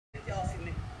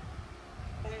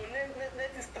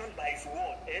his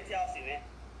word.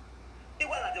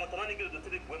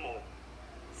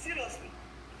 Seriously,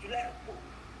 you like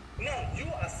now you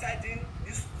are citing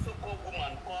this so-called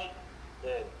woman called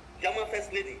German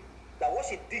First Lady that what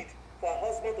she did for her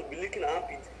husband to be licking her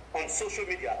armpit on social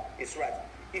media is right.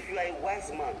 If you are a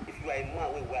wise man, if you are a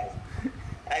man who is wise,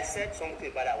 I said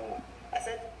something about that woman. I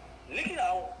said licking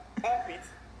her armpit,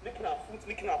 licking her foot,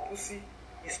 licking her pussy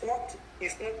is not a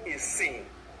sin.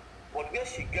 But where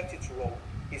she gets it wrong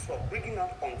is for bringing her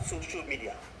on social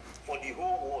media for the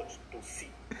whole world to see.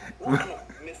 What kind of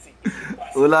message is it?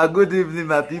 Hola, good evening,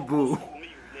 my people.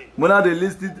 When are they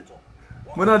listening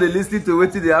to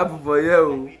what they happen for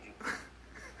you?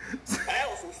 I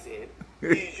also said,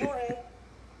 is your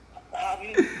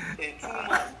having a true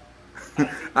man?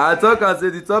 I talk and say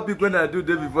the topic when I do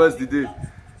day before today.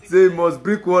 Say must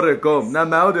bring water come. Now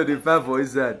my order they find for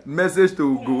inside. Message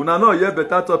to UGO. Now no, you have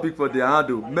better topic for the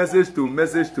handle. Message to.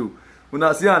 When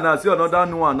I see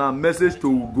another one now. Message to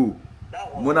UGO.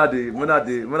 Mona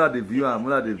the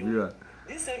viewer.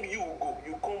 This same UGO,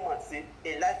 you come and say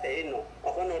a life no.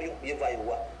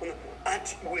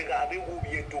 And we are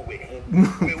doing.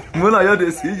 Mona you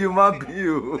dey see you man be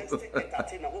you.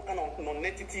 Entertainer. What kind of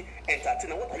non-entity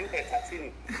entertainer? What are you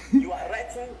entertaining? You are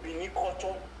writing beneath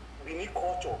culture,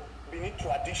 beneath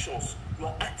traditions. You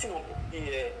are acting on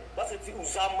what's it?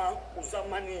 Uzama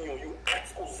Nino. You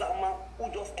act Uzama who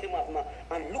just came out now,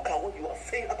 and look at what you are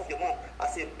saying out of your mouth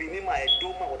as a Benima, a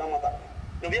Doma, or that matter.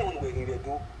 The way when we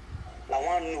do, I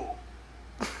want to know.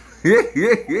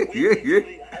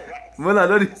 Mona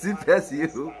don't see past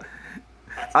you.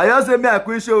 I just say me a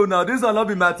quick show now. This will not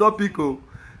be my topic.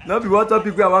 Not be what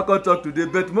topic we are want to talk today.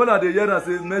 But Mona the year and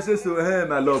say message to him,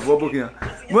 my love.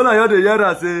 Mona you the year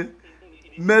and say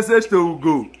message to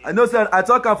UGO. I know sir, I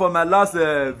talk for my last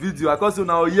video. I call you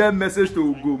now hear message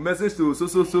to UGO, message to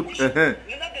so. They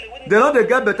know they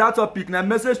get better topic. Now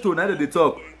message to now they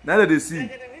talk. Now they see.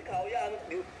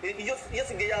 You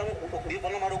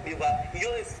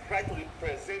try to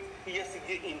represent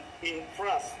in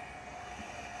France.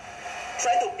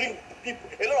 Try to bring people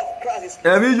a lot of crowds.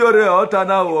 Emi yore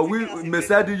otana o we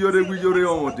mesadi yore we yore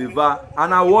on deva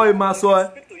and I war ma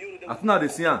so afuna de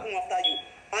sian.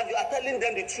 And you are telling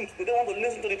them the truth. They don't want to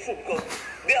listen to the truth because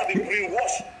they have been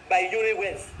brainwashed by Yore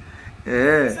words.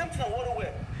 Yeah. Same thing on what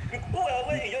way.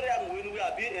 Because Yore am we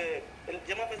are being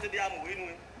German First Lady am we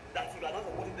that you are not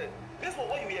supporting them. This was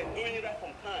what you were doing right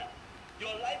from time.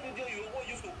 Your live video you always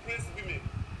used to praise women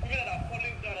that are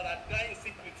falling down, that are dying in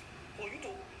secret. For you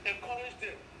to encourage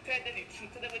them, tell them the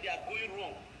truth, tell them they are going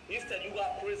wrong. Instead you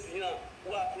are praising them,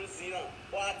 you are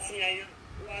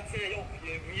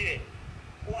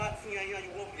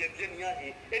you won't be a genius,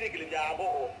 any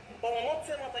gladiator. But I'm not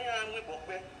saying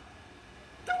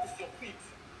that is your feet.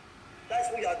 That's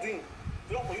what you are doing.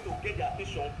 You want for you to get their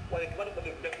attention while you're for the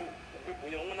people.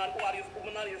 You know, when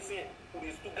you see who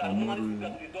is to God, who is to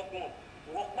the document.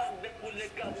 Walk back the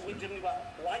legal with Geneva.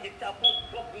 Why you tap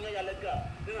up in your legal?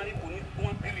 Then I need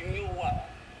one billion new one.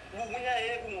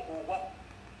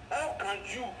 How can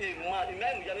you, a man, you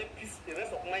have a peace, the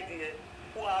rest of my day?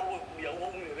 Who are we are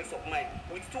working the rest of mine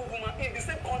with two women in the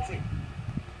same country.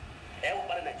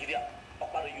 Part Nigeria or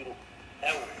part of Europe.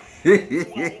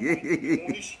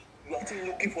 You are still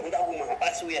looking for another woman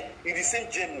elsewhere in the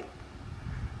same journey.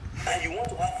 And you want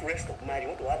to have rest of mind, you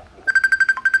want to have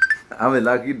I'm a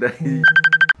lucky daddy.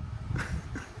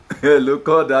 Hello,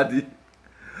 call daddy.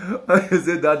 I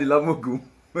say daddy Lamogu.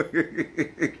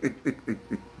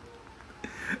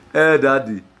 Hey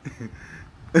daddy.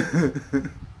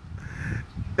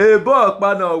 A boy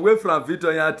man away from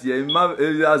Victoria as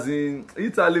in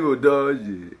Italy will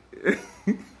dodge.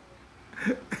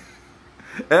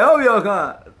 Oh, your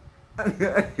God.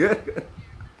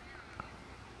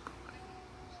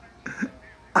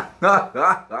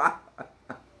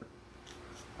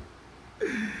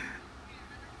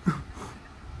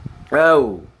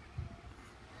 Oh.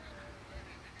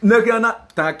 No,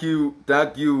 cannot. Thank you.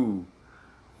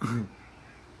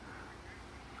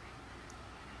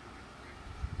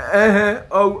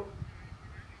 Oh.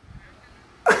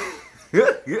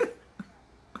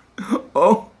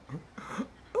 Oh.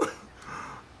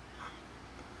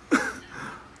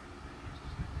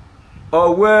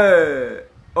 Oh, where?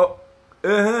 Oh,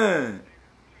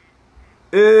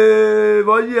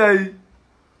 voyez.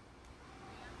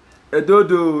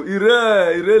 Dodo,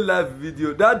 ire live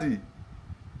video. Daddy,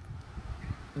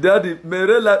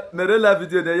 mere live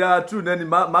video ne ya true nani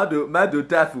mado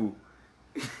tafu.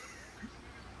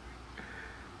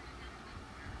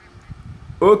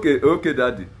 Okay,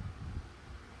 daddy.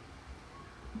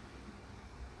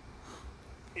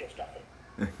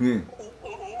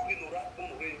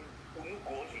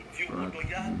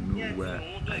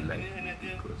 why I like it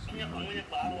because we know the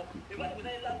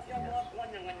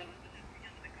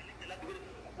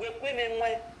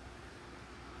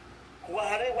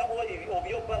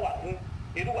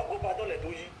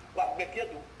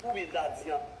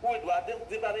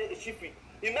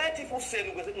imagine if we said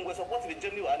we support the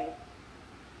Germany one.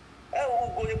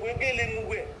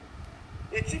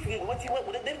 A chief in what you want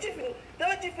with the chief in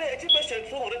the chief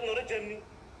central or the Germany.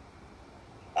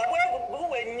 I went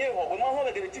when you were not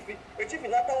having a chief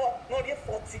in that tower, not yet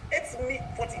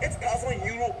 48,000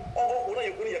 euro or what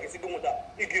you're going to see going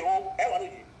up. If you home, I want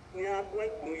you. You are going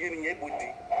to get a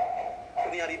booty.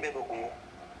 You are rebel.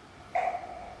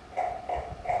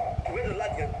 Where the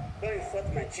Latvian, don't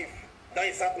insult my chief. Don't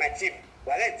insult my chief.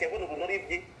 While I tell one of the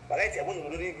Nordic, while I tell one of the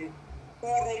Nordic, who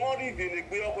will not live in a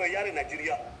way of a yard in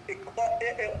Nigeria.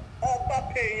 All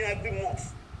back paying every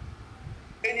month.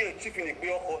 Any chief in a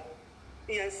way of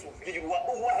yes, you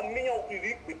are a million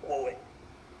with power.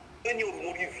 Any of the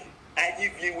I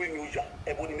give you when you are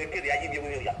a body maker, I give you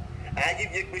when you are. I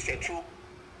give you a question true.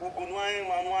 Who go 1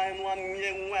 million,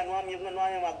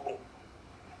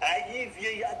 I give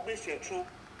you a question true.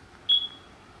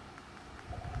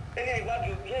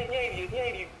 Anyway, you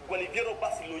Gualiviero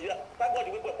Basiloya. That's what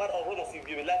we were part of one of the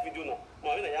live video now.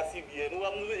 Marina Yasibi, no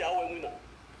one knew your winner.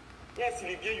 Yes,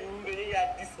 Livia, you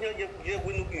had this year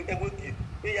when you ever did.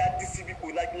 They had this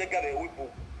people like Legal and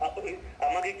Whipple. I'm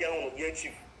not getting on the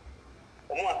chief.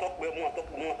 More talk where more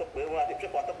talk, the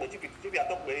people talk with chief,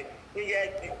 talk where he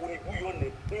had the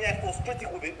Unibuyon, he had frustrated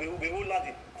with the whole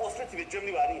land, frustrated with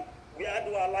Germany. We are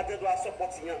doing a lot of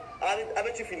support here. I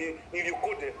bet if you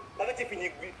go there, I bet if you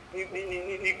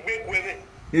big women.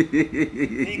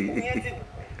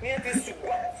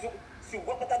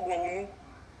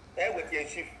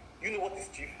 Chief. You know what is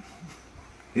chief?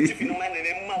 Chief, no man, and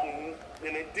a man,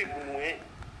 and a deep way.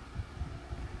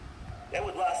 That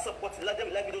would support the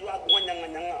level of 1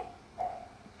 young.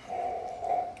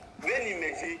 When you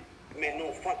may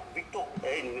know Frank Victor,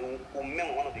 or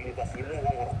men one of the university.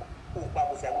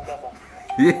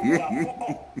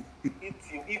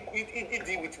 It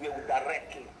deal with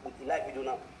directly with the live video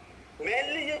now.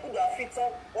 Mainly you could have fit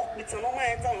on it's an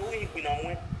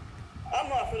online. I'm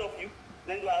not afraid of you.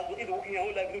 Then you are looking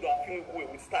at live video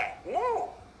with style.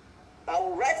 No. I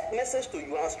will write message to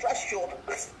you and straight short,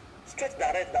 straight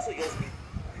direct. That's what yours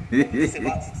be. It's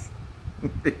about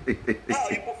it. How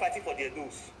are you people fighting for their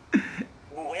dues?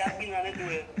 But we have been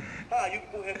anywhere. How are you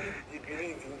people helping the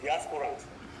beginning in the diasporans?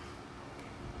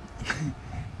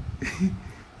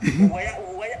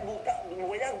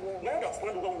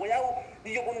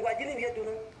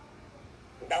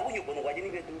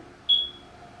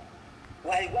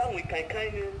 Why one we can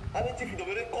kind of I bet if you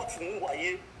don't got in why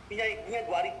you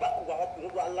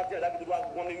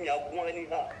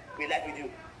back we like with you.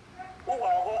 Oh, I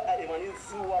am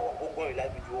so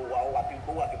like with you, what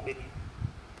people have baby.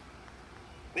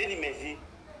 Very messy.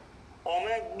 Or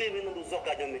my baby no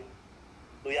zoka jame.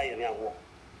 Do ya walk?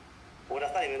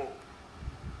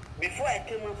 Before I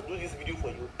came out to do this video for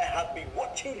you, I have been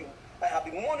watching you, I have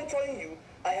been monitoring you,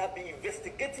 I have been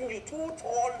investigating you too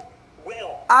tall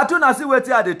well. I don't see what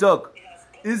you talk.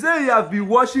 He said you have been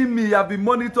watching me, you have been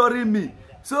monitoring me.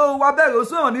 So what beg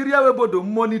also on area about to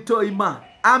monitor him. I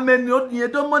mean you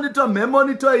don't monitor me,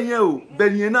 monitor you,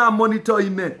 but you not monitor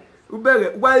him.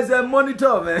 Why is that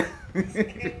monitor, man?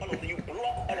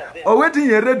 Oh, waiting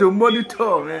you ready to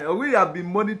monitor, man. Oh, we have been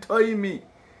monitoring me.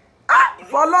 Ah,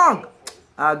 for long.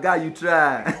 I got you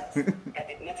try. I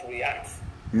did not react.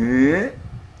 Yeah.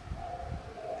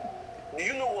 Do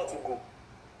you know what to go?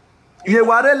 You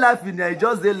were laughing, I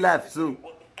just did laugh. So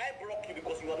I block you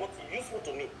because you are not useful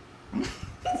to me.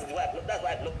 That's why I block. That's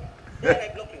why I block you. Why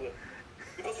I block you?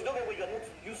 Because you don't know you are not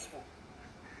useful.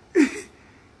 I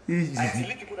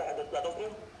delete people that does not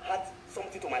add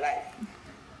something to my life.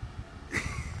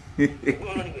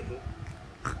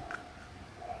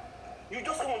 You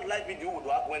just come on live video with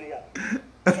what when here.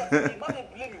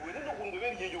 Blame you. We don't know when you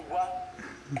are.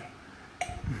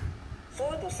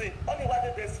 Sorry to say, only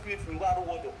what the spirit in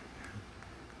water.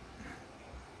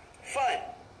 Fine,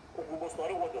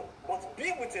 but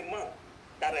be with a man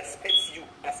that respects you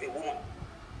as a woman.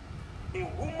 A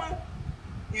woman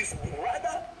is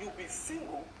rather you be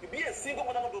single. You be a single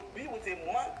woman to be with a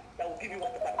man that will give you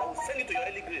what that will send you to your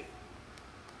early grave.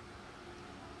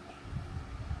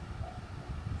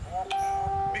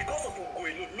 Because of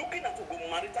looking at Ugo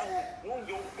marital home, no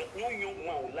young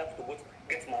man would like to go to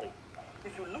get married.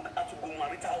 If you look at Ugo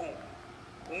marital home,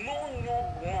 no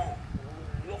young man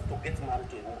would love to get married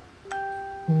to a woman.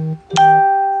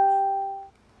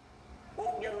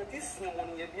 Oh, we are this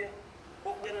ceremony here.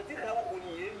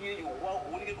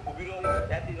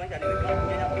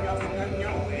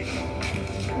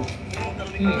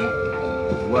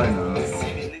 Why not?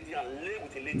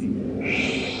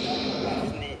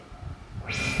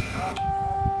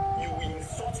 You will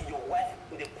insult your wife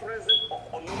in the presence of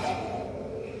another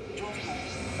woman just to.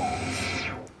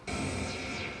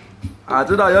 I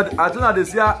don't know they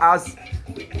see as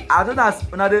I don't know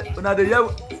una dey hear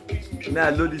may I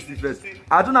load this thing first.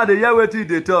 I don't know they hear wetin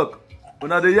they talk.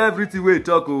 Una dey hear everything wey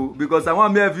talk oh, because I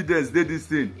want more evidence dey this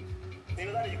thing.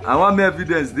 I want more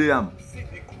evidence dey am.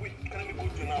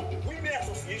 Women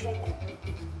association group.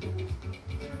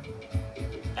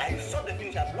 I saw the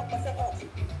finish, I blocked myself out.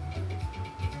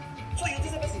 So you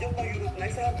just have to jump on Europe and I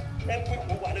said,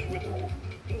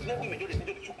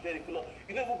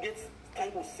 you never get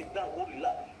time to sit down, go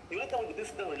relax. The only time when you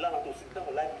sit down, relax, to sit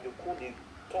down, like you call they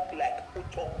talk like who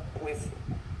talk person.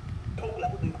 Talk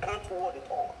like they can't word they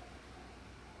talk.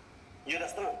 You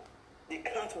understand? They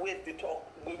can't wait to talk.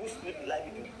 We will sleep like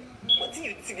you do. But till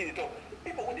you see they talk,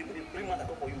 people when they bring man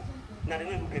talk for you, now they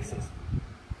don't get sense.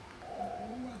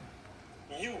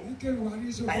 You,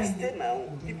 I stay my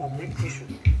own. People bring issue.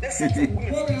 There's certain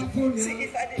women. See,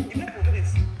 if I do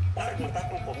this, bad matter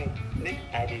come for me. Then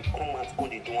I dey come out on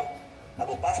the door. I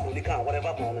go pass the car, whatever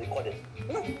I'm recording.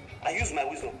 No, I use my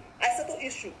wisdom. I settle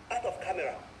issue out of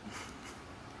camera.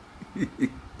 If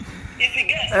you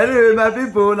get Anyway, my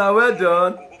people, now well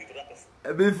done.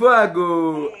 Before I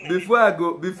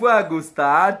go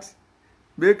start,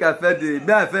 make I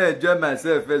feel enjoy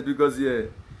myself first because yeah.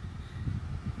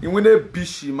 You want a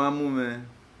bishy, mamu man.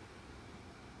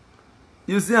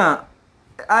 You see,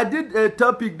 I did a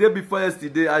topic day before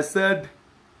yesterday. I said,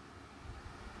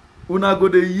 una go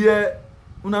the year,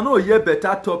 una no hear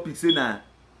better topics in a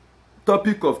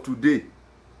topic of today.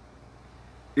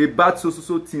 About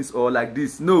so things or like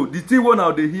this. No, the thing one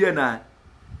out the hear now.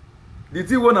 The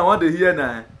thing one I want to hear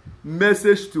now.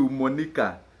 Message to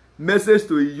Monica, message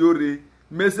to Iyore,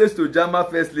 message to Jama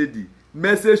First Lady,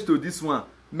 message to this one.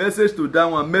 Message to that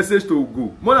one, message to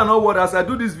UGO. More than all what as I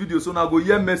do this video, so now go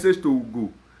hear message to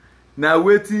UGO. Now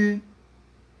waiting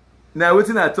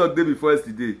I talked day before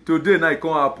yesterday. Today now it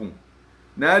can't happen.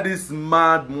 Now this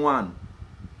mad one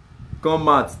come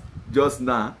out just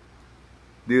now.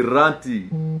 The ranty.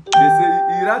 They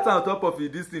say he write on top of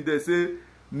it, this thing. They say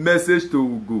message to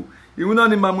UGO. You know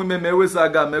ni mamu me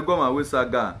saga, me go my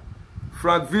saga.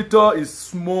 Frank Victor is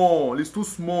small. It's too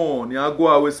small. Ni go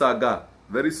away saga.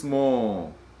 Very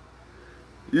small.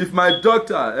 If my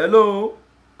doctor, hello,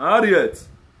 Harriet.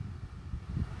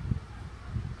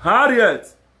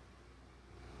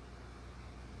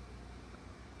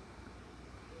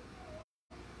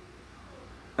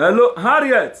 Hello,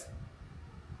 Harriet.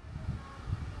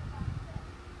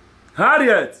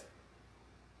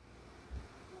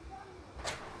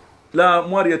 La,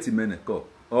 Harriet imene ko.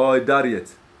 Or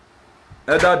Dariet.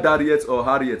 Either Dariet or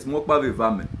Harriet. Mo pa ve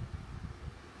vame.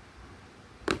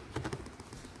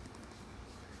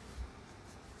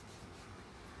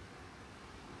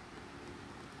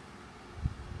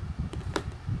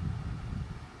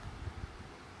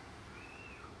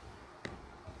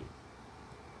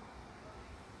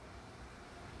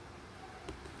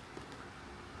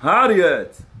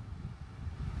 Harriet.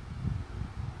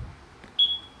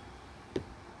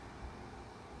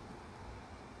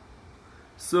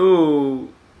 So,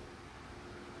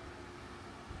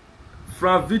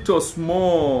 Frank Victor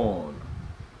small,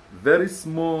 very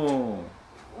small.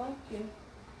 Okay.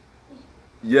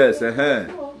 Yes,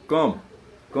 come,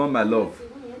 my love.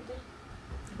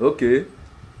 Okay.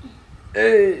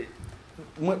 Hey,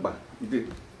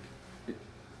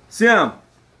 Siam,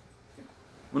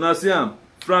 una Siam.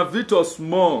 Frank Victor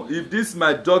small. If this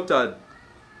my daughter,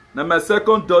 now my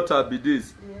second daughter be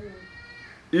this.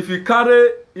 If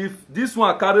this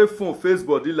one carry phone face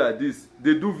body like this,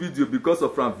 they do video because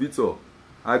of Frank Victor,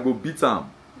 I go beat him.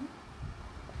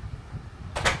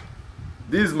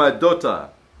 This is my daughter.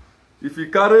 If he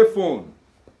carry phone,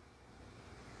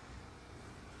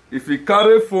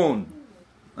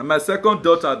 and my second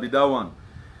daughter be that one.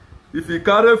 If he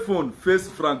carry phone face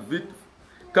Frank Victor,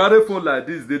 carry phone like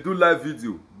this, they do live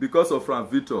video because of Frank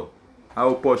Victor, I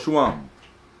will pursue him.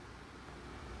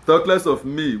 Talk less of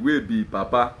me, will be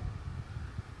papa.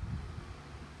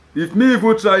 If me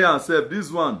even try and save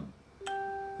this one,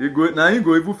 he go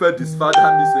even fed this father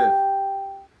himself.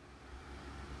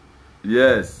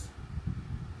 Yes.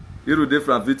 Iru de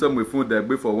Frank Victor me phone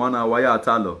there for 1 hour ya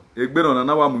atalo. Egbe no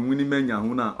na wa mu wini menya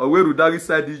hu na. Oweru dagi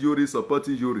side Yori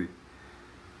supporting Yori.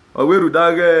 Oweru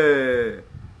dagi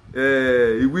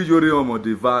iwi Yori omo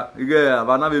deva. Ige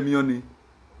avana be mioni.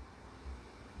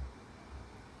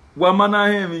 Wa mana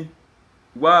hemi.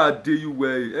 why do you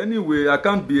wear? Anyway, I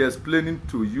can't be explaining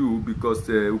to you because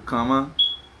Ukama,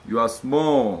 you are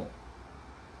small,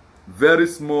 very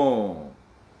small.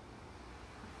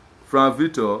 Frank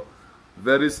Victor,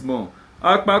 very small.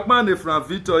 Akpakman de Frank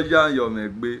Victor yan yo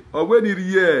megbe. Owe ni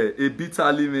riye e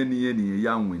bitali me ni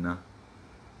yan wina.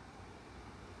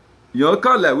 Yo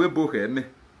kala we bo me.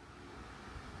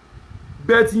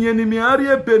 Bet yen ni mi ari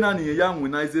e bena ni yan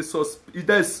wina is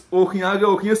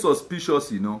okin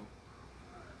suspicious, you know.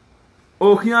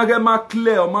 Okin ma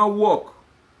clear ma work.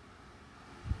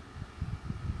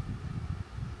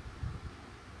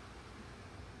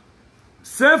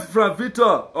 Saint Frank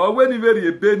Victor, owe ni veri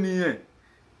e beni yen.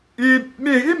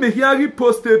 Me here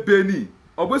posted Benny.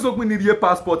 Always open your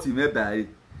passport in me.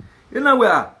 In a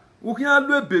way, we can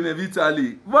do Benny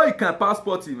Vitali. Why can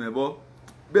passport in me,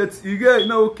 but you get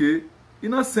okay. You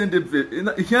not send it.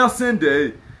 You can't send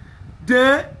it.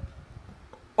 Then,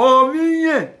 back.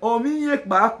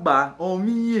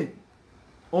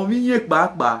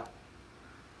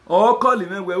 Or call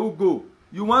him where you go.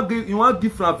 You want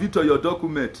give Frank Victor your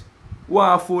document.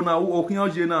 Wa phone na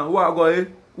Okin General. Wa go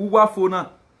wa phone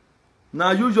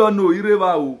na usual no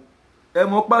ireva o e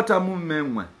mo pata mu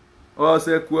menwa o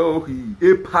se ku ohi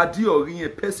e padi orin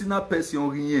personal person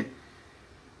orin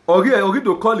ori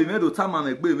do call me do tama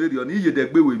me gbe veri oni iye de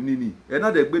gbe we nini e na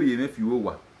de gbe ye me fi wo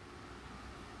wa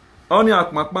oni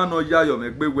akpapa no ya yo me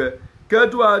gbe we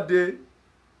kedu ade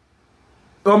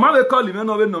o ma le call me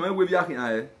no we bi akin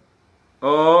e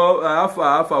o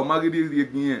afa o magidi ri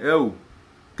egin e o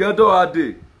kedu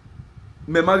ade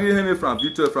me magi he me Frank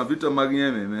Victor magi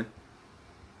he me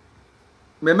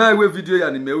me we video ya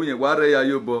ni me unye ware ya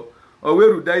yobo o we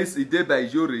ruda is ide by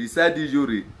jori inside the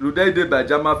jori ruda ide by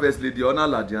Jama first lady ona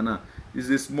ladiana is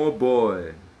a small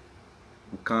boy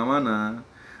come on na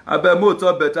abe mo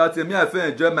to better thing me I fit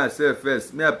enjoy myself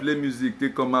first me I play music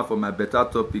take come out for my better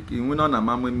topic in we no na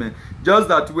mam women just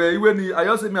that way when I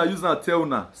just say me I use na tell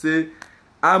una say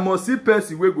I must see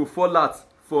person we go fall out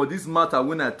for this matter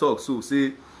when I talk so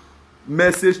say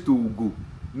message to Ugo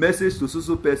message to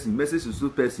so person message to so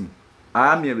person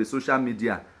I am here with social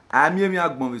media. I am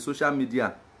here with social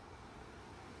media.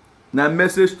 Now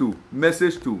message to.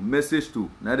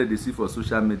 Now they see for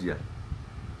social media.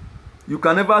 You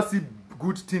can never see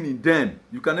good thing in them.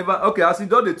 You can never. Okay, as you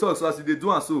do the talk, so as they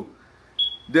do and so.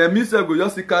 Then me say go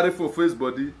just see carry for face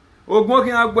body. Ogbon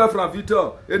kin agbo Frank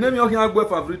Victor. Enemi o kin agbo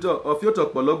Frank Victor. Of your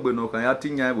talk pologbe no kan ya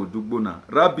tinya wo dugbo na.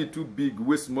 Rabbit too big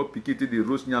we small pikiti the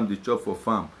roast yam the chop for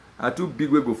farm. A too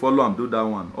big we go follow am do that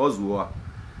one. Ozwa.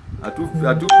 I too big now.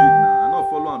 I not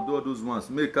follow and do all those ones.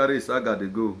 Make carry saga they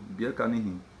go. Be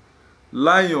can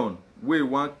lion where you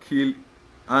want kill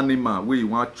animal where you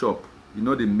want chop. You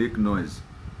know they make noise.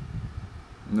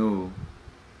 No.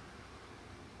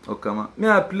 Okay, man. Me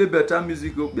I play better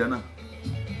music up there now.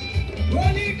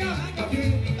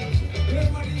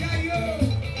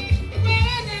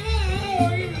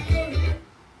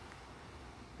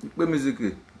 Play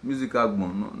music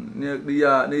agbon.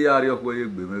 Ne ya ri okwo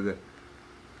yegbe mege.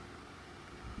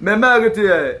 Mema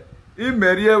agete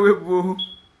imerie webo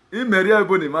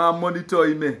ni ma monitor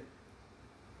ime.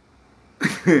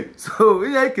 So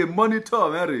I can monitor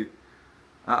Mary.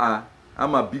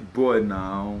 I'm a big boy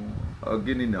now.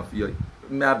 Getting of your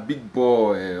me a big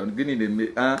boy. I'm getting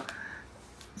the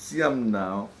see I'm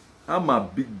now. I'm a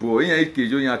big boy. I can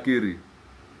join your carry.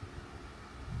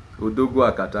 Odogo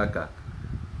akataka.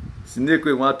 Snake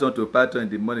we want turn to pattern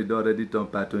the money don't already turn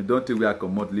pattern. Don't think we are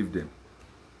commode leave them.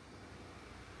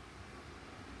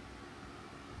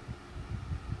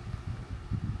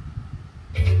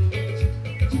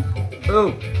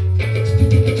 Oh.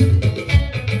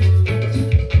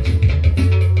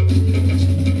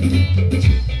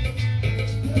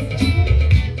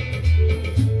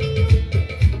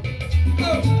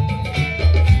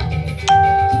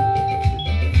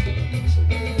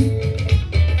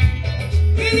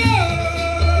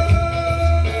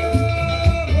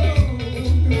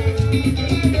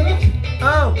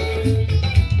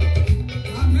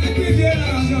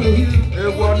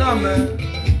 Man.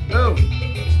 Oh.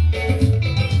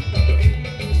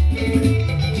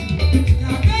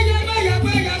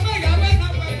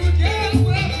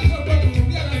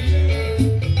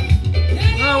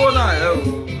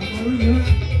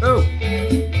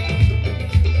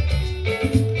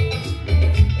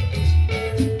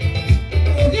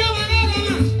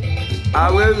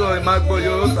 Awelo imagbo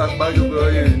yo sakpajo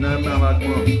boye na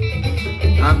magbo.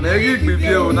 Amegi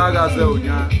gbibie o na gaze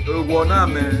onya. Owo na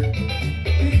me.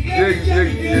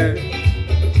 Ye.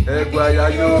 Egwa ya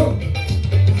yo.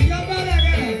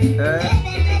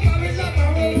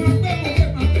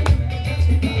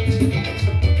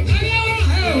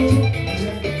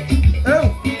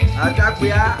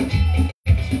 pia.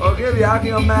 Okay, we are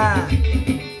your man.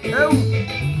 Oh.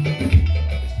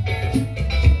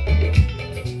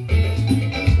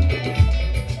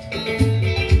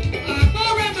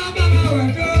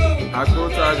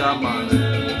 Akota gama.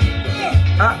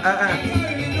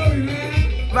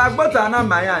 Vagbota na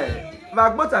maya e.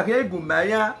 Vagbota ke egu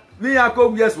maya. Ni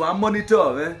akọ yes one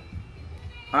monitor eh.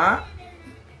 Ha?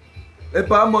 E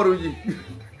pa moruji.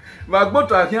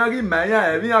 Vagbota ke agi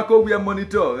maya e. Ni akọ we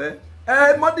monitor eh.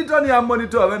 Monitor ni a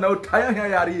monitor na utaya ya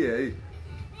yari eh.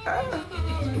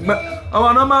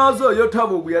 Our normal also you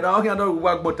trouble we na okan do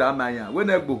vagbota maya. We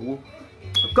na egboku.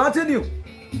 Continue.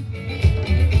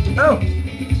 Oh.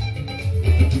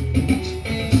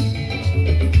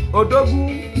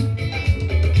 Odogu.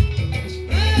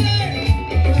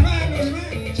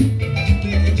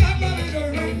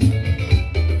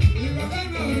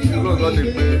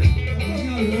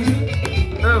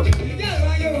 Oh.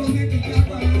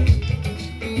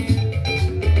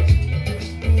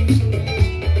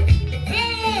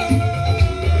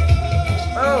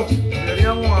 Oh,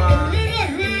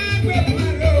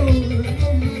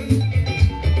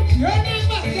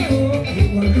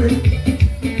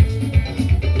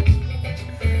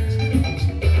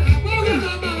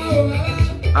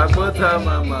 Agbota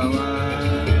mama.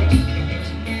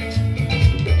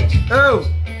 Oh,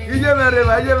 ije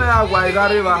mereba, ije me agwa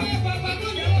igariba.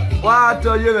 Wa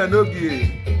to ye me nogi.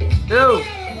 Oh.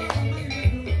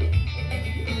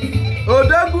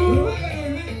 Odagu.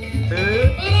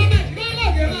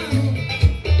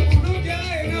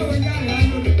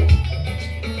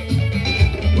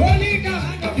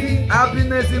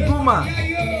 Happiness Puma.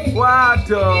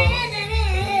 What?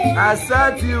 I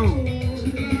sat you.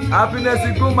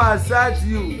 Happiness Puma, I sat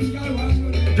you.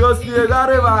 Just the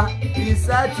Gareva, he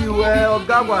sat you where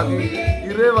Ogagwa,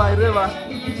 Ireva.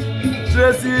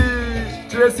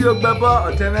 Tracy Ogbebo,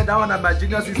 or tell me that one of my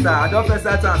junior sister. I don't first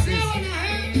sat and since.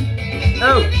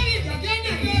 Oh.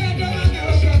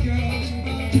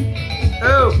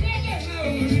 Oh.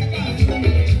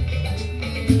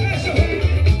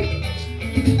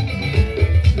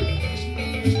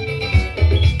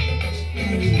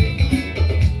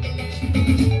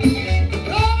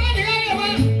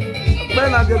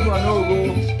 Na get one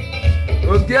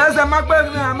over. Okay, as a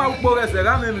macbeth, I'm out for as a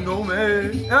ramen no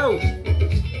man. Oh,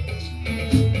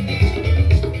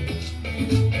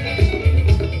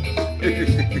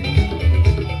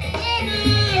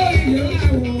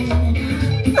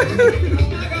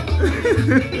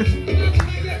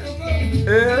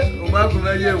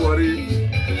 Umagume ye worry.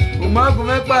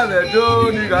 Umagume pale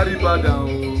do ni gari badao.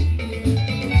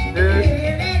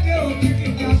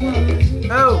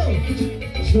 Oh.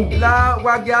 La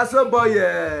wagia so boy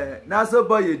na so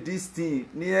boy this thing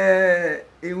ni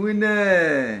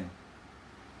iwine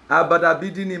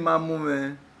abadabidi ni mamu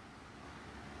me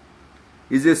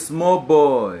is a small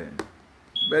boy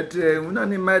but una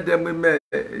ni madam me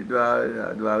do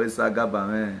awe saga ba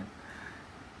me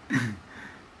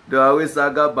do awe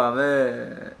saga ba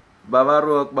me baba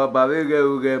ro baba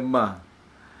we ma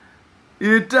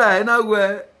ita na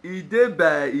we ide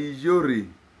ba ijori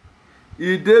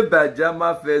Ide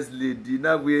Bajama first lady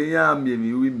na we yam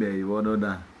mi we me wono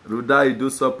na Ruda ido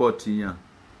support yan.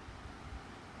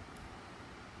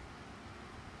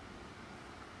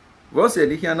 Você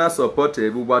ele que na support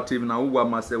every team na uwa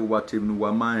mase uwa team no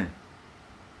wa man.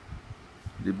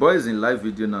 The boys in live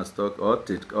video na stock or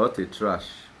trash.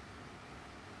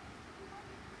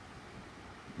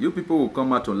 You people will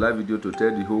come out on live video to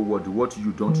tell the whole world what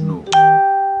you don't know.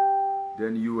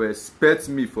 Then you expect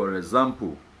me, for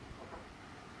example.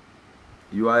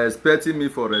 You are expecting me,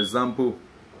 for example,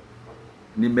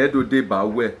 ni medo de ba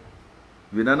we.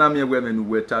 Venana me we men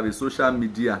we have social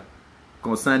media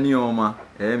concerning oma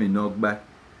mi no gba.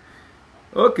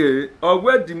 Okay,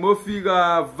 ogwe dimofi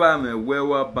ga va me we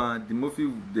wa ban dimofi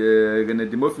gene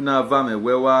dimofi na va me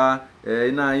we wa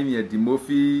ina imi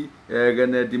dimofi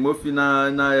gene dimofi na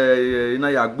ina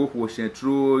ya gboko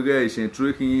sentro ge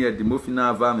sentro kin dimofi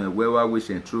na va me we wa we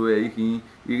sentro kin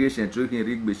ire sentro kin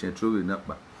rigbe sentro we na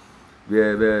pa.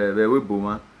 We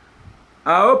boma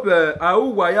I hope I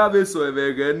wa ya be so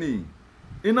evegani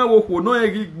ina wo ko no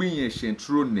egi gbin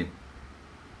sentro ne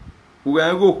wo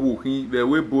ga go ko kin be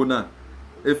we bona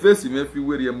efesi me fi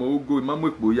were ma ogo ma mo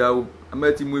epo ya o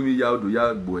ameti mu mi ya odo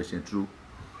ya gbo sentro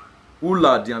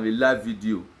ula dian we live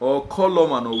video or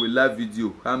column and we live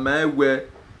video ama we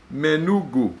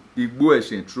menugo igbo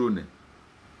sentro ne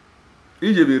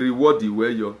ije be reward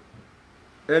we yo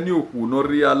any oku no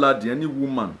real di any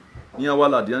woman ni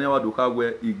awala di anya wadoka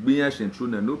we igbiyan sentro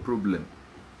ne no problem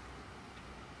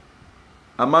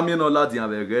amami no la di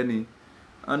avere ni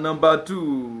And number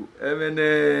 2,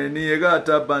 ni yega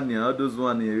atabania, all those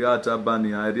one yega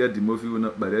atabania, I read the movie will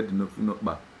not by read the movie not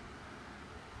back.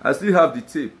 I still have the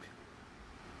tape.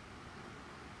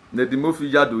 The movie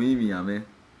ya do me, amen.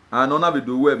 And on have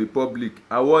do where be public.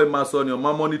 I want my son your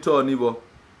my monitor on nivo.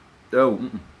 Oh,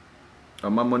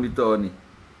 my monitor on.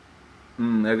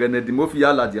 Again the movie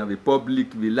ya la the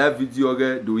public, we live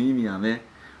video do me, amen.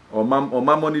 Or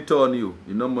my monitor on you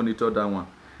know monitor that one.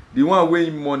 The one where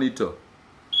you monitor.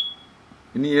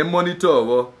 You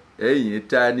monitor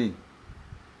tiny.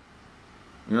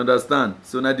 You understand?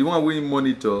 So now the one we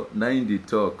monitor, now in the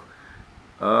talk.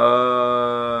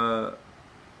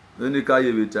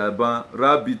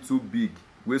 Rabbit too big,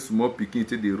 we small picking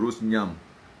to the roast yam.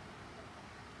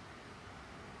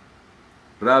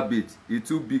 Rabbit, it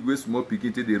too big, we small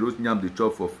picking to the roast yam the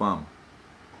chop for farm.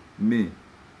 Me.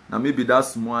 Now maybe that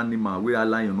small animal where I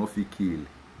line you no fit kill.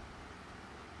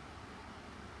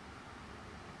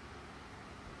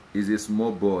 Is a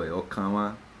small boy or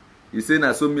kama. You say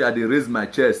na so me I dey raise my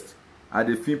chest, I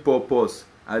dey feel purpose,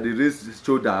 I dey raise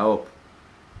shoulder up.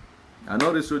 I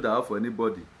not raise shoulder up for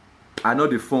anybody. I know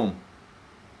the form.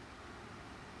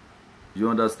 You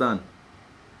understand?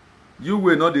 You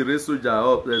will not the raise shoulder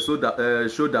up,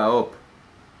 shoulder up.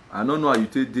 I don't know how you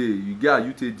take day. You get how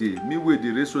you take day. Me with the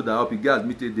raise shoulder up, you get as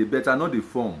me take day. But I know the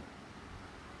form.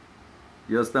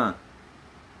 You understand?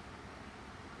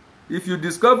 If you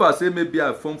discover, say maybe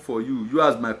I form for you, you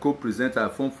as my co-presenter, I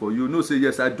form for you. No, say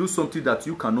yes, I do something that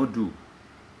you cannot do.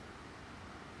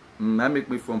 I make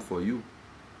me form for you.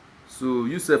 So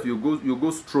you self, you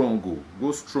go strong,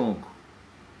 go strong.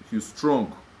 If you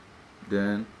strong,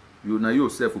 then you now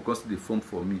yourself will constantly form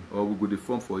for me, or we go the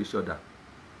form for each other.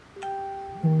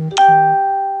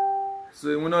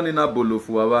 So we don't need a bolo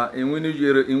for our. In when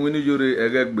you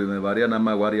erect be me varia na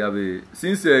ma varia be.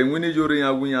 Since when you do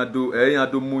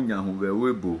munya hu be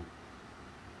webo.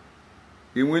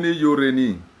 In when you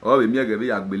ni, or we me give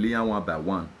agbeli one by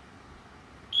one.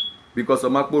 Because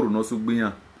of makporu no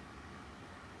sugbiyan.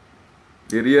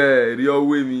 Eri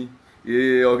owe mi,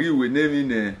 ori we name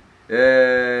ne.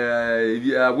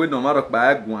 We no matter pa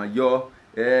agun ayo.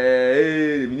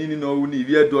 Mi ni no uni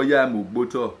vi edo ya mo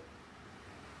gboto.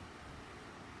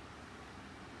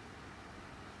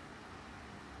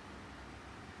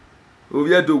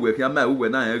 Ovie do we kiama uwe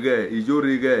na ege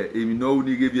ijori ge emi no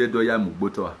uni ge vi edo ya mo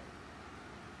gboto.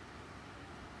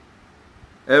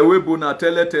 Webo na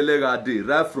tele ga de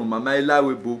right from mama ila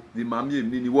webo the mami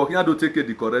emi ni work yan do take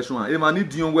the correction e mani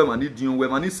dion we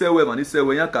mani se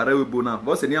we yan kare webo na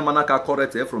but se ni amana ka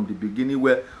correct from the beginning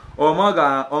where oma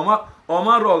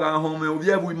ro ga home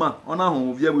ovie bu ma ona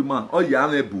home ovie bu ma o ya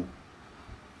mebu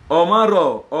oma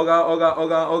ro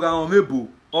oga omebu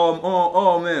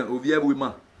o me ovie bu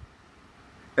ma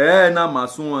na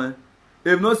masun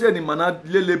if no say ni mana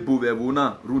lele bo webo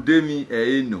na rudemi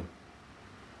no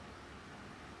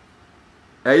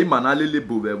manalele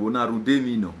bobebo na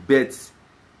rudemi no bet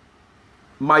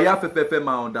maya fefefe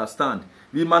ma understand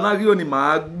vi managi oni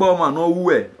ma gbo ma no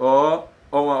we o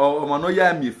ma no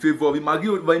ya mi favor vi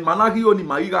managi oni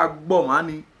ma iga gbo ma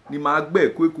ni ma gbe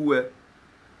kweku e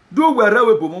do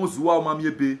werewe bo mo zuwa o ma mi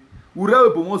ebe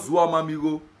urewe bo mo zuwa o ma mi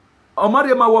go o ma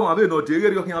re ma wo ma be no de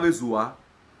eri o kian be zuwa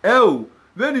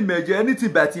when ni meje anything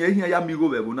batin e ya mi go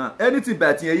webo na anything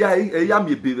batin e ya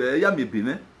mi ebe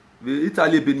me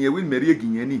Italy beni ewe merie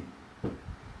ginyeni.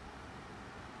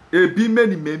 Ebi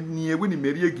meni ni ewe ni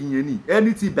merie ginyeni.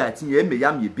 Anything batin e me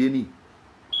yam ye beni.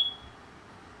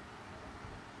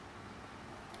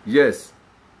 Yes.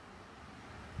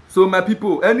 So my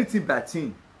people, anything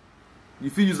batin,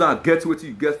 if you use and get what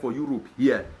you get for Europe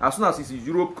here, as soon as it's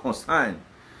Europe concerned,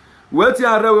 what you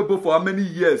are for how many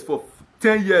years? For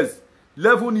 10 years,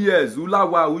 11 years,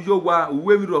 ulawa, uyowa,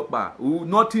 uwemiropa,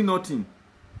 nothing.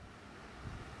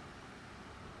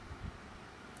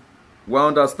 We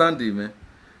understand it, man.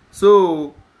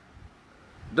 So,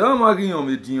 don't magi yon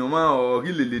me dinyoma or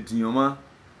hilele dinyoma.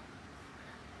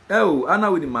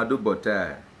 Ana we ni mado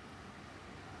bota.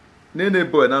 Nene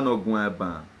boy na no gun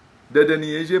aba. Dede ni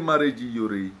eje marriage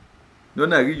yore. No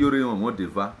na ri yore yon mo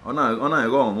deva. Ona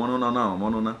ego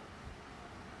omo na.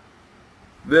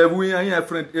 There we a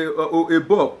friend a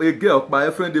boy, a girl by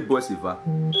a friend the boy siva.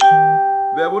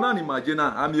 There we na imagine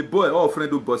I'm a boy or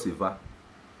friend of boss siva.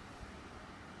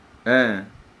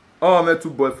 All my 2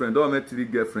 boyfriend, all my 3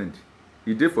 girlfriend.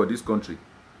 He did for this country.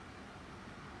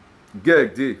 Girl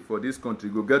day for this country.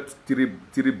 Go get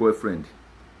 3 boyfriend.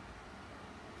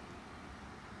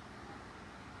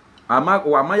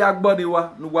 Ama yagbodi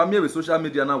wa. Nuwa miye social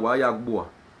media na wa yagbo.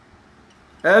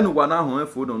 Nuwa na hon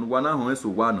phone, nuwa na hon so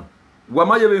wa no. Wa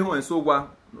ma yewe hon so wa.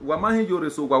 Wa ma hin yore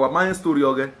so wa ma hin story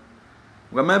oge.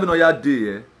 we maybe no ya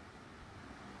day eh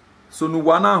so no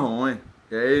wana ho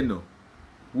eh no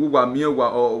wo wa mi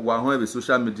wa ho be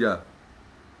social media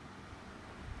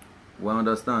we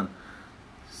understand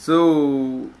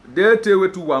so they te we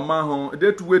to wa ma ho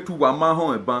they to we to wa ma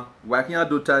ho eba wa kian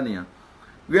do tania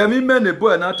we mi me ne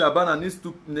boy na tabana ni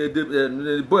stu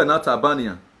ne boy na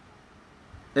tabania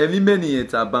e mi me ni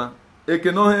etaba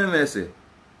eke no he mese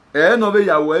no be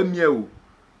ya wo emie o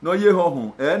no ye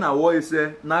ho na wo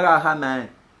ise na ga ha na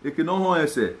eke no ho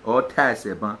ese o ta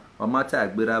ese ba o mata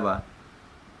agbera ba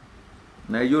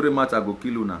na yore mata go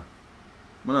kill una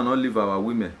mona no leave our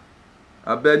women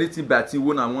abeg anything bati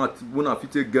wona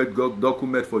fit take get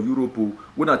document for Europe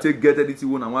wona take get anything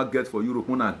wona wan get for Europe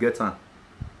wona get am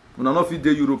una no fit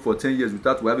dey Europe for 10 years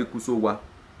without we have kusowa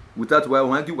without we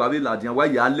wan give we ladian why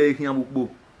ya le hian mupo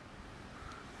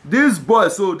this boy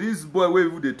wey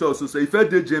even dey talk so say if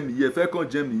dey Germany here if come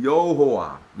Germany yo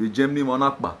ho the Germany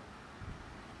monakpa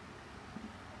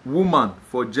woman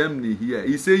for Germany here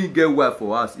he say he get wife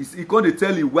for us he come dey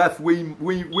tell him wife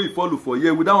wey follow for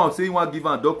here without one say he wan give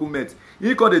am document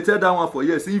he come dey tell that one for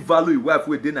here say he value his wife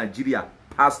wey dey Nigeria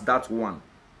pass that one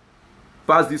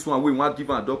pass this one wey wan give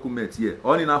am document here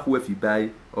only na wife he buy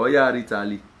or ya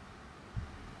Italy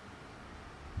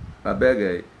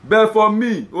abeg but for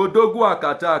me odogu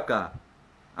akataka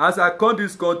as I come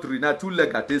this country na two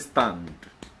leg I take stand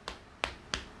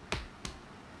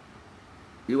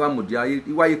iwa mudia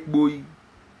iwa ikboyi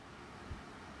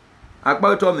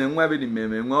akpa to me nwa be ni me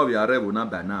nwa obi arebo na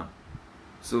ba now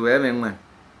so e me nwa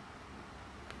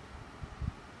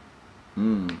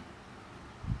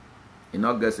it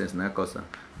not get sense na cause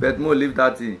but mo leave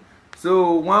that thing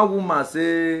so one woman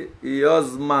say her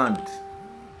husband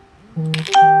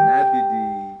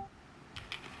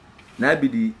na be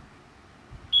the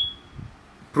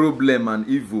problem and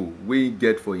evil wey he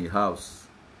get for his house.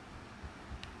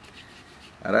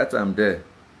 Alright, I'm there.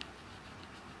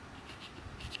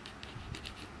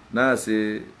 Now I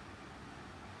say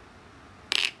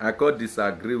I could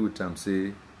disagree with him.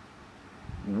 Say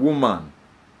woman,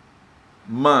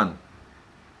 man,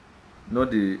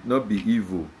 not be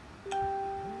evil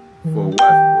for wife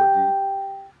body.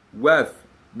 Wife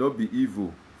not be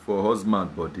evil for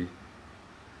husband body.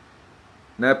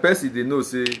 Now person they know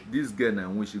say this girl na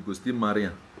when she go still marry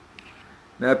him.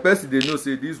 Now person they know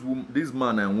say this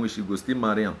man and when she go still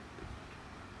marry him.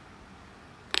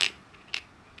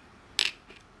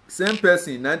 Same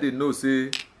person now they know say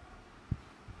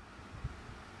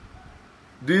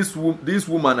this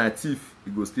woman a thief,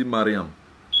 he go still marry him.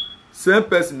 Same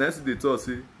person now they talk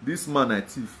say this man a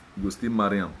thief, he go still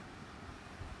marry him.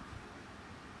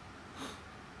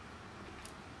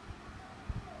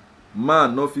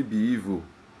 Man no fit be evil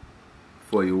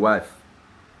for your wife.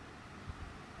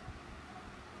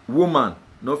 Woman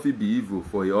no fit be evil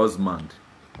for your husband.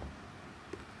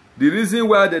 The reason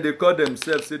why they call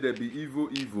themselves say they be evil,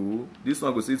 this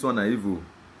one go say this one are evil.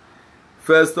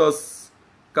 Festus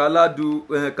Kaladu,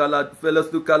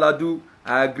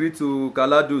 I agree to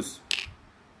Kaladus.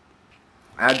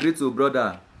 I agree to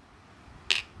brother.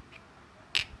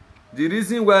 The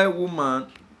reason why woman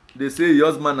they say your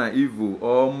husband are evil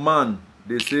or man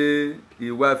they say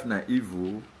his wife na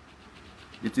evil,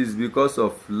 it is because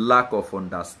of lack of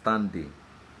understanding.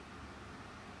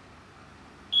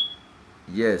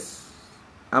 Yes.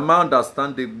 Am I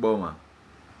understanding Boma?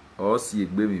 Or see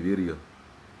me video?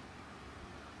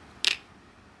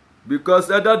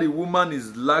 Because either the woman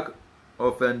is lack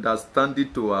of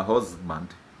understanding to her husband,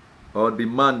 or the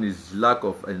man is lack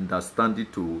of understanding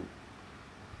to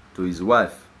his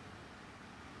wife.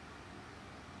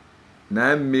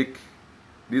 Now I make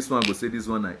this one go say this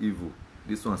one are evil.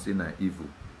 This one say na evil.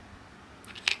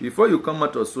 Before you come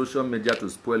out of social media to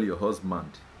spoil your husband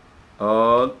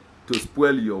or to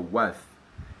spoil your wife,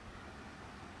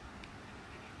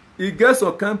 it gets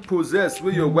some kind possess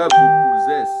where your wife will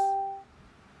possess.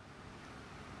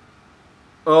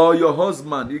 Or your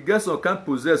husband, it gets some kind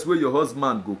possess where your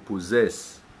husband go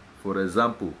possess. For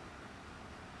example,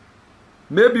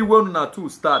 maybe when una two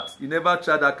start, you never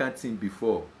tried that kind of thing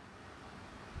before.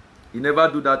 You never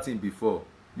do that thing before.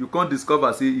 You can't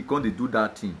discover, say, you can't do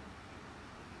that thing.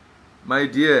 My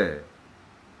dear,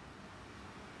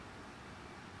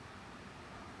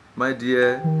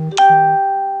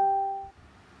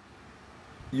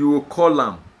 you will call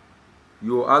him,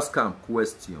 you will ask him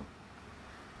question.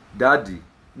 Daddy,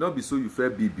 not be so you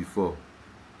felt be before.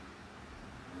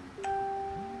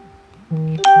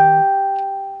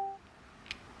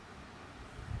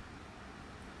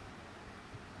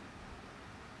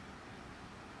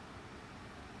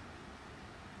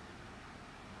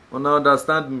 Una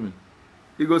understand me?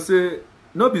 He go say,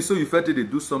 no be so you felt they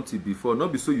do something before, no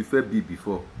be so you felt be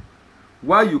before.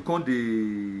 Why you can't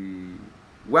dey,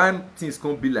 why things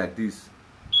can't be like this?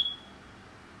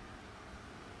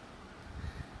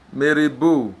 Mary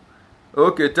Boo,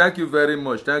 okay, thank you very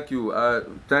much, thank you,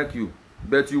 thank you.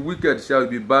 But you wicked shall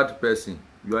be bad person.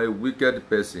 You are a wicked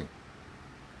person.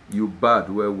 You bad,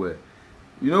 well.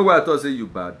 You know why I thought say you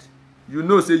bad? You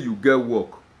know say you get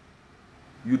work.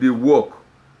 You dey work.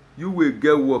 You will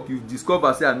get work. You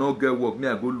discover say I no get work. Me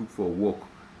I go look for work.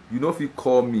 You know if you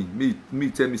call me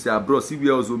tell me say bro, see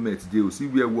where also met dey, see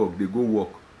where work, they go work.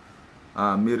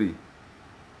 Mary.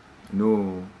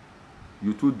 No,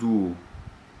 you too do.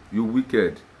 You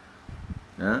wicked.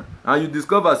 And you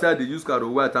discover say they use caro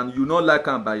white and you not like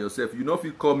am by yourself. You know if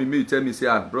you call me you tell me say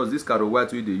bros, this caro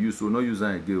white wey they use, so no use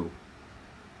am again.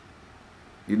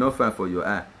 E not fine for your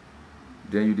eye.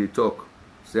 Then you dey talk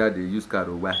say they use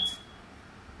caro white.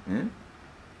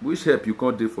 Which help you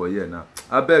can't do for here now?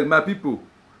 I beg my people,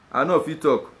 I know if you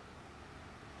talk.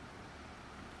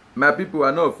 My people,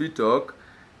 I know if you talk.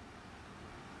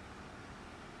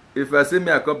 If I say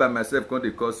me I come by myself, can't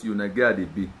they cost you? Na get they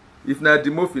be. If na the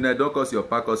move, I don't cost your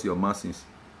pack, cost your masses.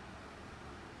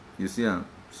 You see,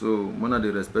 so one of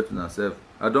the respect myself.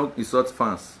 I don't insult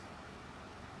fans.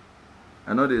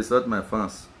 I know they insult my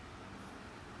fans.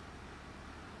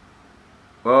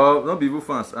 Well, not be even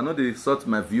fans. I know they insult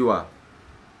my viewer.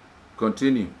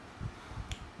 Continue.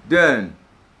 Then,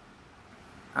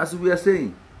 as we are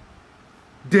saying,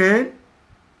 then,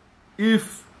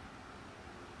 if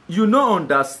you don't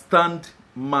understand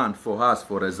man for us,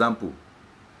 for example,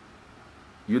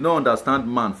 you don't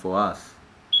understand man for us.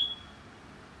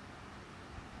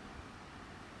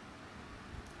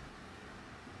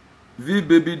 V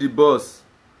baby the boss.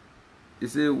 He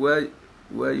say, why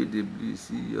you dey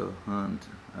see your hand?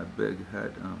 I beg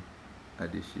head I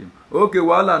dey shame. Okay,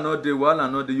 wahala no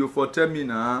dey. You for tell me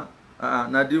na.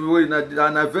 Na the way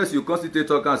na verse you constantly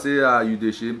talk and say you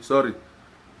dey shame. Sorry,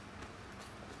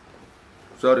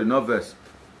 no verse.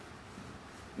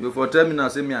 You for tell me now,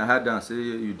 say me I had and say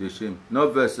you dey shame. No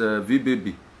verse, V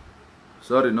baby.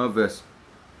 Sorry, no verse.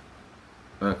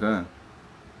 Okay.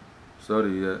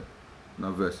 Sorry, yeah.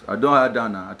 No verse. I don't hide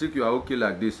down now. I think you are okay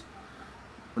like this.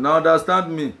 Now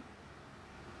understand me.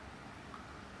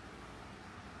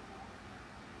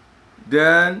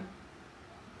 Then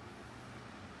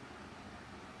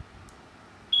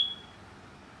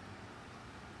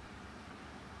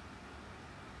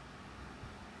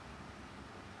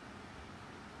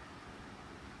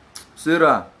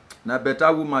Sarah, na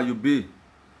better woman you be.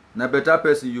 Na better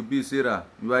person you be, Sarah.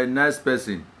 You are a nice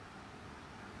person.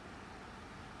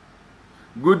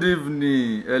 Good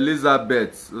evening,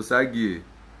 Elizabeth Osagie.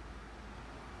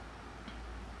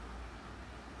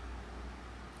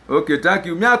 Okay, thank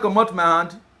you. May I come out my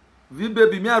hand? V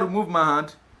baby, may I remove my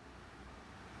hand?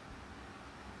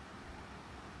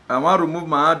 I want to remove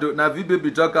my hand. Now V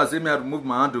baby talk and say may I remove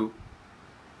my hand.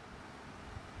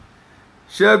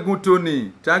 Shegun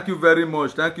Tony, thank you very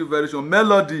much. Thank you very much.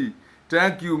 Melody,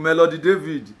 thank you. Melody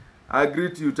David, I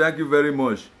greet you. Thank you very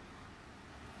much.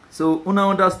 So, una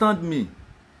understand me.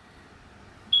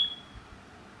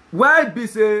 Why be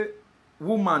say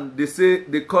woman,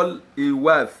 they call a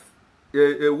wife,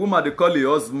 a woman they call a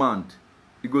husband,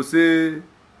 he go say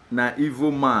na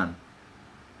evil man.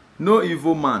 No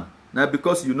evil man. Now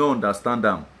because you don't understand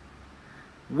them.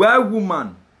 Why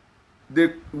woman,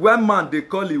 when man they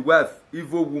call a wife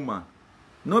evil woman,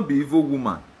 not be evil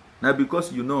woman. Now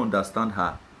because you don't understand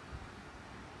her.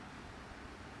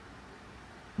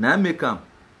 Now make them.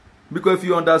 Because if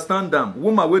you understand them,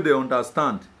 woman where they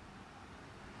understand,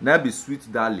 now be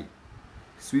sweet darling,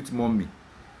 sweet mommy.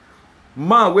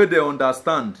 Man where they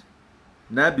understand,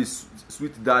 now be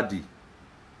sweet daddy.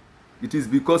 It is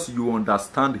because you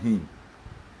understand him.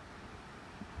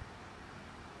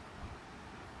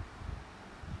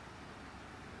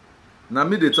 Now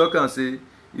me they talk and say,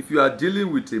 if you are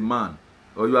dealing with a man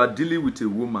or you are dealing with a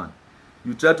woman,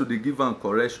 you try to give her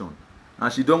correction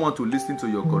and she don't want to listen to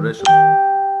your correction,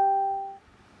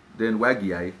 then why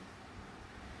guy?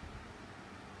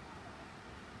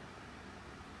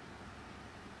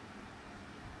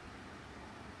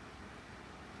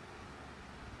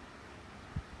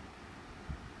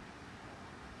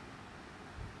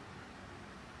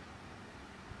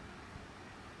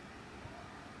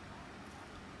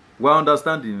 Well,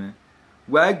 understanding, man.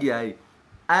 Why guy?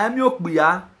 I am your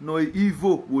clear no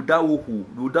evil without who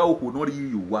not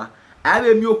you wa. I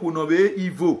am your who no be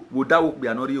evil without be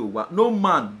not you wa. No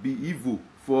man be evil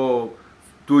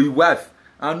to your wife,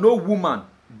 and no woman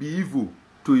be evil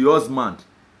to your husband.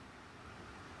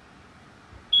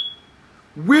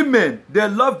 Women, they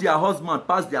love their husband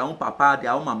past their own papa,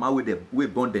 their own mama we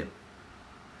born them.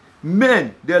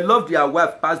 Men, they love their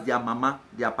wife past their mama,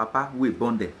 their papa we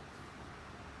born them.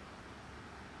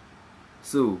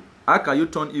 So, how can you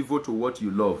turn evil to what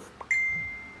you love?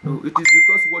 No, it is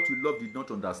because what you love did not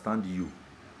understand you.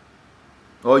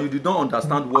 Or you did not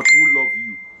understand what who love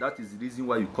you. That is the reason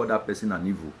why you call that person an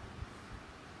evil.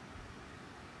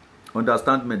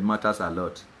 Understanding matters a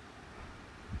lot.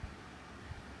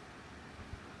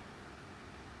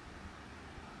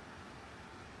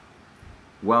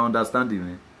 While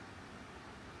understanding,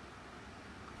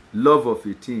 love of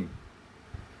a thing.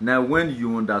 Now when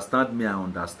you understand me, I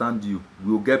understand you.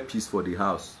 We'll get peace for the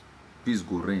house. Peace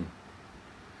go reign.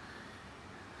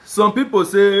 Some people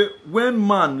say when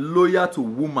man loyal to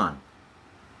woman,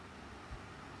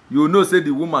 you know say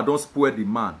the woman don't spoil the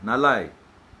man. Na lie.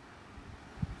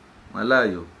 Na lie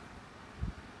yo.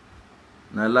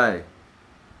 Na lie.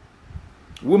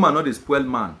 Woman not dey spoil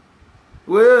man.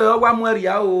 We owa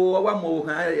mweria o, owa mo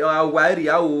owa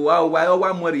area o,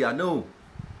 owa mweria. No.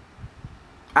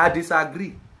 I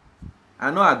disagree. I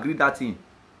no agree that thing.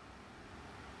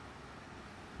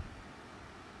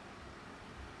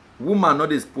 Woman not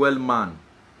dey spoil man.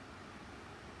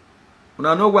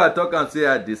 Una know why I talk and say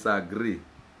I disagree.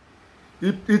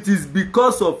 It is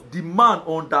because of the man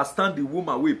understand the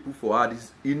woman wey put for her.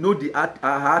 This, he know the her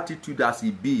attitude as he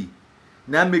be.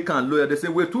 Now make am lawyer. They say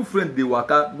we two friends dey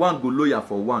waka, one go lawyer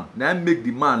for one. Now make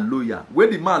the man lawyer. When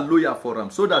the man lawyer for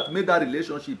him, so that make that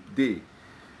relationship dey.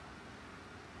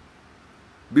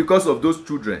 Because of those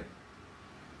children.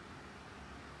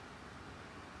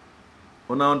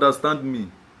 Una understand me?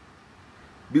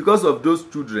 Because of those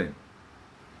children.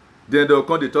 Then they'll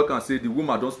come, they talk and say the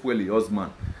woman don't spoil the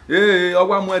husband. Hey,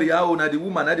 owa mweria o, na the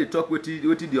woman na they talk with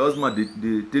the husband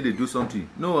they do something.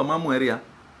 No, ama mweria.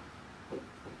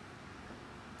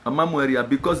 Ama mweria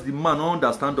because the man don't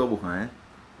understand over her.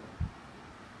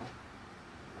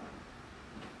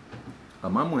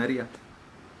 Ama mweria.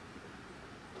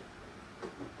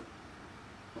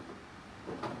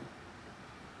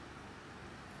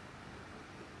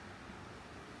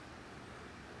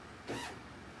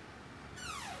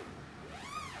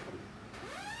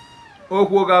 Oh,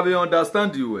 we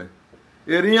understand you.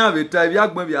 Eriya ve type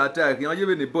yagbon be attack. You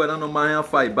give the boy no man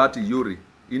fight about Yuri.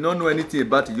 You don't know anything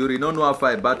about Yuri. You don't know how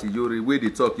fight about Yuri. Where they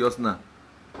talk just now.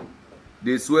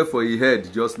 They swear for his head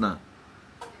just now.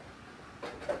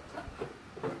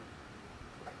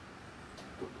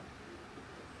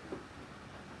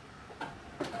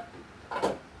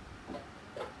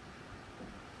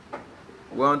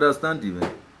 We understand you,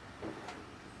 man.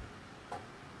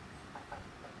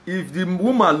 If the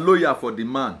woman lawyer for the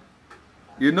man,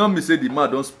 you know me say the man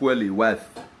don't spoil his wife.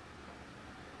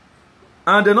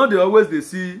 And they know they always they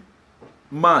see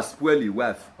man spoil his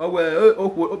wife. Oh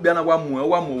well, biana wa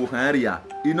mu area.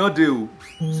 You know they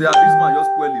say this man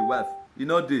just spoil his wife. You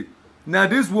know they. Now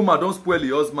this woman don't spoil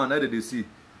his husband. How did they see?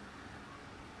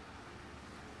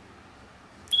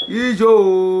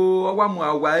 Ijo wa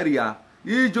mu area.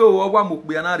 Ijo wa mu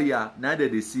biana area. Now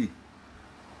they see.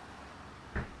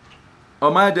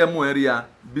 Area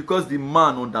because the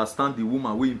man understand the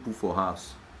woman we put for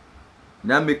house.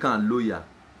 Now make a lawyer.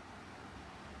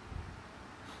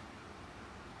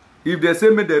 If they say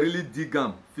may they really dig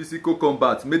am, physical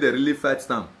combat, may they really fight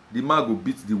them, the man go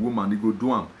beat the woman, he go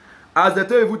do am. As they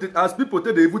tell you, as people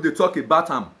tell they even they talk about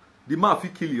him, the man if he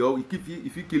kill you,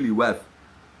 if he kill his wife.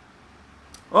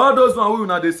 All those one who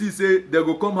now they see say they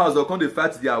go come house or come they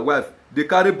fight their wife. They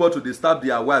carry bottle, they stab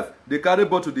their wife. They carry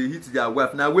bottle, they hit their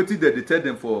wife. Now waiting there, they tell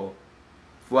them for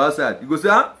outside. You go say,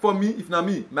 for me, if not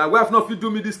me, my wife not fit do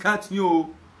me this can't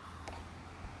you.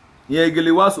 Yeah,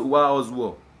 you was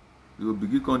war. You will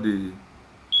begin con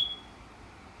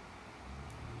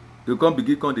they come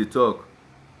begin con they talk.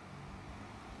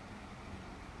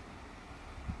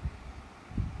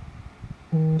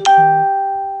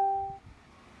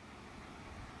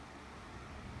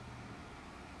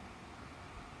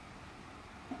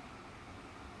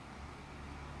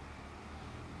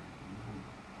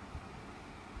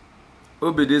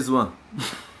 Obey this one.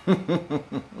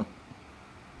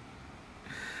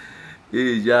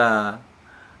 Hey, yeah.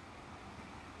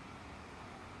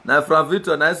 Now from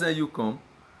Victor, I say you come.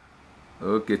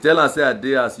 Okay, tell her say I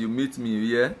dey as you meet me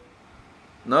here.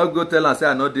 Now go tell her say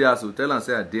I not dey as. So tell her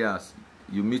say I dey as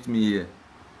you meet me here.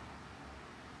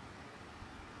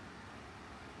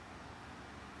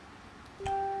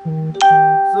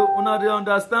 So una dey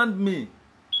understand me.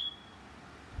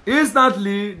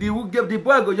 Instantly, the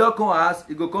boy go just come ask,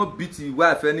 he go come beat his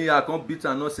wife anyhow, come beat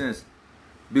her nonsense.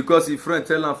 Because his friend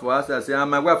tell him for us, I say,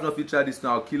 my wife not fit try this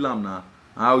now, I'll kill him now.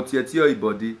 I'll tear your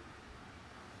body.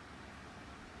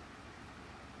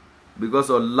 because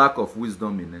of lack of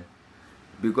wisdom in it.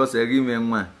 Because every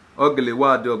man, ugly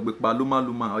word, ugly paluma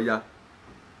luma, oya,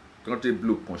 country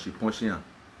blue, punchy.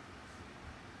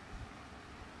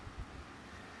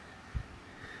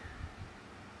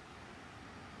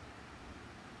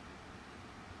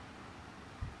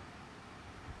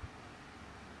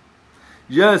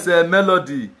 Yes,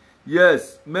 Melody.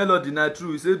 Yes, Melody, not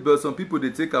true. He said, but some people, they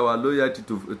take our loyalty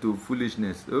to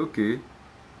foolishness. Okay.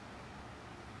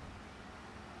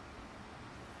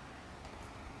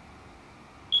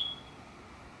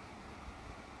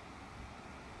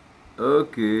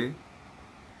 Okay.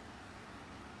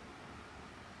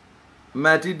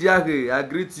 Mati Diake, I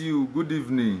greet you. Good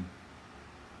evening.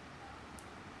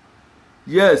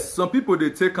 Yes, some people, they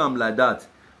take them like that.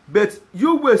 But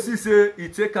you will see say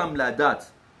it take them like that.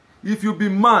 If you be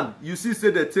man, you see say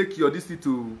they take your this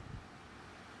to.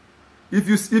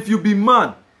 If you be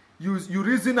man, you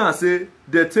reason and say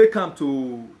they take them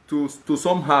to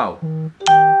somehow.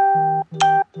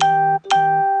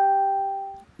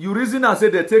 You reason and say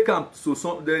they take them to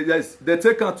some. They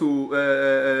take them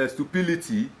to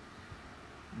stupidity.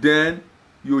 Then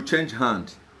you change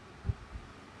hand.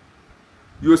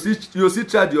 You see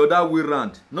try the other way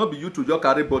round. Not be you to just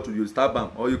carry bottle, you stab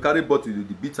am, or you carry bottle, you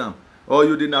beat am, or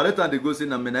you the narrator and they go say,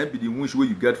 "Na me na be the wish way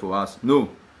you get for us." No,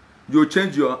 you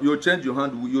change your hand,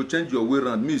 you change your way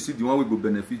round. Me, you see the one way go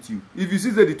benefit you. If you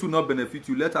see that the two not benefit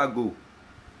you, let her go,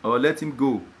 or let him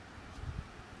go.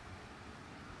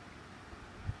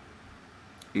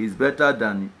 It's better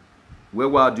than where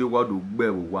wa do what do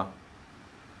gbe wa.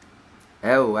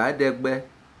 I degbe.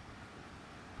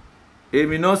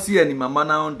 Emi no see any mama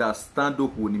na understand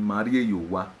who ni marry you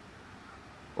wa.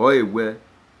 Or ewe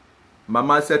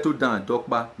mama settle down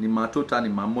dokpa ni ma total ni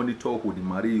ma monitor who ni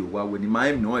marry you wa when ni ma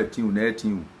em no etin na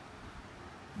etin.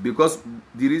 Because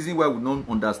the reason why we don't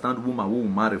understand woman who will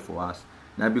marry for us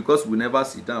now because we never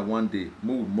sit down one day,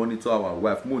 we will monitor our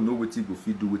wife, we know what go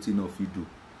fit do, what no fit do.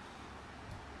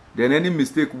 Then any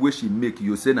mistake where she make,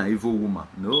 you say na evil woman.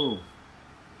 No.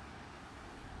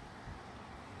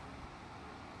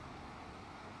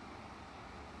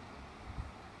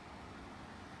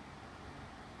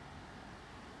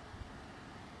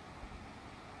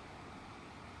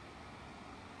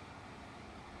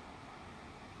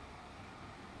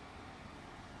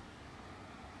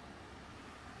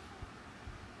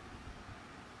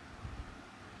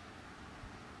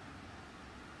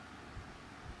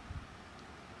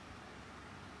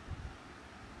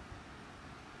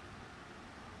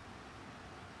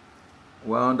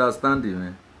 Well, understanding,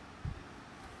 man.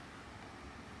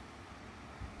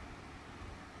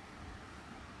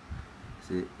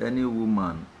 Say any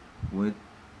woman when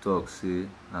talk say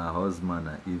her husband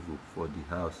are evil for the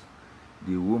house,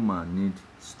 the woman need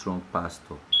strong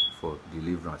pastor for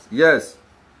deliverance. Yes,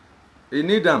 he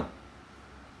need them.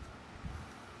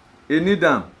 He need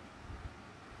them.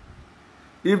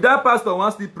 If that pastor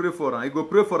wants to pray for her, he go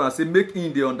pray for her. Say make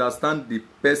him they understand the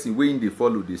person when they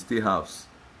follow the stay house.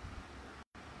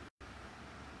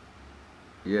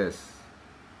 Yes.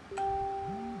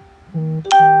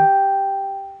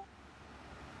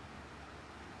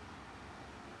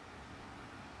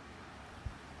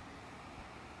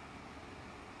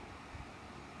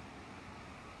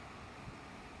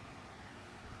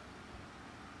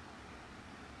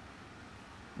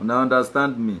 Now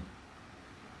understand me.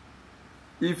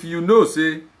 If you know,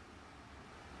 say,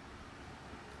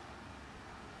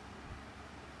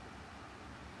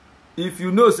 if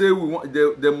you know, say, we want,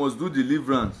 they must do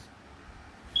deliverance.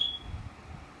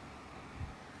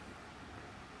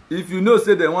 If you know,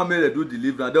 say, they want me to do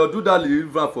deliverance, they'll do that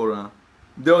deliverance for her.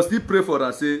 They'll still pray for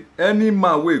her, say, any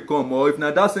man will come, or if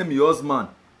not that same your husband,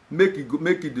 make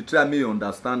it try me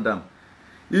understand them.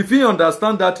 If he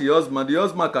understand that the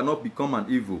husband cannot become an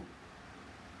evil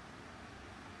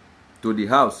to the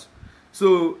house.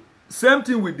 So, same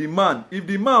thing with the man. If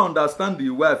the man understand the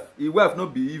wife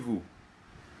not be evil.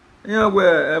 Yeah,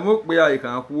 well,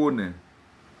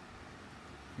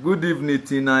 good evening,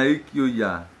 Tina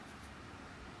Ikyoya.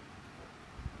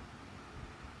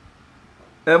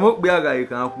 Emokbiaga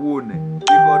ikankwone.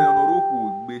 Ikori onoruku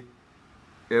ugbe.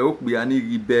 Okbia ni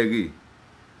gibere.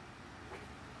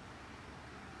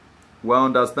 Wa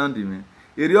understanding me.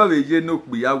 Eri of eje no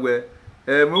kbiya we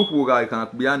mokwu ga kan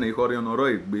kbiya na ikori onoro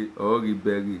igbe o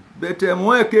gibere. But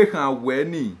mo eke kan we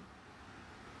ni.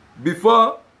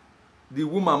 Before the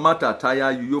woman matter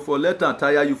tire you, you for let her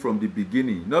tire you from the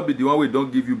beginning. Not be the one we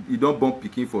don't give you, he don't born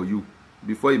picking for you.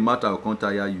 Before it matter or can't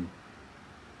tire you.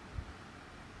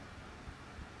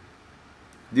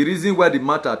 The reason why the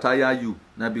matter tire you,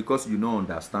 now because you don't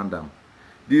understand them.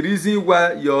 The reason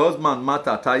why your husband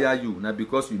matter tire you, now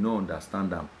because you don't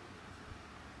understand them.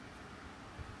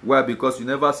 Why? Because you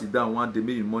never sit down one day,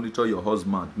 may you monitor your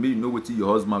husband, may you know what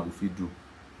your husband will fit do.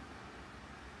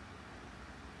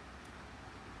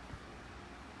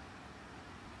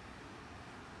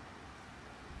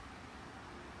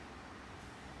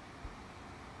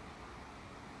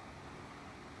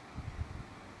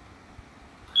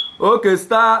 Okay,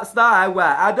 star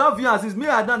I don't view as me.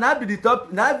 I don't now be the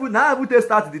top. Now I will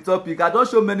start the topic. I don't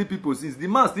show many people since the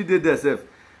man still did themselves.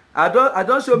 I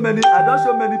don't show many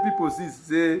people since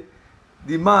say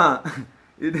the man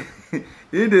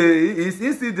he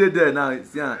still did there now.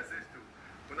 Yeah.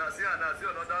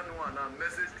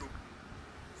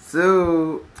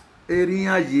 So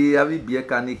area ye have be a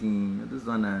canikin. This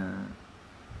one.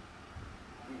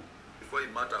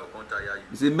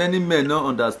 You see, many men don't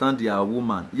understand their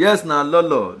woman. Yes, now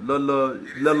Lolo, J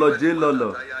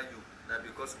Lolo.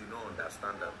 Because you don't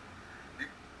understand them.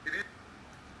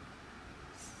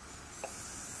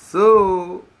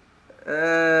 So,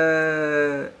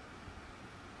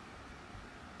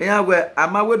 anyway,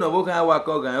 I'm aware of what I work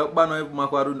on. I'm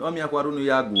Makwaru,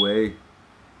 Yagway.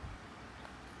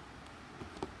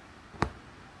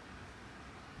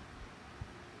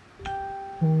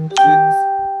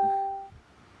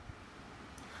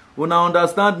 Una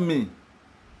understand me?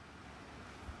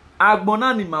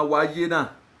 Agbona ni ma waye na.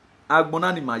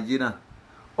 Agbona ni ma ye na.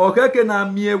 Okeke na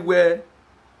mie we.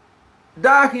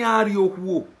 Dahi ari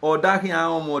okwo o dahi a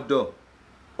omodo.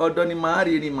 Odo ni ma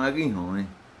ari ni ma gi hon.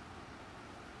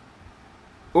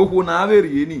 Okwo na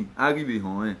averi ni agi bi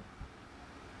hon.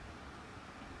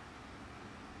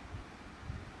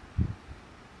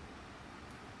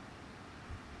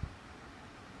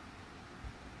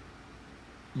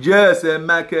 Yes,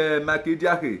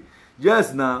 Makidiake.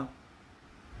 Yes, now.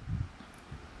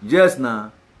 Yes,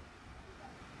 now.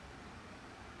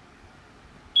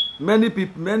 Many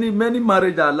people, many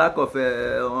marriage are lack of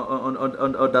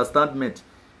understandment.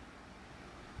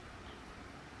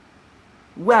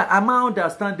 Well, am I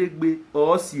understanding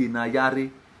or see na yare?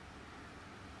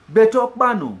 Better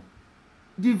pano.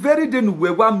 The very day we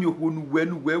wam you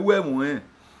when we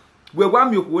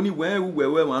wam you when we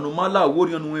no mala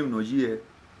worry on no ye.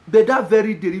 But that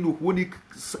very day no when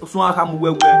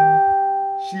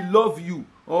she love you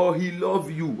or he love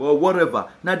you or whatever.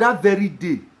 Now that very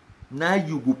day, now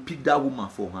you go pick that woman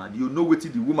for her. You know what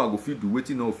the woman go fit do, what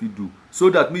no fit do,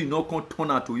 so that me not can turn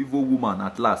her to evil woman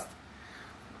at last.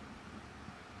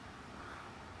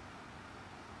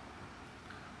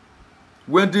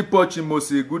 Wendy Pochimo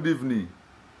say good evening.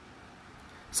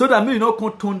 So that me not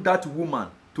can turn that woman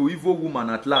to evil woman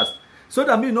at last. So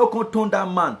that me not can turn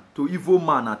that man to evil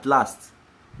man at last.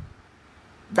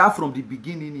 That from the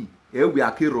beginning, we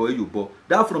are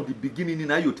that from the beginning,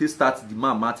 now you start the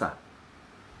man matter.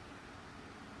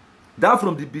 That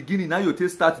from the beginning, now you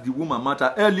start the woman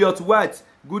matter. Elliot White,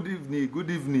 good evening, good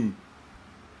evening.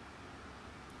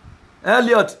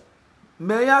 Elliot,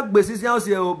 may I be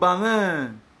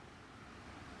Obama?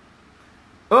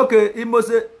 Okay, he must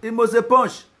say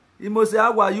punch. He must say,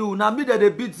 how are you? Now me that they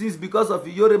beat things because of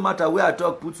your matter where I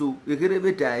talk put so.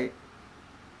 Ekerebe tai.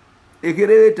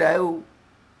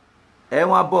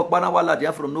 Ewa bok bana wala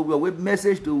dia from nowhere. We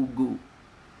message to Ugo.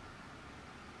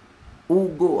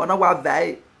 Ugo, ana wa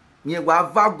vai. Nye wa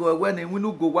vago when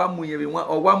winu go wa munye we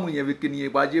or wa munye we kini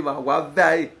wa jiva wa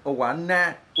vai or wa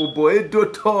na. O boy do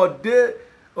to de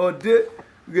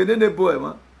genene boy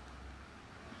man.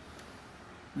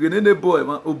 Genene boy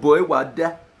man. O boy wa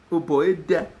da. O boy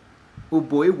da. O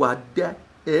boy wa da.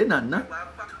 Na.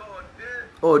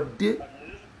 O de.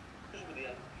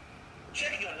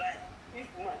 Check your life. If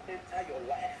man enter your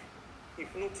life,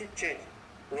 if nothing change,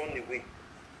 run away.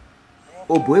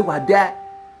 O boy wa da.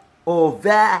 O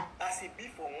va. As it be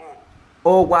for man.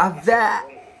 O wa va.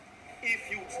 If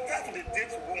you start to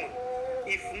date woman,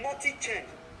 if nothing change,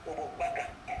 back.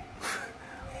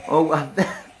 O wa va.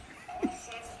 This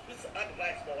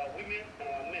advice for our women and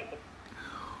our men.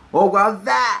 O wa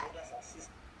va.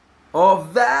 O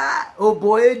va. O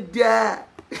boy da.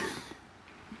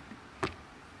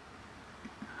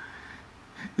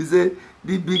 He said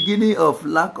the beginning of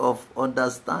lack of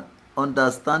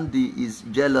understanding is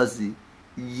jealousy.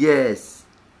 Yes,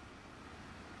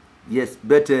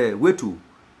 but wait to.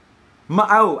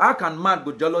 How can man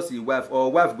go jealousy wife or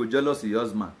wife go jealousy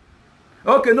husband?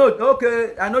 Okay,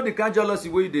 I know the kind jealousy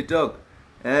where they talk.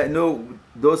 No,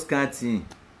 those kind thing.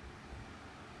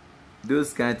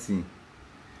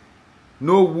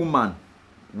 No woman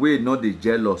will not be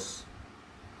jealous.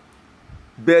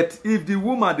 But if the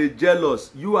woman is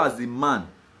jealous, you as the man,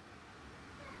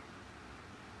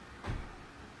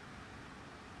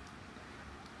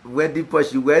 where the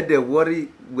push, where the worry,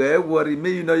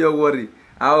 may you know your worry.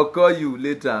 I'll call you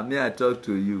later. May I talk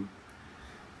to you?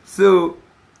 So,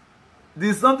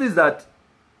 there's something that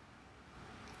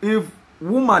if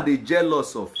woman they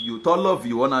jealous of you, all of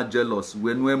you are not jealous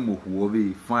when we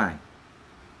move fine.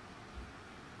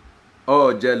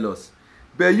 Or jealous.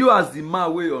 But you as the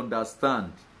man will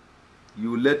understand,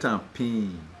 you let her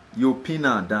pin. You pin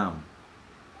her down.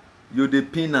 You the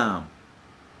pin her.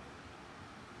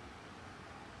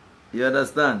 You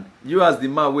understand? You as the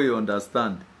man will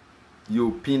understand,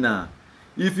 you pin her.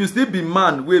 If you still be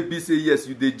man, wey be say yes,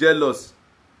 you dey jealous.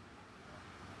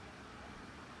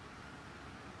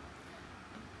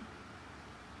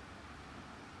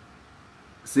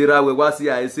 Sarah, we was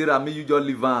here. Sarah, may you just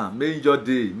leave am. May you just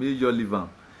day. May you just leave am.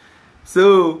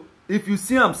 So, if you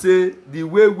see am say the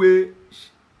way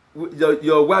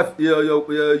your wife,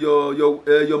 your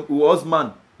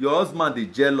husband dey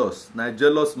jealous, na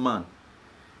jealous man.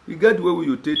 You get the way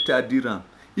you take tidy am.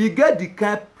 You get the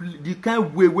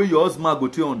kind way where your husband go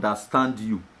to understand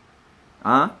you.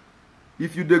 Huh?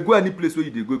 If you dey go any place where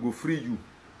you dey go free you.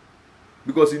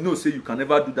 Because you know, say you can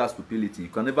never do that stupidity. You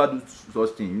can never do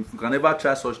such thing. You can never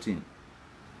try such thing.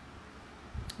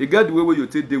 You get the way where you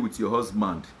take day with your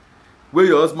husband. Where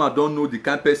your husband don't know the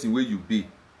kind person where you be.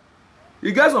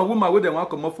 You get some woman where they want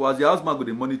to come up for us, your husband go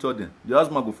dey monitor them. Your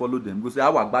husband go follow them. Go say,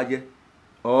 how agbaje?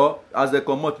 Or as they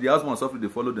come out, the husband suffer, they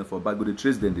follow them for back. Go they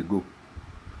trace them, they go.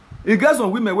 You get some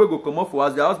women wey go come up for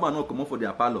us, their husband not come up for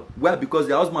their parlor. Why? Because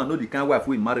their husband know the kind wife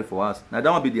we marry for us. Now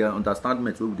that will be their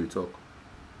understandment wey we dey talk.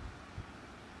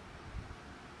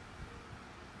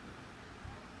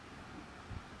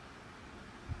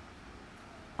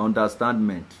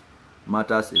 Understandment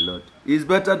matters a lot. It's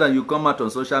better than you come out on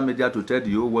social media to tell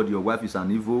the whole world your wife is an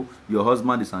evil, your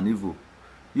husband is an evil.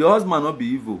 Your husband not be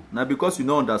evil. Now because you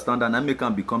don't understand and I make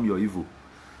him become your evil.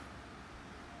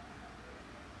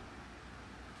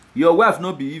 Your wife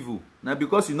not be evil. Now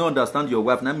because you don't understand your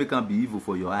wife, now make him be evil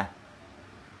for your eye.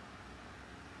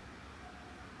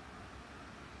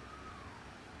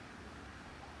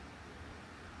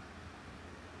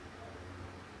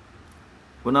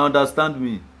 But now understand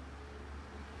me.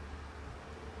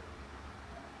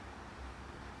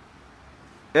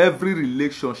 Every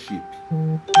relationship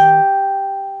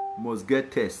must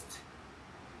get test.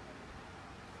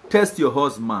 Test your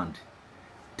husband.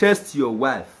 Test your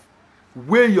wife.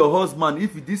 Weigh your husband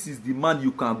if this is the man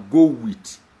you can go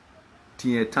with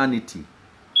till eternity.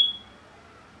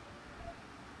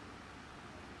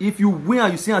 If you weigh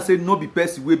and you see and say no be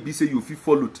person wey be say you fit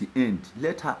follow to end,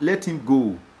 let him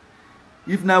go.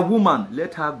 If na woman,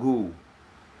 let her go.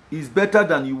 It's better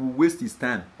than you will waste his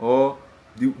time or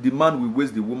the man will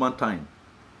waste the woman time.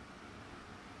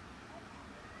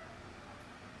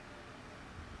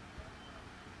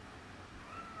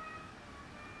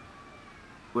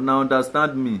 But now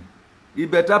understand me.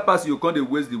 It better pass you can't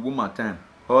waste the woman time.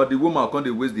 Or the woman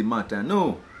can't waste the man time.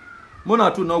 No. Mona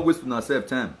too not waste on herself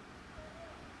time.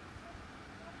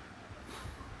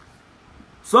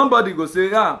 Somebody go say,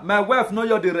 my wife know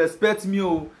you they respect me,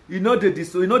 oh. You know they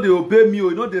obey me, oh.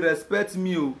 You know they respect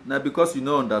me, oh. Now because you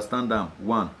don't understand them,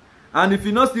 one. And if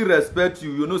you not still respect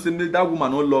you, you know say that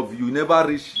woman don't love you. You never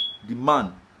reach the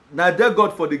man. Now there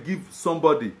God for the give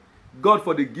somebody. God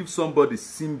for the give somebody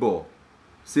symbol.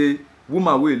 Say,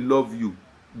 woman will love you.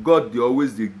 God they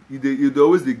always they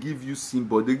give you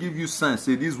symbol. They give you sign.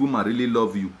 Say this woman really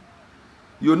love you.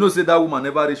 You know say that woman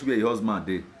never reach where your husband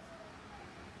dey.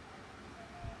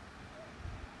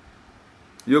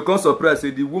 You can't surprise say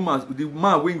the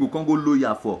man when you can't go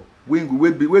lawyer for. When you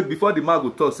wait before the man go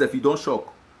talk, say if you don't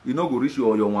shock, you no go reach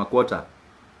your 1/4.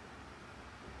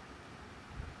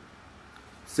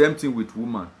 Same thing with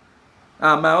woman.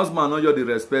 My husband not they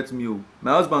respect me. Oh.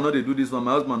 My husband not they do this one.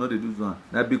 My husband not they do this one.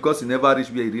 Now because he never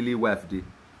reach where he really wife dey.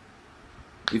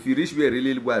 If you reach where he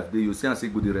really wife dey, you see and say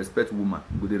go they respect woman,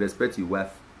 go they respect your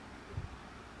wife.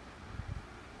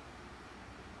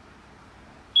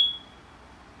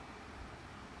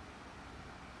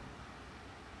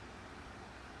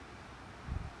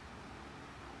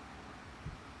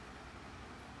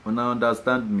 Now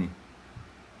understand me.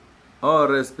 All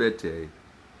respect.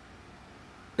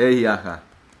 Yaha.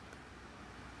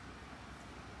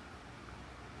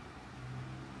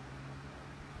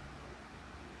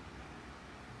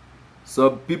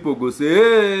 Some people go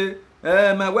say,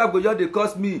 hey, my wife go just dey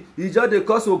curse me. He just dey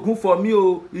curse Ogun for me.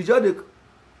 Oh, he just dey.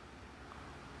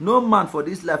 No man for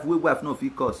this life wey wife no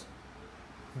fit curse.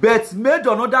 But made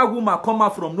another woman come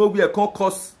out from nowhere come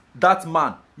curse that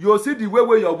man. You see the way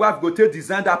where your wife go take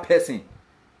design that person.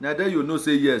 Now then you know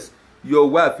say yes, your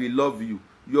wife he love you.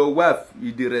 Your wife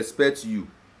he dey respect you.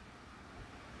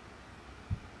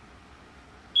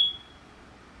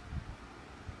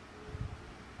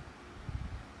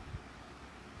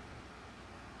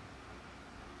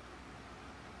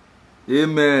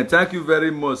 Amen. Thank you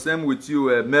very much. Same with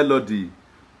you, Melody.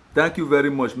 Thank you very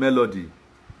much, Melody.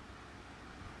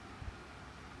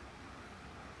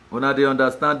 Una they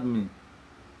understand me.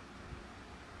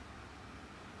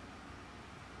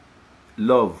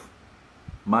 Love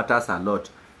matters a lot.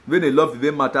 When they love,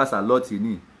 it matters a lot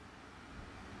in it.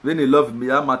 When they love me,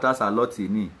 that matters a lot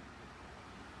in it.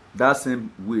 That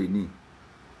same way in it.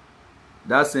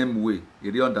 That same way,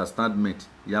 it understandment,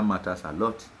 yeah, matters a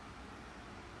lot.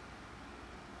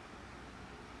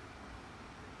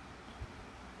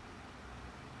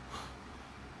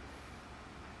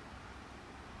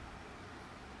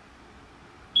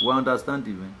 We understand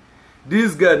even.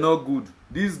 This girl no good.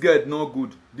 This girl no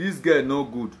good. This girl no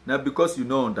good. Now because you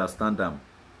don't understand them.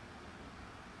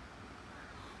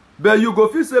 But you go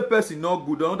feel say person no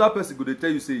good. Another person go dey tell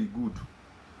you say he good.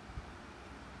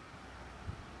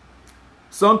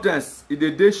 Sometimes it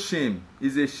a shame.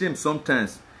 It's a shame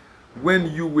sometimes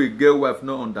when you will get wife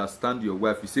not understand your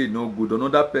wife. You say no good.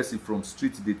 Another person from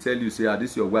street they tell you say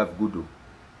this your wife good though.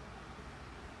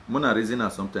 Mona reason her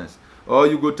sometimes. Or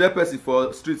you go tell person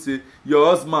for street say your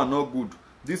husband not good.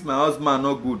 This my husband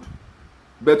not good.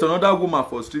 But another woman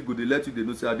for street go they let you they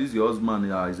know say this your husband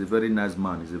is a very nice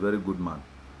man. He's a very good man.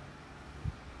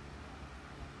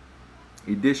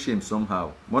 It dey shame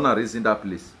somehow. Mona reason that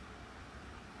place.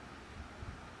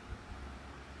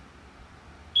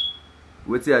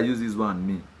 Wait till I use this one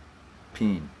me.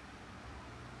 Pin.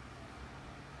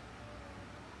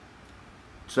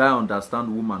 Try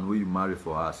understand woman who you marry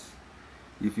for us.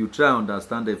 If you try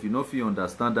understand them, if you know if you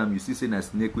understand them, you see say na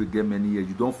snake will get many years.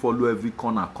 You don't follow every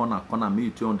corner. Me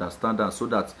you to understand them so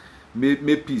that may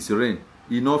peace reign.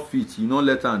 You not fit, you not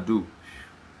let them do.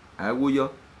 I will you.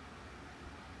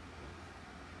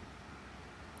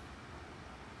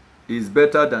 It's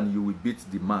better than you will beat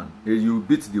the man. You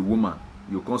beat the woman.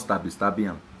 You can't stabbing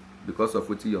him because of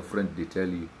what your friend they tell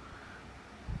you.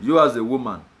 You as a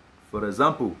woman, for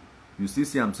example, you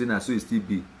see I'm saying I saw it still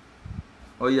be.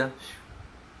 Oh yeah.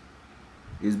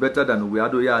 It's better than we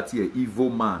had here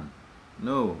evil man.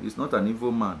 No, it's not an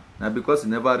evil man. Now because he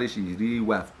never reached his real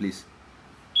wife place.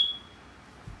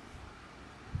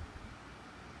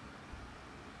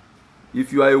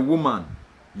 If you are a woman,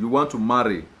 you want to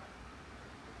marry.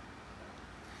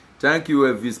 Thank you,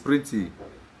 Elvis Pretty.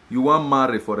 You want to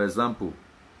marry, for example,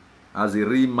 as a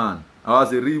real man, or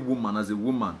as a real woman, as a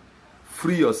woman.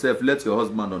 Free yourself, let your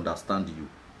husband understand you.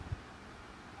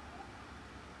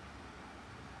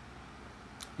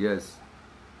 Yes.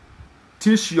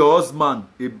 Teach your husband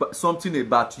something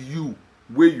about you,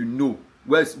 where you know,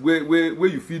 where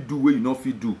you feel do, where you not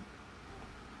feel do.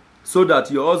 So that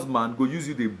your husband go use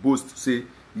you the boast to say,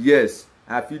 yes,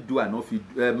 I feel do, I not feel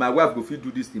my wife go feel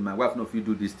do this thing, my wife not feel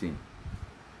do this thing.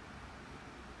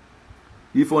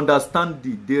 If understand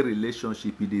the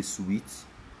relationship, it is sweet,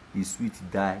 it's sweet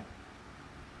die.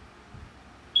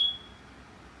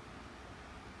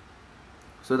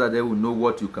 So that they will know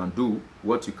what you can do,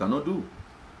 what you cannot do.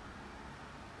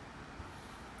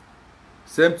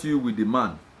 Same to you with the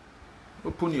man.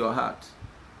 Open your heart.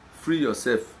 Free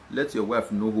yourself. Let your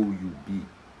wife know who you be.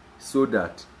 So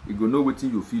that you go know what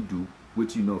you fit do,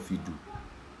 what you know fit do.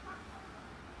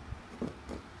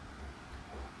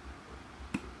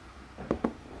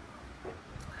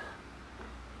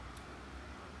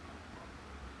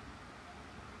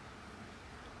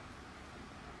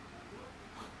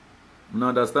 You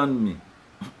understand me?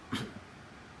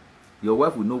 Your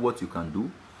wife will know what you can do,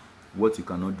 what you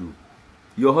cannot do.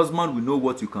 Your husband will know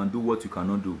what you can do, what you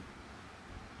cannot do.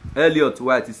 Elliot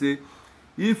White, he say,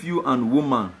 if you and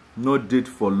woman not date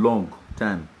for long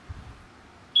time,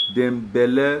 then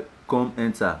belle come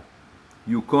enter.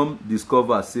 You come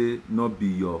discover, say, not be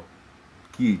your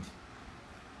kid.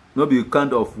 Not be the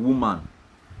kind of woman.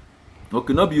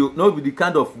 Okay, not be the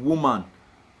kind of woman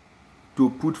to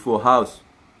put for house.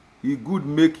 He good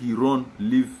make he run,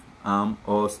 leave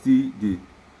or still dey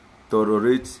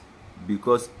tolerate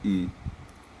because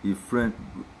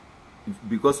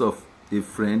because of a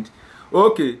friend.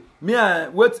 Okay, may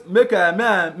I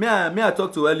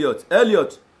talk to Elliot.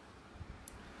 Elliot,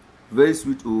 very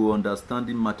sweet,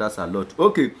 understanding matters a lot.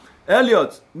 Okay,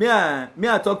 Elliot, may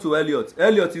I talk to Elliot.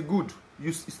 Elliot, you good?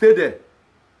 You stay there.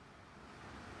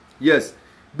 Yes.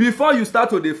 Before you start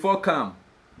to dey fall calm,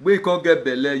 wey you can't get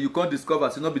belle, you can't discover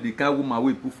say not be the kind woman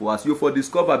wey put for us. You for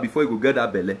discover before you go get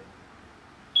that belle.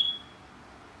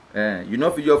 You know,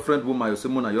 for your friend woman, you say,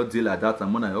 "Mona, you deal like that,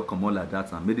 and Mona, you come on like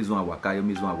that, and make this one waka, you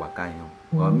make this one waka,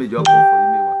 or make your born for you,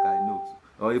 make waka, no."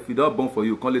 Or if you don't born for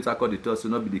you, come later call the tell, so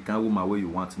not be the kind woman where you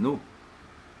want. No.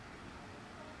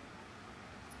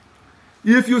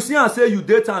 If you see and say you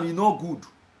date am, you no good.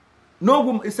 No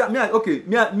woman. It's me. Okay.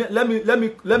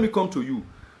 Let me come to you.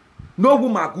 No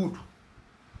woman good.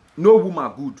 No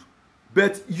woman good.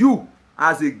 But you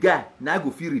as a guy, now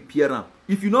go feel repair am.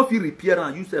 If you not feel repair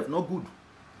am, you self not good.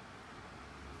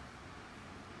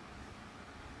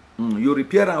 You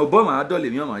repair am. Obama adult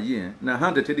in your year. Now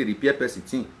hand the repair person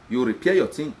thing. You repair your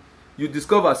thing. You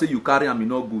discover say you carry am,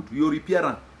 not good. You repair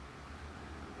am.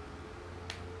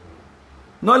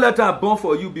 Not let her born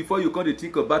for you before you come to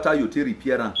think about how you take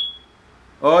repair am.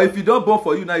 Or if you don't born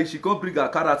for you now, she can't bring her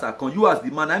character. Can you as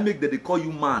the man? I make that they call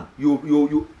you man.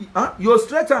 You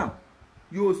straighten am.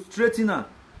 You straighten am.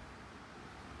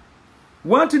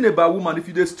 One thing about woman, if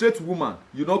you a straight woman,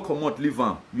 you not come out leave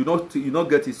am. You not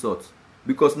get it sort.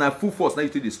 Because now full force now you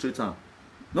take the straight am.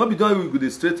 Not be done with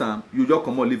the straight am, you just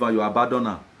come out leave am, you abandon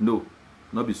am. No,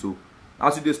 not be so.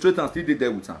 As you the straight am, still dey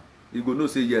there with am. You go no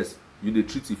say yes. You dey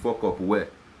treat the fuck up well.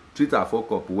 Treat her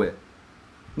fuck up well.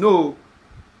 No.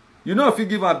 You know if you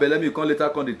give her belle, you come later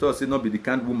come the talk say not be the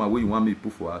kind woman where you want me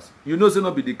put for us. You know say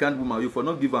not be the kind woman you for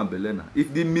not give her belle now.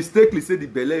 If the mistakenly say the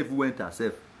belle even went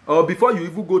herself, or before you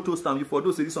even go toast am, you for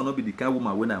those say this will not be the kind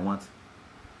woman when I want.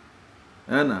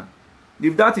 Nah.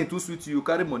 If that thing too sweet you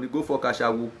carry money go for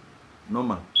kashawu.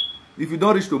 Normal. If you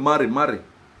don't reach to marry, marry.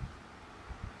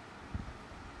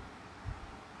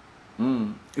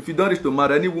 If you don't reach to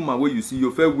marry any woman where you see,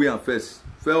 you fair way and first,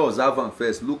 fair observe and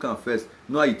first, look and first,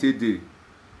 know how it take day.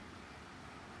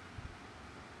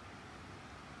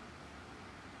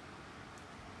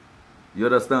 You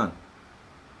understand?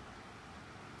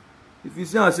 If you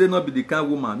see and say not be the kind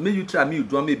woman, may you try me, you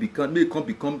do may become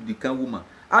the kind woman.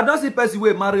 I don't see person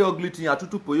way marry ugly thing, I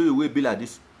tutu for you way be like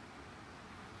this.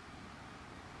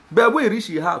 But when he reach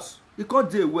his house, he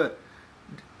can't do well.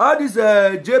 All this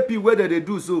JP where they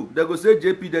do so, they go say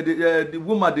JP the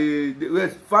woman the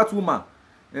fat woman.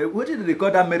 What did they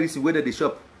call that medicine where they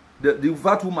shop? The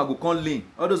fat woman go come lean.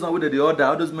 All those one where they order,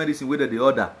 all those medicine where they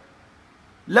order.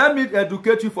 Let me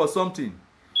educate you for something.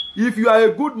 If you are a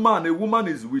good man, a woman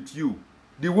is with you.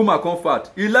 The woman come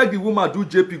fat. He like the woman do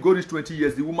JP go reach 20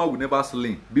 years, the woman will never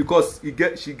slim because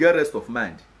she get rest of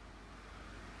mind.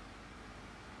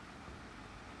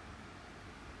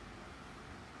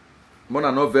 Mona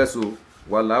no vessel.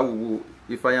 Wala,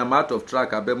 if I am out of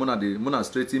track, I bet Mona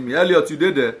straighten me. Elliot, you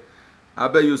did there. I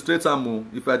bet you straighten me.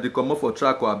 If I dey come up for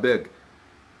track or I beg.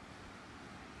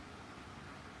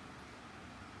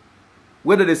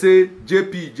 Whether they say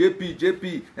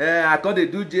JP, I can't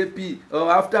do JP,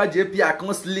 or after JP I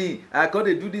can't slim, I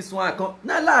can't do this one, I can't.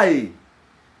 Nah lie.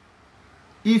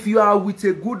 If you are with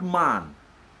a good man,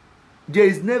 there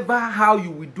is never how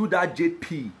you will do that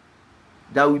JP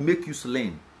that will make you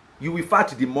slim. You will fat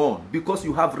the more because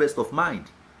you have rest of mind.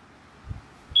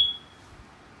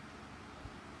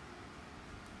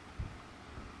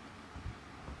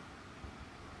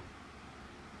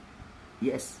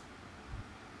 Yes.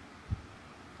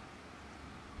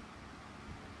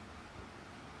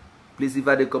 Please, if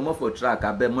I dey come up for track,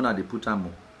 I bet Mona dey put am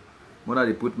on. Mona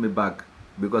dey put me back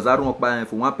because I don't want buy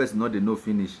for one person not dey no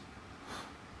finish.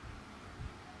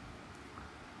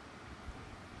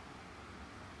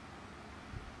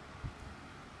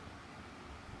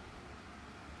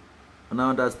 And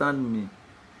I understand me.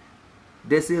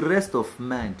 There's a rest of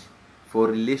mind for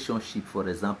relationship, for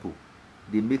example.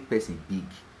 They make person big.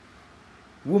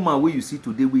 Woman where you see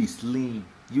today where is slim,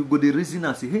 you go the reason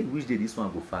and say, hey, which day this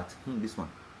one go fat? This one.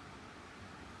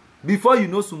 Before you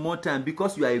know some more time,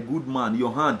 because you are a good man,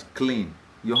 your hand clean,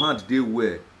 your hand dey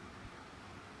well.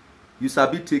 You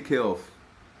sabi take care of.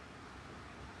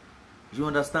 You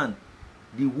understand?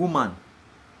 The woman,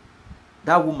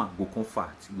 that woman go come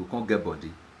fat, go come get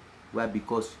body. Why?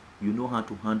 Because you know how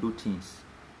to handle things.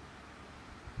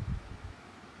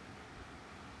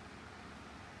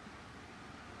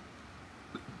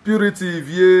 Purity,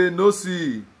 vie, no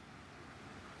see.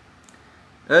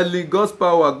 Ellie, God's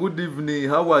power, good evening,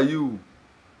 how are you?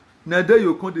 Now there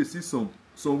you come to see some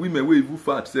women wey even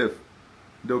fat self.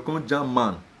 They'll come jam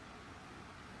man.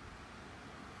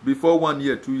 Before 1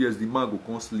 year, 2 years, the man go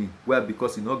come slim. Why?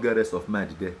 Because he not get rest of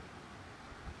mind there.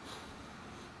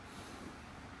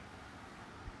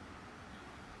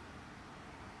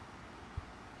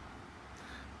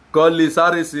 Collins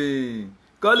Harrison.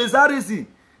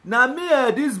 Now me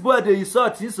this boy dey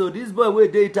insult so this boy wey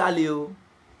dey Italy o.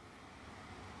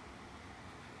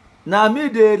 Na me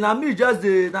dey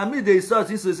insult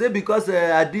so say because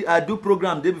I do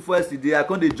program day before yesterday I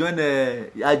come dey join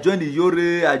I join the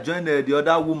Yore, I join the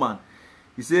other woman.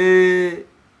 He say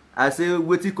I say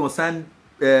wetin concern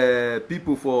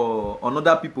people for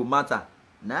another people matter.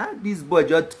 Nah, this boy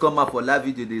just come out for live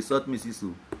video dey insult me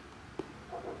so.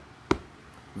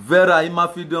 Vera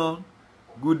Imafidon,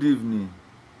 Good evening.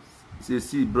 Say,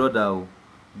 see, brother. Oh.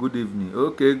 Good evening.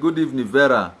 Okay, good evening,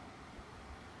 Vera.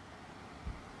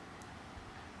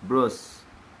 Bros,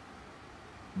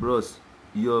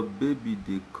 your baby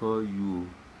they call you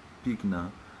pick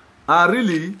now. Ah,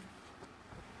 really?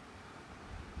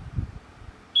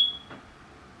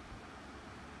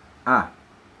 Ah.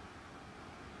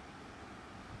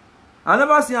 I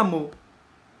never see him.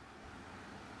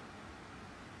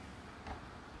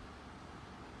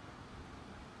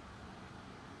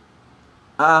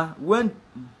 Ah, when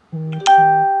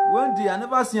the I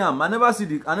never see him. I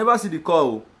never see the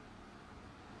call.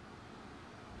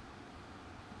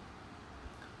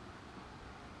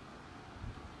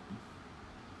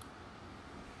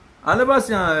 I never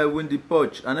see him when the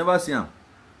porch. I never see him.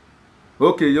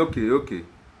 Okay.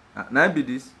 Now be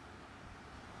this.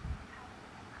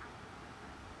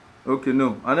 Okay,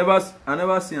 no. I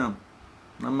never see him.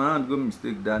 Now my hand go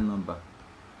mistake that number.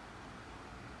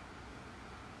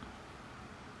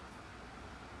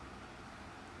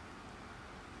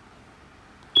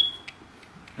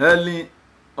 Helen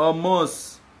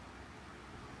almost.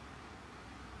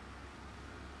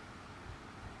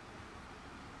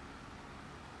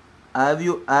 Have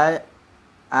you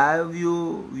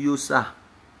sir?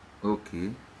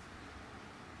 Okay.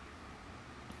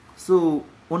 So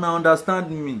una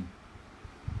understand me.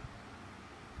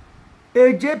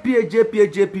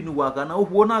 AJP nu waka na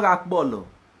wona ga polo.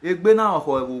 Egbe na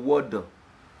ho e word.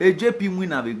 AJP win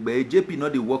abegbe. AJP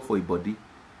not dey work for a body.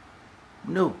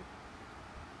 No.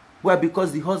 Why?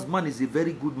 Because the husband is a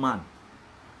very good man.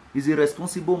 He's a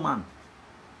responsible man.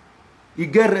 He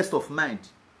get rest of mind.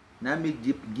 Now make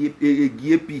GAP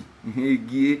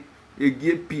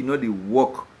not the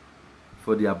work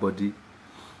for their body.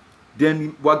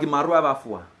 Then wagimaru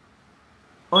abafua.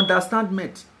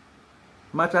 Understandment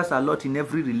matters a lot in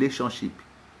every relationship,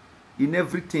 in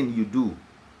everything you do.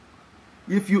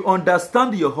 If you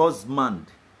understand your husband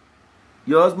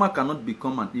cannot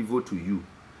become an evil to you.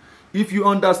 If you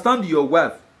understand your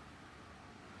wife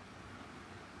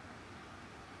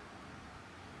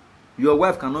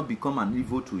cannot become an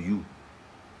evil to you.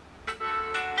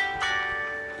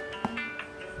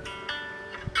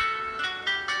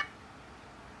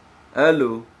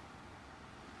 Hello.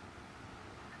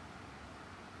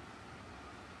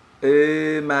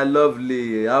 Hey, my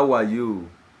lovely, how are you?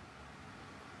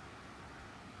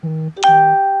 Good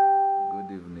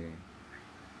evening.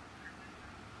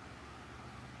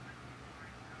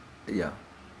 Yeah.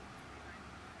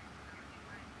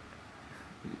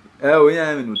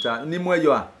 Oya minuta ni mo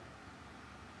yo a.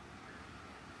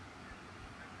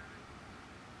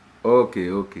 Okay.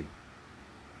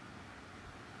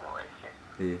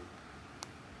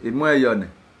 Mo yo ne.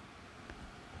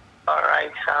 All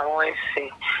right, I want to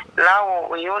say. Now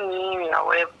we only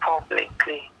aware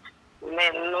publicly.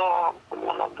 Men know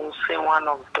one of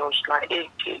those like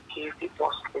AKK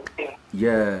people sleeping.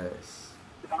 Yes.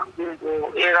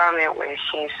 Era me when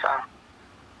she's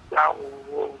now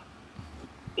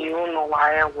you know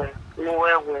why I went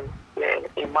nowhere when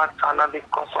a matter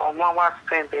because of my was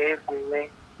saying they go away.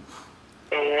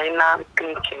 And I'm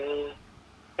thinking,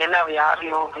 and now we are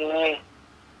over here.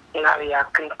 Now we are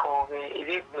thinking of it. If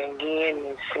it been getting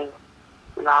me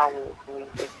now we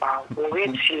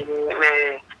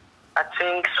I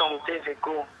think some days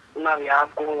ago. Now we are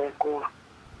going.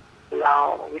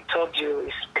 Now we told you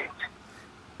respect.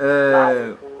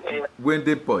 When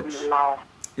they punch, now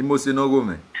emotional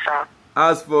woman. sir.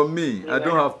 As for me, Yeah. I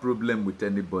don't have problem with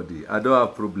anybody. I don't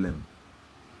have problem.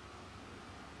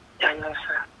 Yeah, no,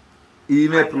 sir.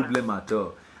 Even problem at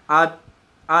all. And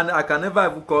I can never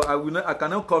even call. I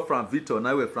cannot call from Victor.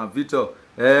 Now we're from Victor.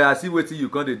 I see what you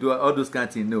can't do all those kind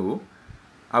of things. No,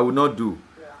 I will not do.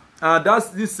 Yeah. And that's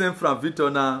this same from Victor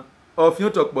now. Of you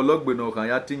talk about no can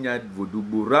ya tinya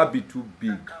vodubo rabbit too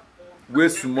big. Where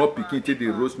small picking take the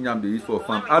roast yam they use for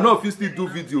farm. I know if you still do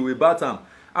video about them.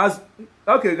 As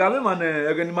okay, game man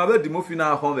again my bed demo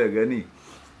final home again.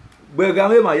 But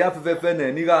game man ya fefe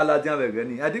ne ni ga aladian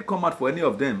again. I didn't come out for any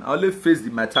of them. I only face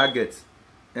my targets.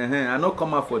 I not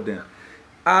come out for them.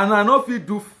 And I know if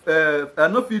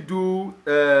you do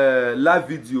live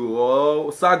video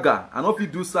or saga. I know if you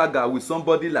do saga with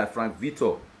somebody like Frank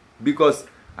Victor because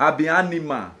I be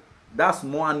animal. That's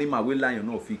more animal we lion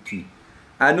no fit kill.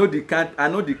 I know the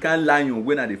kind lion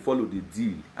when I follow the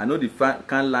deal. I know the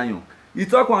kind lion. You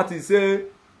talk what he say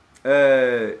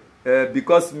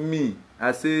because me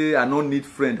I say I don't need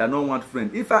friend. I don't want friend.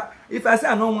 If I say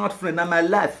I don't want friend in my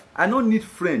life, I don't need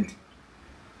friend.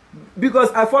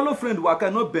 Because I follow friend who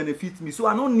cannot benefit me. So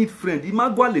I don't need friend.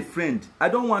 Imagwale friend. I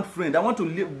don't want friend. I want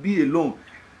to be alone.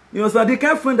 You know, so the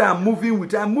kind of friend that I'm moving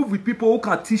with, I move with people who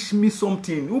can teach me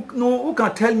something, who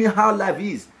can tell me how life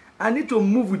is. I need to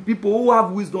move with people who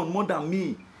have wisdom more than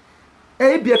me.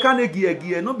 Hey, be a kind of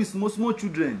gear, not be small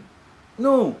children.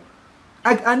 No.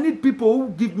 I need people who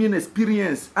give me an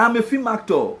experience. I'm a film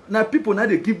actor. Now people now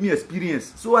they give me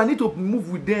experience. So I need to move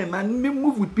with them and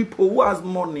move with people who has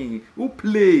money, who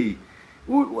play.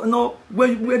 Who, no,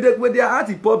 when they are out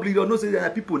in public, you know, say there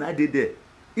are people now they there.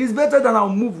 It's better than I'll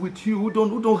move with you who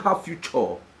don't have future.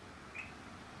 One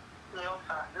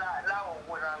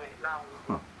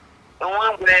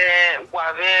where we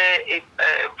have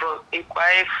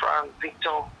from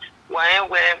Victor,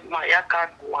 where Mayaka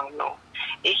Guano.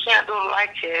 If I don't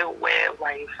like it, where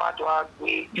my father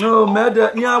we. No,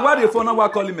 mother, yeah, what if one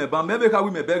of calling me, but maybe how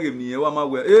we may beg me,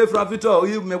 if from Victor,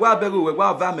 you may well beg with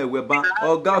what Vame Weban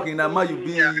or Gawking, and my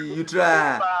you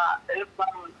try.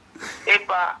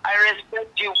 Eba, I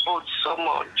respect you both so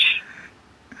much.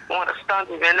 You understand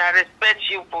me? And I respect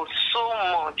you both so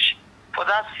much for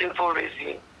that simple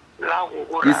reason.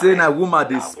 You say a woman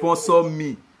they sponsor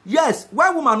me. Yes, why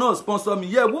woman not sponsor me?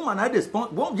 Yeah, woman I they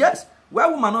sponsor. Yes, why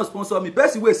woman not sponsor me?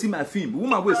 Person will see my film.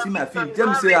 Woman will see my film. Tell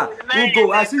me say, who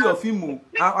go? I see your film.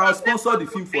 I'll sponsor the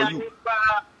film for you.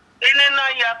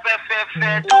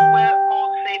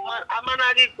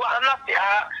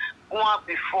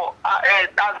 Before, as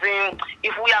in,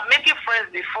 if we are making friends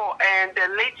before, and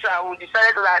then later we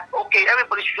decided that okay,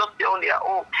 everybody should just stay on their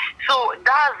own. So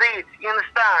that's it. You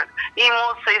understand? He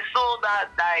won't say so that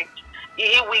like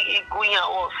he going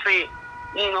or say,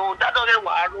 you know, that doesn't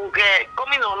work.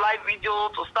 Coming on live video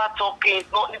to start talking,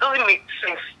 no, it doesn't make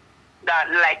sense.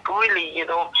 That like really, you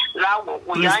know,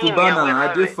 please, Cubana,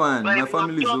 I did fine. My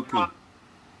family is okay.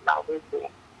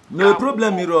 No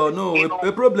problem, Miro. No,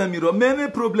 a problem, Miro. Maybe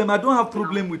problem. I don't have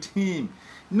problem with him.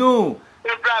 No. I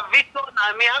have a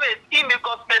team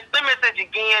because the message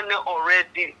again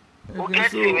already. Okay,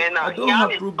 so I don't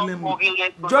have problem with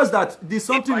just that there's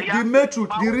something, the main truth,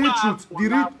 the real truth, the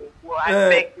real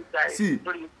see,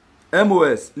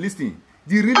 MOS, listen,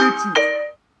 the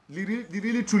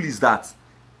really truth is that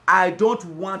I don't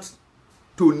want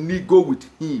to nego with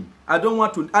him. I don't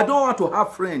want to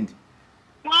have friend.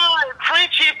 No,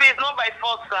 friendship is not by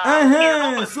force,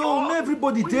 sir. So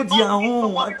everybody did their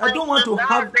own. I don't want to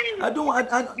have.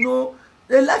 No.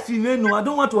 They life in no. I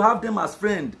don't want to have them as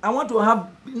friends. I want to have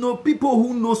people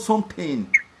who know something.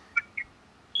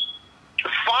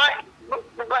 Fine,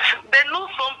 they know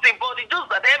something, but it's just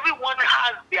that everyone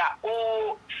has their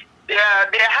own. They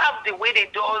have the way they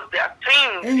do their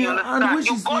things. And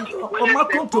which is come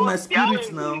to my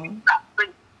spirit now.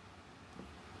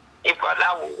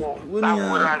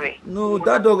 No,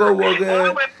 that dog will work.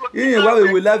 Why we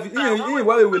will love you?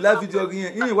 Why we will love you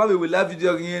again? Why we will love you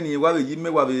again? Why we give me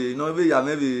what we no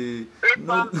maybe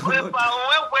no. Live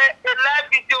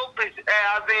video as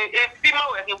a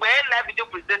female live video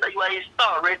presenter, you are a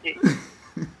star already.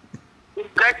 You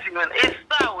get a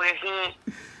star with him,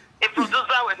 a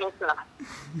producer with him, sir.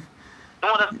 You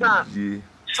understand? Yeah.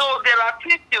 So there are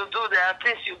things you do, there are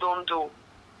things you don't do.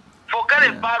 Forget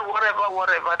about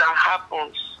whatever that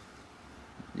happens.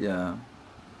 Yeah.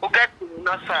 Okay,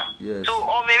 sir. Yes. So,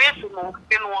 or maybe to know,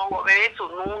 based on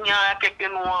who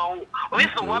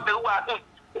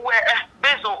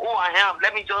I am,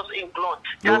 let me just include.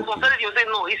 There are some things you say,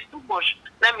 no, it's too much.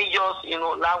 Let me just, do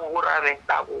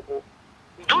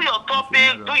your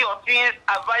topic, do your things,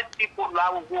 advise people.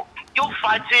 You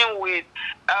fighting with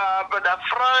Brother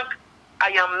Frank. I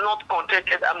am not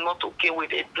contented. I'm not okay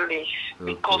with it, please,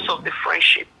 because of the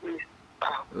friendship. Please.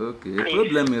 Okay.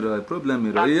 Problem,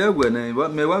 Yeah, when I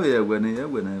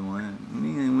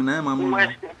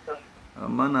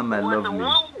man, my lovely.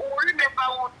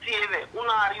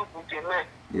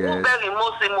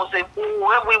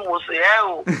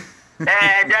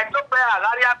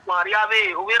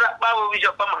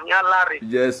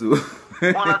 Yes.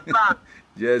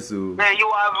 Yes. You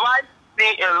advise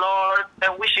me a lot,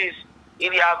 and which is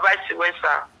in your vice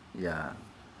versa. Yeah.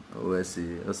 Oh, I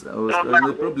see.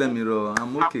 No problem, Miro.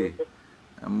 I'm okay.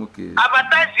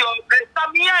 Advertise your a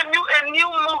new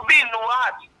movie in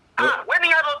what? When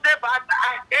you are there, but I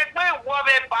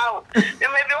worry about. Maybe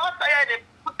what I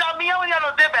put me on your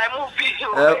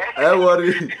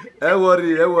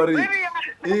worry.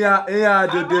 Yeah,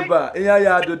 the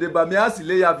deba. Me ask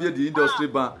lay have the industry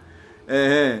ban.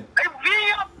 No,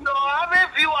 I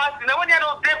have viewers. No one had to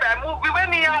take a movie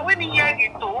when he had movie.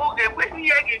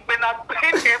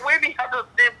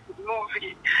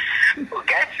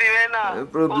 Okay,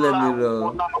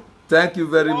 problem, thank you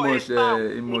very much,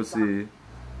 Imosi.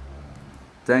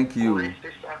 Thank you. I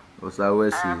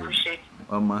appreciate it.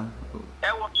 Oma.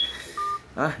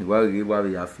 Ah, you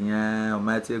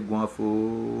might take one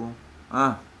for.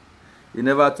 Ah, you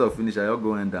never thought finish. You're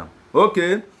going down.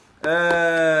 Okay.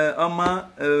 Ama,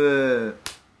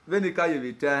 when you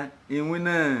retire, in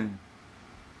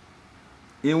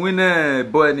winner,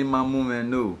 boy, any my moment,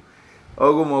 no.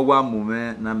 Ogo mo one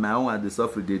moment, na my own at the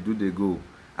suffer they do they go.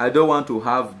 I don't want to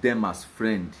have them as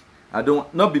friend. I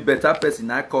don't not be better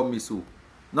person. I call me so.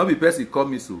 Not be person call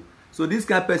me so. So this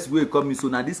kind of person will call me so.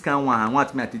 Now this kind of one I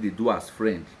want me to do as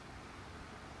friend.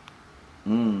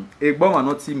 Egbo ma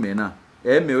not see me na.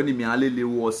 Me only me alele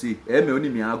wo say. Me only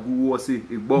me agu wo say.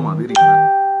 Egbo ma very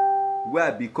na.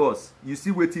 Why? Because you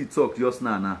see what he talk just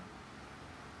now.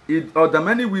 It or the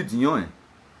many with you.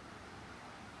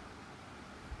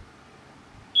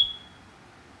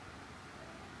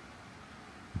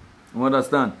 You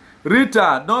understand?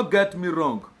 Rita, don't get me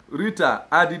wrong. Rita,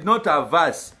 I did not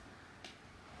advise.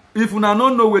 If una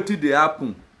don't know what did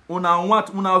happen, una want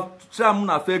una try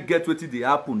una first get what did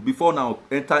happen before now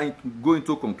go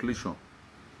into conclusion.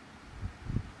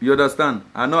 You understand?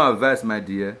 I no advise, my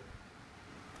dear.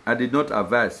 I did not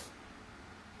advise.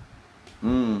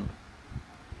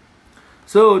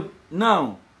 So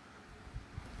now,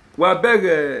 we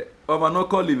beg of no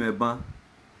call him a ban.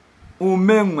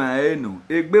 Umengwa eno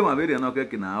egbe ma be na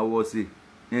keke na awo say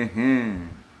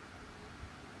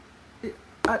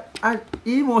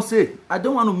he must say I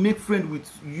don't want to make friend with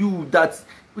you that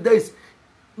there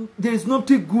is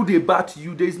nothing good about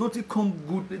you, there is nothing come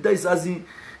good, there is as in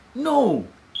no.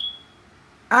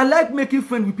 I like making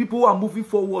friends with people who are moving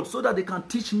forward so that they can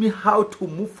teach me how to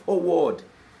move forward.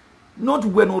 Not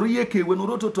when oriyeke when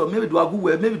orototo maybe do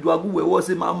agu we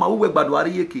say ma we gbadu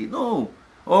ariyeke no.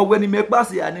 Or when he make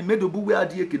pass and he made a boo where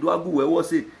he could do where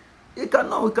was it? It can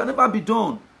never be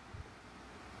done.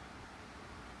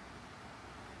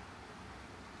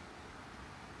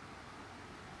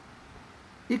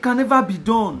 It can never be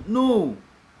done. No.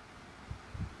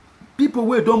 People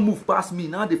where don't move past me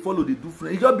now they follow the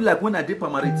different. It just be like when I did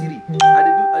primary 3.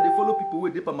 I they follow people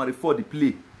where they primary 4 they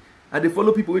play. I they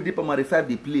follow people where they primary 5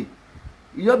 they play.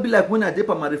 It just be like when I did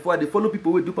primary 4 I they follow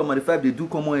people where do primary 5 they do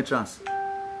common entrance.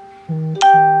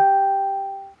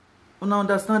 Una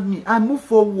understand me? I move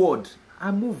forward.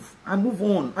 I move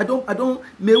on. I don't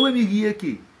me.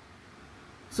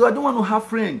 So I don't want to have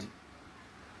friend.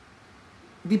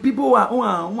 The people who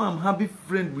I'm happy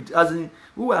friend with, as in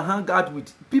who I hang out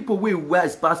with, people who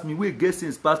wise past me, who get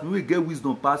sense past me, who get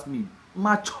wisdom past me,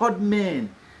 matured men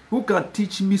who can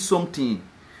teach me something,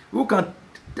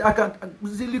 I can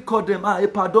easily call them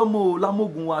epadomo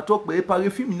lamogun talk be epare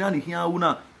na here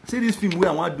una. See this film where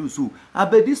I want to do so. I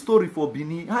bet this story for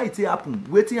Bini, how it happen?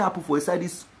 Waiting happen for inside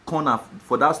this corner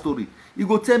for that story. You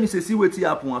go tell me, say, see what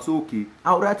happen. I say, okay,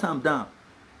 I'll write them down.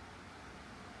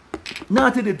 Now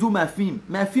until they do my film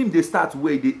they start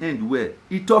where, they end where.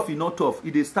 It tough, it not tough.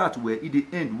 It they start where, it they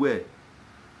end where.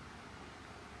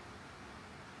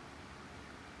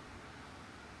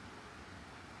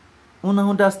 Una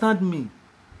understand me?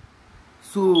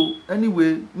 So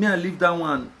anyway, me I leave that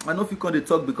one. I know if you can't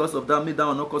talk because of that, me that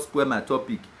one not cause spoil my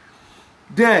topic.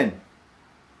 Then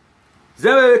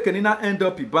Zero can not end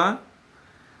up iban.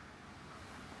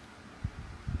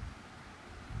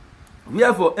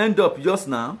 Where for end up just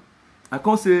now? I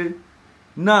can't say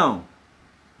now.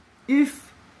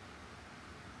 If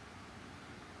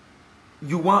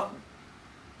you want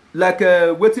like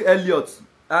waiting Elliot.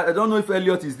 I don't know if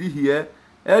Elliot is still here.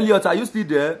 Elliot, are you still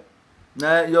there?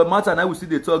 Now your matter and I will see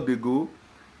the talk they go.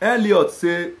 Elliot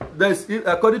say there's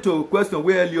according to a question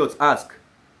where Elliot ask.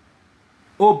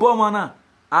 Obama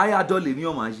I adore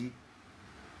Maji.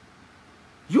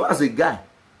 You as a guy,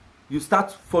 you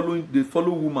start following the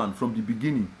follow woman from the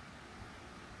beginning.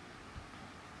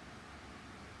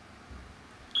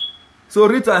 So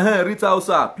Rita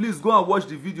also, please go and watch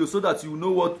the video so that you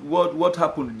know what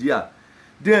happened there.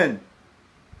 Then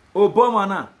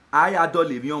Obama I adore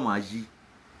Maji.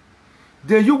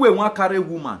 Then you will want carry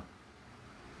woman.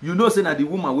 You know say na the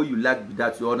woman where you like be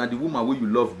that, or na the woman where you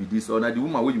love be this, or na the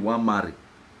woman where you want marry.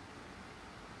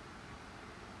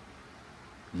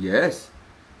 Yes.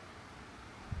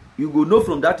 You go know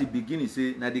from that the beginning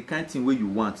say na the kind thing where you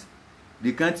want.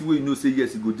 The kind thing where you know say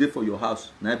yes, you go there for your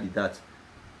house. Na be that.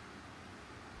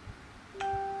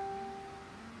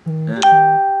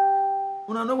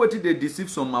 Una know what they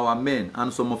deceive some of our men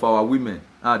and some of our women.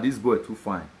 This boy too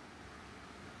fine.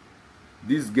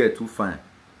 This girl too fine.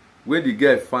 When the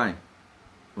girl fine,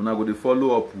 una go to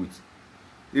follow up with.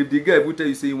 If the girl will tell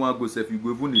you say you want to go safe, you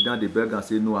go even kneel down the beg and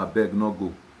say no, I beg, not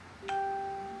go.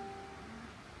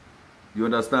 You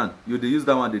understand? You they use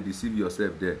that one, they deceive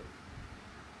yourself there.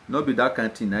 Not be that kind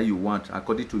of thing that you want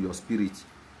according to your spirit.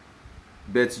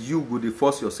 but you go dey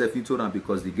force yourself into am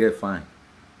because the girl fine.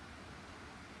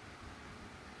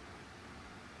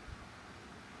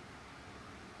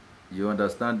 You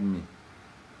understand me?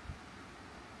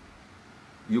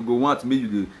 You go want me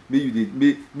you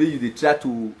dey try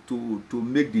to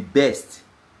make the best.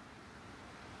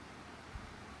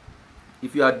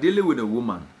 If you are dealing with a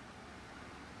woman,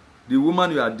 the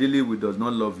woman you are dealing with does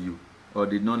not love you, or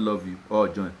did not love you, or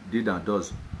join did and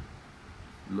does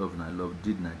love na love,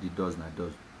 did na did, does na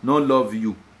does not love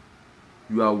you,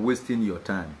 you are wasting your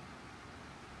time.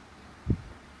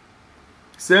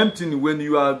 Same thing when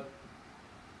you are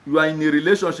in a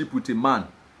relationship with a man,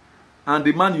 and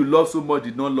the man you love so much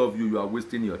did not love you, you are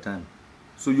wasting your time.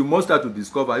 So you must start to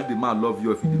discover if the man love you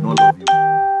or if he did not love you.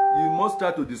 You must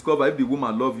start to discover if the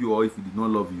woman love you or if he did not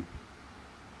love you.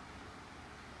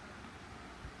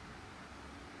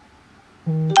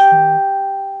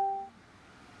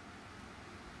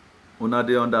 Una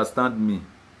dey understand me?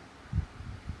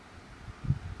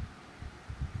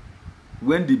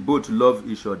 When the both love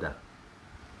each other,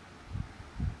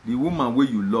 the woman wey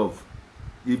you love,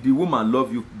 if the woman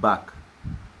love you back,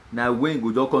 na when you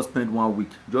go just come spend 1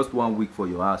 week, just 1 week for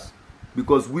your house.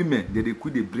 Because women, they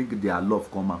quick dey bring their love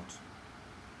come out.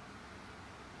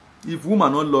 If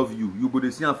woman not love you, you go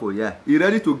dey see am for here. He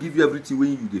ready to give you everything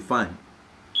when you dey find.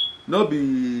 No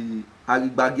be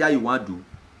igbagia you want do.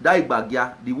 That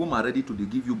igbagia, the woman ready to dey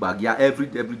give you bagia every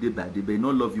day by day, but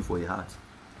not love you for your heart.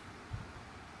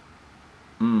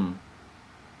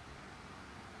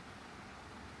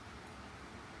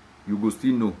 You go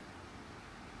still know.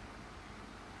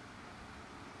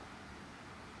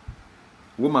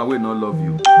 Woman will not love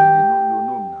you. They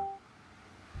know now.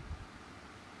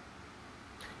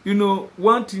 You know,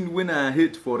 one thing when I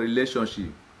hate for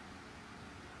relationship.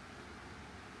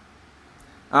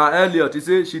 Elliot, he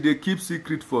say she dey keep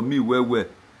secret for me well.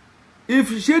 If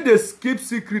she dey keep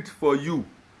secret for you,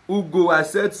 UGO, I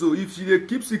said so. If she dey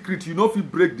keep secret, you know if you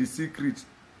break the secret.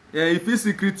 If he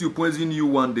secret you poison you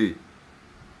one day.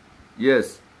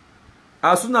 Yes.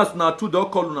 As soon as una two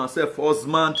don't call on herself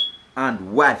husband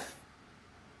and wife.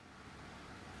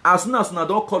 As soon as una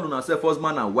don't call on herself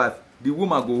husband and wife, the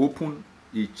woman go open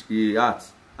her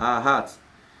heart.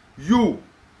 You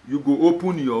go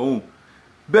open your own.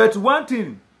 But one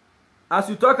thing, as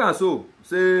you talk and so,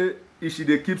 say, if she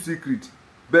dey keep secret.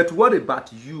 But what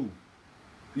about you?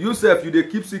 You self, you dey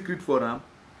keep secret for them?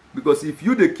 Because if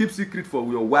you dey keep secret for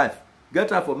your wife, get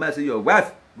her for me, say your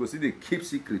wife go see dey keep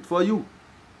secret for you.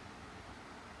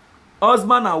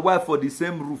 Husband and wife for the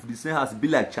same roof, the same house, be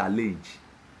like challenge.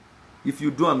 If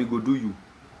you do am, he go do you.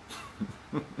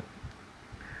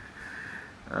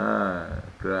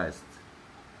 Christ.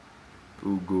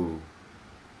 UGO.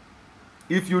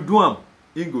 If you do am,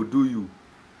 he go do you.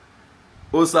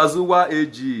 Osazuwa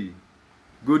AG.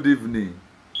 Good evening.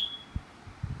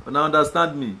 Now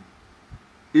understand me.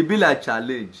 It be like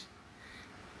challenge.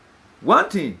 One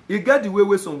thing, you get the way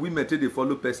where some women take they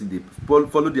follow person, they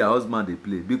follow their husband, they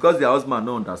play. Because their husband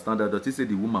don't understand that, they say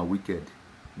the woman wicked.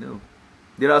 No.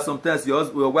 There are sometimes your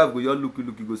wife go your look, you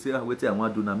go say, wait, I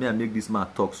want to do now. May I make this man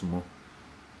talk some more.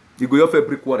 You go your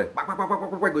fabric quarrel.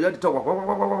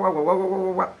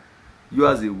 You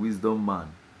as a wisdom man,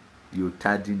 you're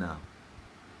tidy now.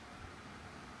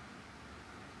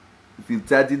 If you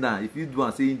tidy now, if you do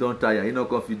and say you don't tire, you not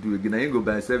going to do again. You go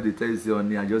by yourself, they tell you say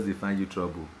on and just they find you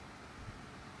trouble.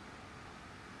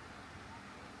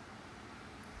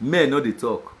 Men know they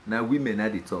talk. Now women now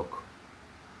they talk.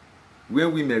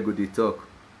 When women go they talk,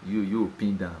 you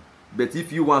pin down. But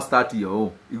if you want to start your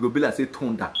own, it go be like say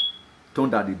thunder.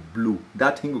 Thunder they blow.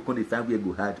 That thing will come to find where you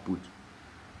go hard put.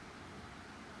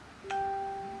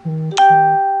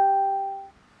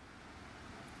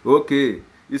 Okay.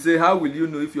 You say, how will you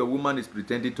know if your woman is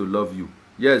pretending to love you?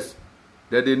 Yes,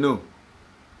 that they know.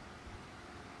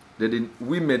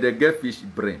 Women, they get fish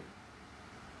brain.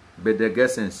 But they get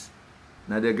sense.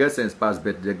 Now they get sense pass,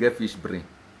 but they get fish brain.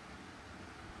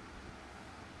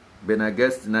 But I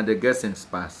guess now they get sense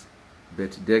pass,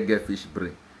 but they get fish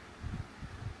brain.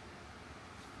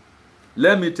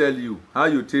 Let me tell you how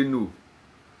you tell no.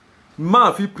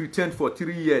 Man, if you pretend for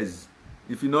 3 years,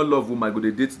 if you not love woman, go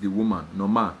to date the woman. No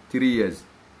man, 3 years.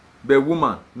 But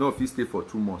woman, no, if you stay for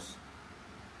 2 months.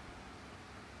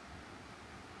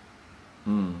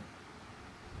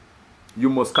 You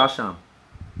must cash them.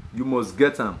 You must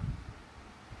get them.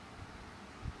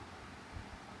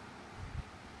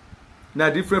 Now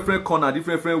different corner,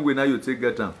 different way now you take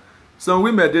get them. Some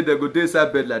women they go dey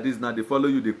inside bed like this, now they follow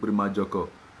you the premature.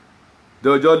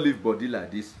 They'll just leave body like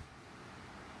this.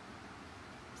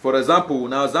 For example,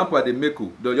 now example they make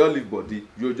you, they'll just leave body.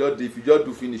 You just if you just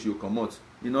do finish, you come out.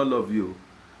 He not love you.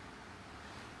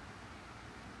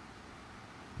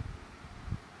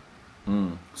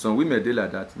 Some women dey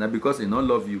like that. Now because they not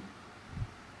love you.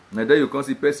 Now then you can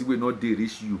see person will not dey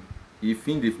reach you. If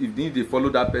they follow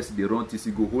that person, they run this,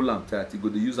 he go hold am tight, he go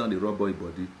dey use on the rub boy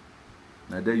body.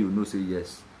 Now then you know say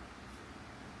yes.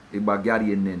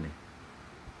 Igbagari nene.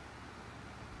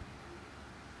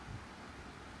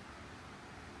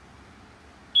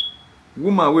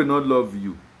 Woman will not love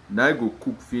you. Now you go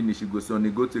cook finish, you go say,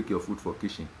 go take your food for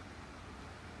kitchen.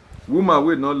 Woman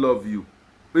will not love you.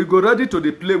 We go ready to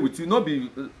dey play with you. Not be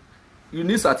you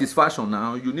need satisfaction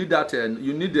now. You need that.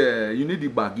 You need the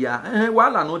bagia.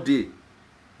 While I not dey,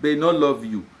 they not love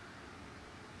you.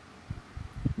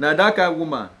 Now that kind of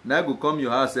woman, now go come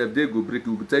your house. If they go break,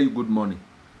 you go tell you good morning.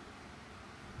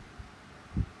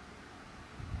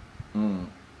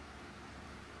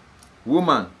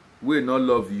 Woman will not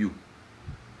love you.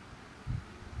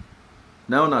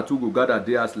 Now na two go gather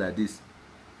dey house like this.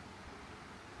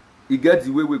 He get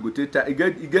the way we go take time. He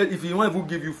get if he want even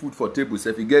give you food for table,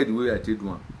 self, he get the way I take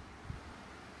one.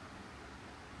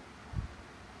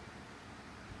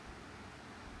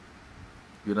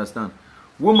 You understand?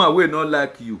 Woman will not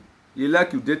like you. He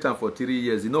like you date am for 3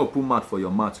 years. He no put mouth for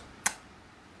your mouth.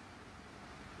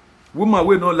 Woman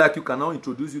will not like you can now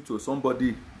introduce you to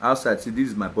somebody outside. Say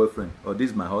this is my boyfriend or this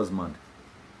is my husband.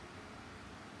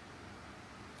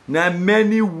 Now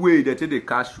many ways they take the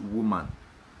cash woman.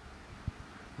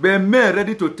 But men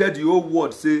ready to tell the whole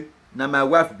world say, now my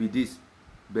wife be this.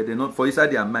 But they not for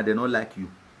inside their mind, they not like you.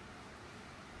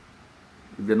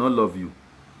 If they not love you.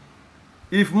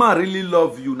 If man really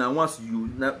love you, now once you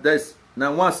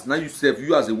now you self,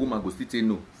 you as a woman go still say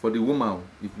no. For the woman,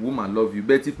 if woman love you.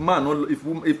 But if man not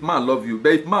if man love you,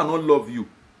 but if man not love you,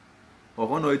 or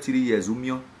 103 years,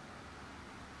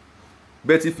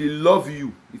 but if he love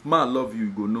you, if man love you,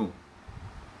 you go know.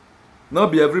 Not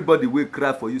be everybody will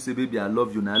cry for you, say, baby, I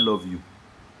love you, and I love you.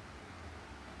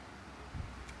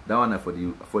 That one is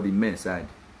for the men side.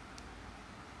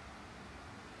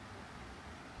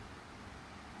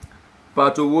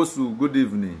 Pato Wosu, good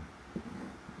evening.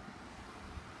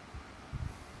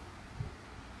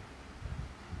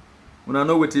 When I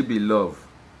know what it be love.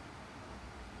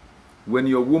 When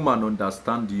your woman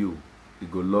understand you, he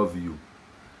go love you.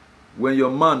 When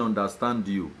your man understand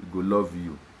you, he go love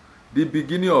you. The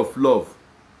beginning of love,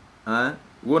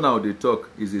 one how they talk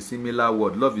is a similar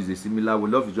word. Love is a similar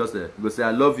word. Love is just you go say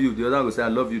I love you. The other go say I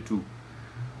love you too.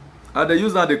 And they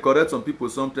use that they correct some people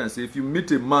sometimes. Say if you meet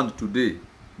a man today,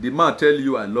 the man tell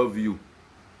you I love you.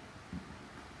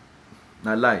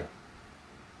 Now lie.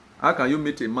 How can you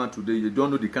meet a man today? You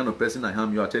don't know the kind of person I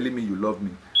am. You are telling me you love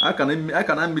me. How can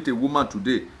I meet a woman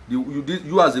today?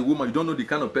 You as a woman, you don't know the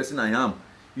kind of person I am.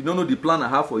 You don't know the plan I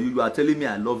have for you. You are telling me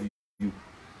I love you.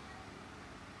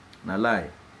 Now lie.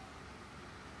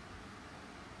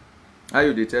 How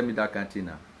you they tell me that kind of thing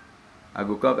now? I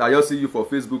go come. I just see you for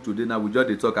Facebook today. Now we just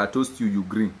they talk. I toast you, you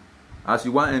green. As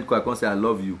you want end call, I can say I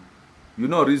love you. You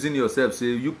not reason yourself. Say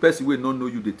you person will not know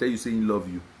you. They tell you saying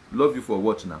love you. Love you for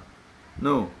what now?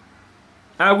 No.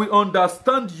 I will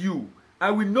understand you.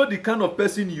 I will know the kind of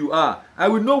person you are. I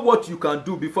will know what you can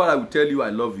do before I will tell you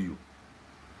I love you.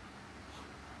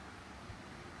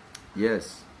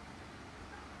 Yes.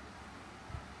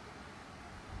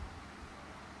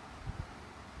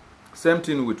 Same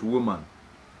thing with woman.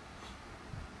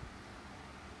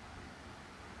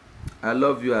 I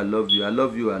love you, I love you, I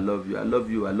love you, I love you, I love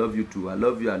you, I love you too, I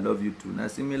love you, I love you too. Na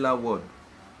similar word.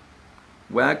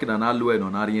 When can an alloy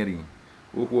on ariering?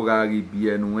 Okogari be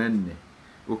and when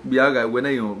Okbiaga when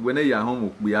I are home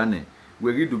Okbiane,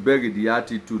 we read to bury the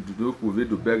attitude to do with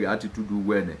to bury attitude to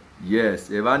when. Yes,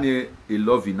 Evani a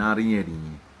love in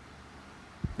ariering.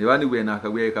 Evani when I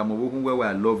come over where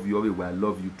I love you, where I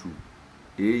love you too.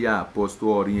 Yeah, apostle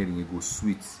orienting go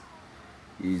sweet.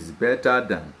 Is better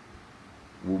than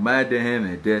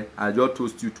I just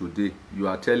toast you today. You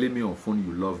are telling me on phone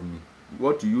you love me.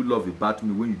 What do you love about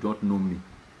me when you don't know me?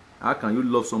 How can you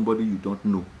love somebody you don't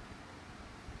know?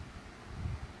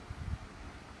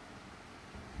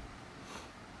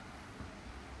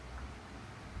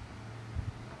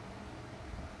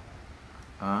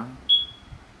 Huh?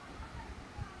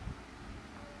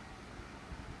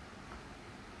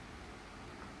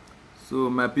 So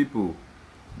my people,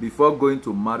 before going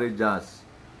to marriages,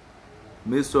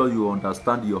 make sure you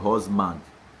understand your husband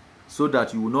so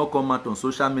that you will not come out on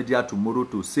social media tomorrow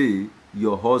to say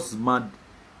your husband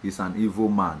is an evil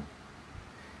man.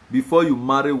 Before you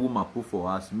marry a woman put for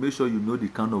us, make sure you know the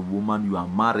kind of woman you are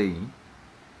marrying.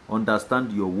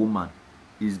 Understand your woman.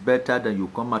 It's better than you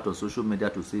come out on social media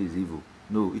to say is evil.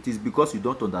 No, it is because you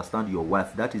don't understand your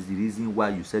wife. That is the reason why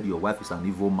you said your wife is an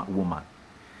evil woman.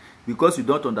 Because you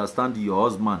don't understand your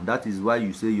husband, that is why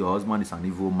you say your husband is an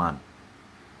evil man.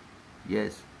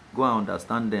 Yes, go and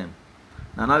understand them.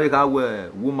 Now we have where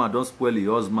woman don't spoil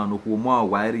your husband.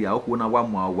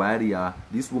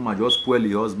 This woman just spoil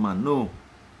your husband. No,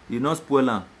 you not spoil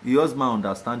him. Your husband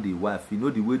understand the wife. You know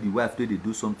the way the wife they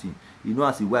do something. You know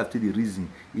as the wife take the reason.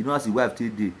 You know as the wife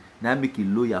take the now make a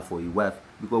lawyer for your wife.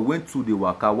 Because when two they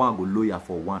work out, one go lawyer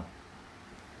for one.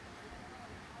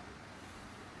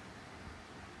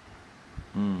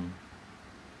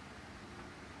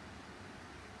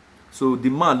 So the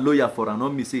man lawyer for her,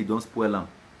 not me say he don't spoil him.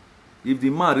 If the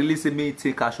man really say me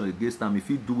take action against him, if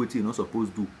he do what he not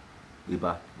supposed to do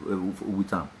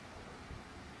with him.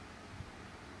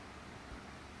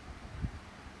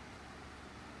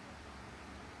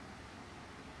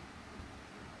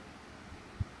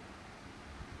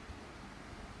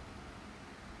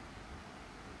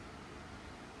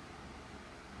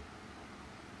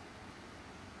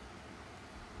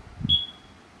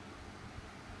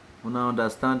 Una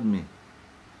understand me?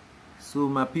 So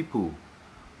my people,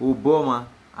 Obama,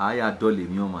 I adore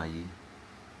me.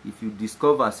 If you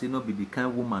discover say not be the kind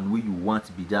of woman where you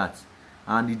want be that,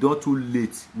 and it don't too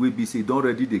late, we be say don't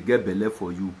ready to get belle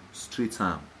for you, straight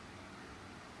arm.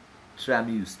 Try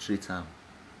me you straight arm.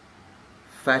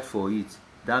 Fight for it.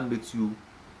 That makes you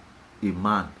a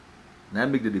man. That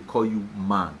make them they call you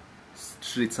man.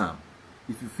 Straight arm.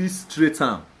 If you feel straight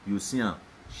arm, you see her,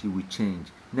 she will change.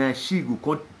 Now she go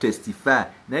come testify.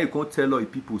 Now you can't tell all the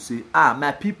people say,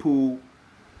 my people.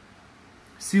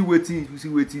 See waiting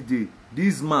day.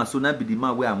 This man so now be the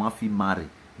man where I want to marry.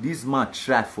 This man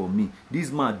try for me.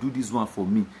 This man do this one for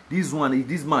me. This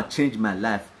man change my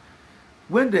life.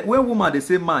 When woman they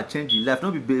say man change your life,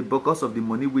 not be because of the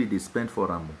money where they spend for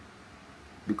them.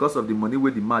 Because of the money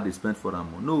where the man they spend for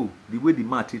them. No, the way the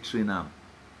man teach train them.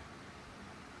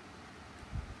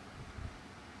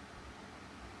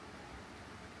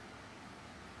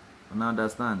 You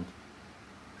understand?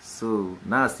 So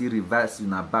now I see reverse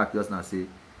in her back just now say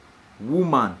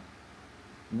woman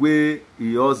where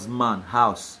a husband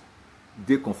house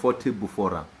they comfortable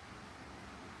for her.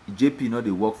 JP know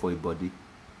they work for a body.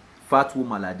 Fat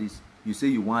woman like this, you say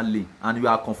you want lean and you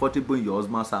are comfortable in your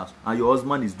husband's house and your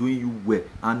husband is doing you well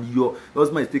and your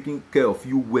husband is taking care of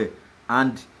you well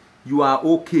and you are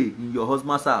okay in your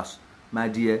husband's house, my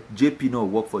dear, JP no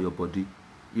work for your body.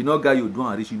 You know guy you do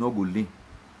and rich, you know go lean.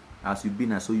 As you be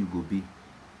now so you go be.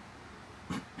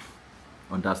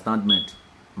 Understandment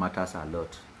matters a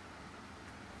lot.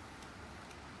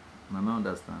 Mama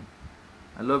understand.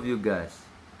 I love you guys.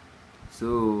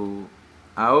 So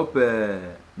I hope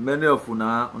many of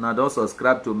una don't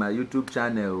subscribe to my YouTube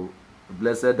channel.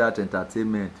 Blessed That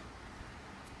Entertainment.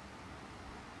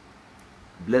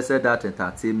 Blessed That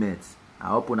Entertainment. I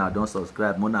hope una don't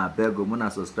subscribe. Mona beg o,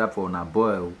 mona subscribe for una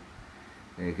boy.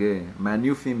 Okay, my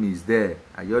new film is there.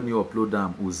 I just new upload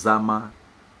them. Uzama,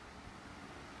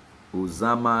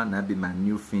 na be my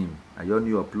new film. I just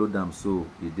new upload them, so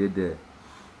you did there.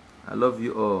 I love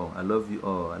you all. I love you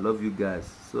all. I love you guys.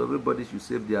 So everybody should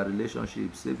save their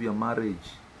relationship, save your marriage.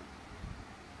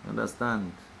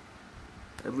 Understand?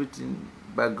 Everything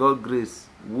by God's grace.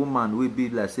 Woman will be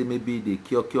like say maybe they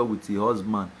cure with her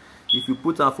husband. If you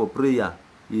put her for prayer,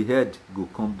 her head go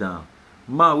come down.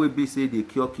 Man will be say they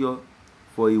cure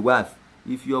for a wife.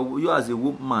 If you as a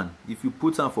woman, if you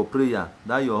put her for prayer,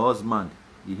 that your husband,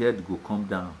 the head go come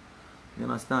down. You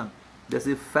understand? There's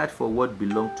a fight for what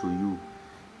belongs to you.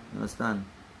 You understand?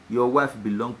 Your wife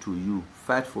belongs to you.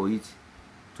 Fight for it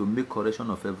to make correction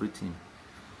of everything.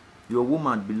 Your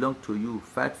woman belongs to you.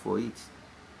 Fight for it.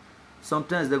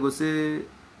 Sometimes they go say,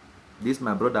 this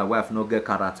my brother wife no get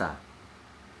character.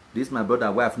 This my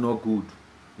brother wife no good.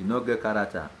 He no get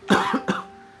character.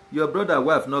 Your brother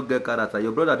wife not get character.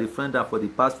 Your brother the friend her for the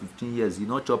past 15 years. He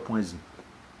not chop poison.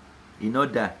 He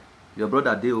not die. Your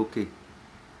brother dey okay.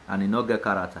 And he not get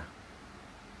character.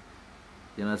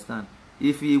 You understand?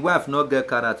 If your wife not get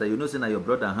character, you know say na your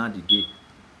brother hand the day.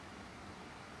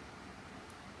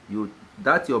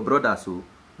 That your brother so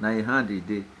na him hand the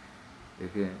day.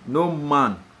 Okay. No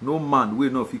man will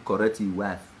not fit correct your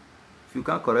wife. If you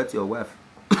can't correct your wife,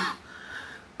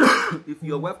 if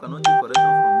your wife cannot take correction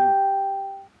from you,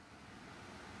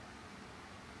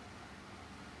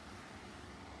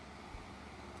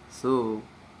 so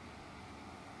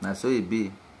na so it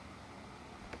be.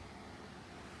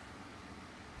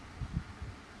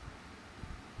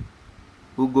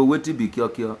 We go wetin be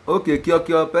kyo. Okay,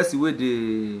 kyo person wey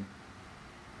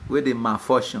dey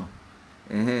malfunction.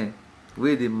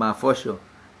 Wey dey malfunction.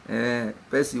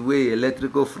 Person wey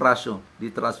electrical fraction, the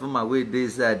transformer wey dey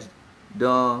inside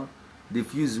don the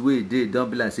fuse wey dey don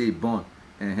be like say e burn.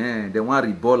 Dem wan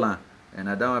reball am and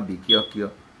na that one be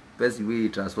kyo. Person wey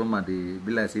transformer dey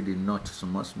be like say dey nut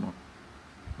small.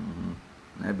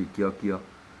 Maybe kio.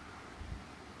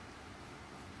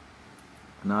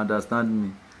 Now understand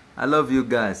me. I love you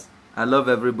guys. I love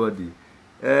everybody.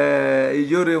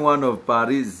 You're one of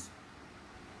Paris.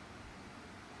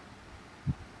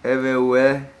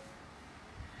 Everywhere.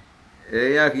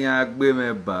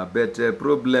 But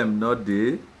problem not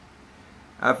there.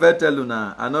 I first tell you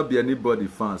now, I not be anybody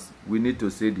fans. We need to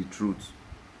say the truth.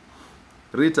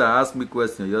 Rita asked me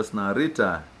question just now.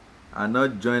 Rita, I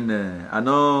not join. I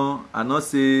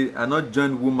not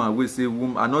join woman. We say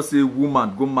woman. I not say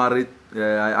woman go marry.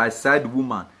 I side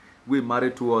woman. We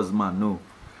marry towards man. No,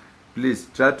 please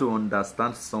try to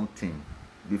understand something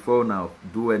before now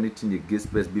do anything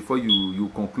against person. Before you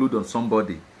conclude on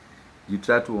somebody, you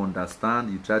try to understand.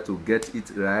 You try to get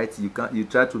it right. You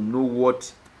try to know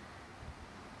what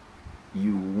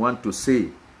you want to say.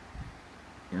 You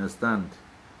understand?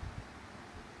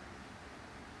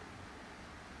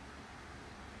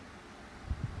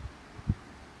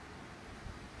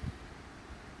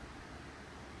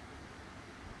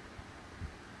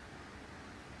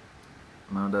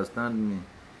 Understand me?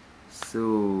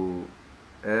 So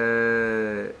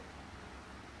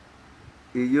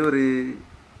you're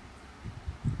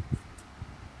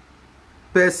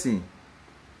person,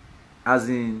 as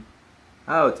in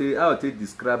how to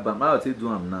describe them, how to do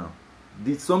them now.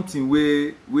 Did something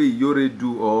where you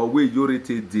do or where you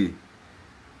did.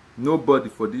 Nobody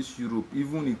for this Europe,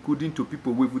 even including to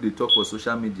people who they talk for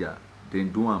social media, they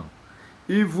do them.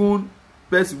 Even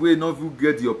person where not you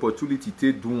get the opportunity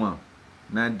to do them.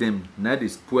 Now they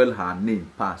spoil her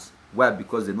name pass. Why?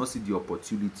 Because they don't see the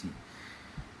opportunity.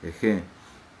 Okay.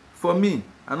 For me,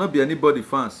 I not be anybody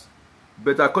fans.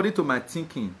 But according to my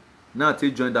thinking, now I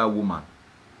take join that woman.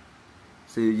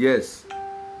 Say yes.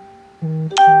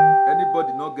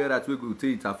 Anybody not get that we go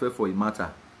take it affair for a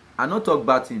matter. I not talk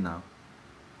bad thing now.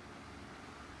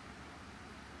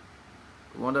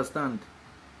 You understand?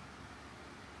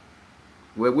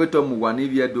 We wait on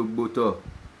Muwanivia do boto.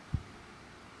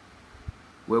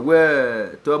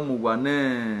 Wewe to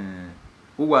muwane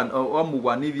uwan o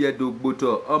muwani vie do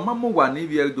gboto o ma muwani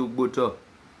vie do gboto.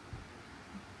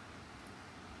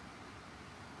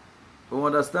 You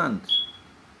understand?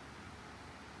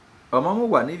 O ma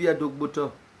muwani vie do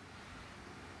gboto.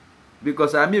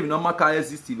 Because I mean no ma ka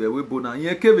exist we bona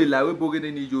yen keve la we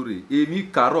bogene ni jore emi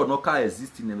karo no ka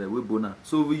exist ne we bona.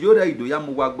 So we jore ido ya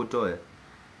muwa gboto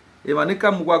e ma ni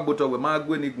ka muwa gboto we ma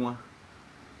gwe ni gwan.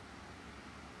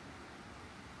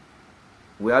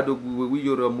 We had we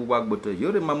yore mu wag boto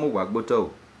yore mamu wag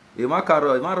boto e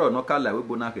makaro e maro no kala we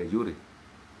bona ke yore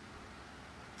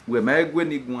we ma egwe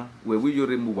ni gwa we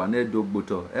yore mu wa na do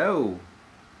boto o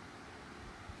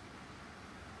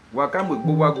wa ka mu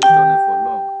gbo wag boto ne for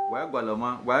long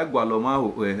wa gwaloma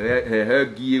ho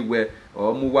gie we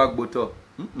o mu wag boto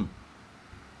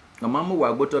no mamu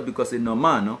wag boto because no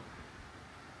man no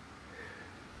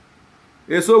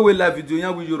e so we la video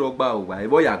yan we yoro gba o wa e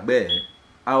bo ya gbe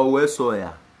our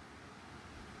soya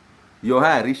your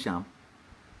hair risham.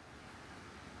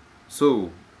 So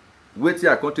wait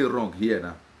here, I can't wrong here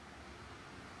now.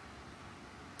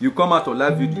 You come out on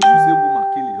live video, you say woman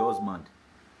kill your husband.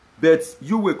 But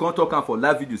you will come talk for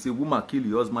live video, say woman kill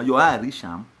your husband. Your hair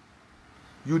risham.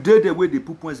 You did the way they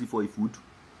put points for a food.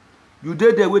 You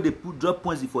did the way they put drop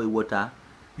points for a water.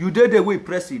 You did the way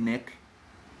press your neck.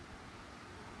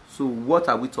 So what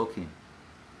are we talking?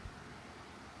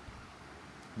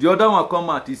 The other one come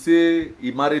out, he say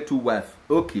he married two wives.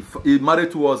 Okay, he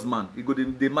married two husbands.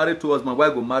 They married two husbands. Why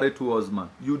go marry two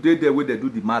husbands? You did the way they do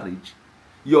the marriage.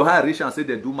 Your high rich and say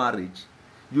they do marriage.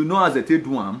 You know as they do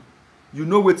them. You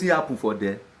know what happen for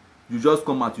them. You just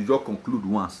come out, you just conclude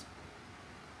once.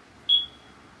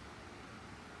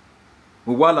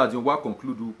 While you want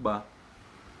conclude,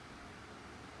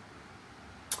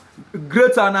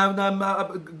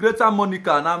 greater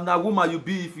Monica, now woman you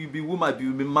be, if you be woman,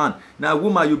 you be man. Now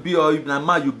woman you be, or now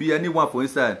man you be, anyone for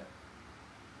inside.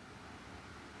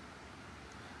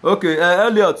 Okay,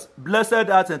 Elliot, Blessed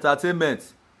Art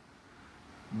Entertainment.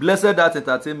 Blessed Art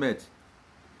Entertainment.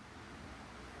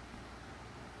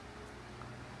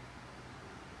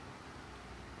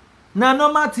 Now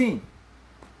normal thing.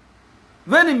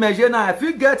 When you measure now, if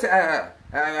you get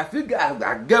I think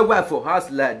I get wife for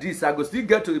house like this. I go still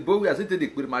get to the boy. I still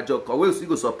take with my job. I will still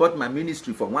go support my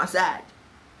ministry from one side.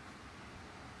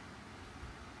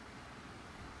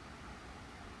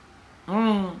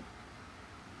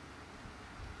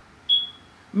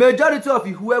 Majority of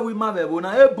you who we marry, we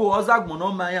na ebo ozag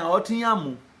mono maya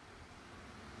otinyamu.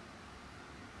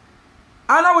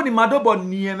 Ana we ni madobo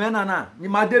nieme na ni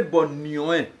maded bon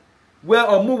niwe. Where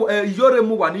omu yore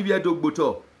mu wa ni vie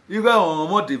dogboto. You go on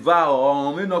more devour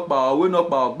or me no power, we no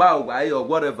power, bow, or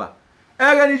whatever.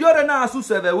 Ege ni jore na asu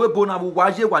seve we bona bu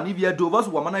waje kwa ni vie do vos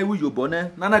wa mana wi yo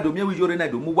bone na do me wi jore na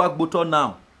do mu wa gboto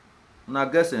now. Na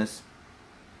get sense.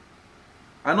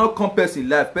 I not come person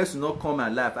life, person not come my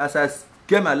life. As I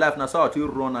get my life, na so I take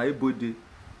run everybody.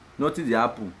 Nothing dey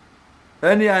happen.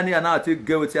 Any and now I take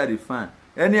get with the fan.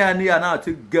 Any and now I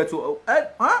take get to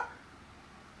huh?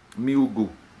 Me UGO.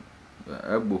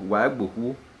 Why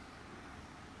who?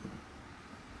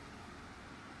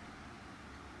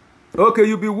 Okay,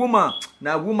 you be woman.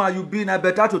 Now woman you be na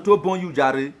better to born you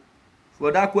jare.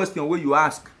 For that question where you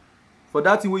ask. For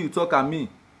that thing where you talk at me.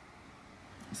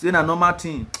 Say na normal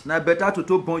thing. Na better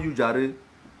to born you jare.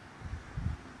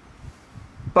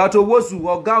 Pato wosu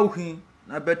oga uhin.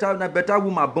 Na better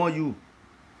woman born you.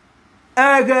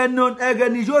 Ege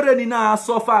ni jore ni na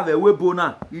suffer ve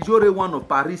webona. Ijore one of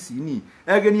Paris ni.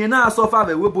 Ege ni na suffer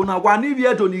ve webona. Wani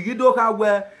vie do ni gido ka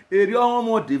we eri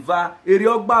omo diva, eri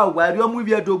ogba wa, eri omu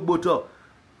vie do gboto.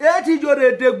 Eti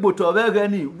jore de gboto ve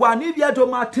ni. Wani vie do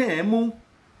matin mu.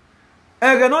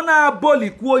 Ege no na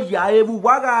boli ku ya evu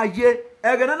waga ye.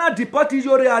 Ege na deport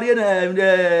jore ari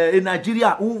in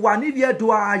Nigeria. Wani vie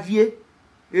do aye.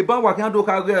 Eba wa kan do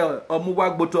ka omu wa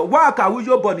gboto wa ka wi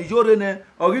yo bo ni jore ne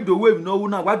orido wave no wu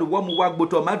na wa do wo mu wa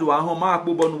gboto ma do ahon ma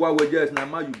po bo nu wa we yes na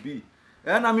ma you be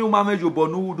na mi ma mejo bo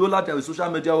nu do lati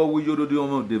social media wo wi yo do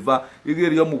omo deva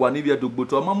iri omu wa ni bi do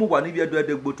gboto ma mu wa ni bi do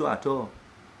de gboto ato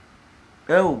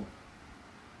o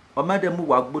ma de mu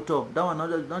wa gboto that one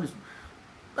that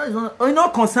is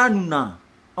not concern na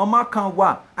o ma kan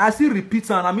wa I see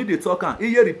repeat and I me dey talk am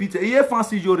iye repeat iye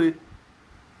fancy jore.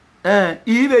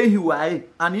 Even he why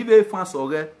and even fans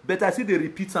or but I see the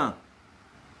repeat am.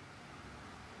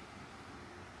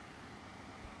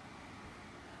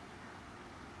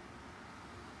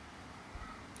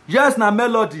 Yes, na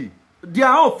melody.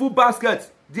 Their own full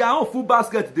basket. They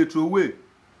throw away.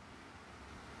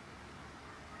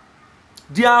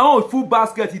 Their own full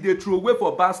basket they throw away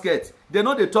for basket. They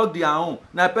know they talk their own.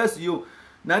 Now person you.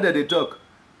 Now that they talk.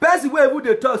 Person wey even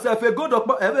dey talk self a good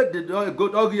ever dey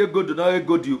good ogie good no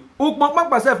good you.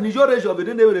 Ukmak self ni your age of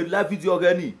dey live video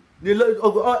gani.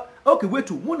 Okay, wait.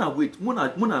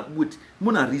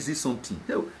 Muna reason something.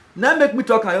 Now make me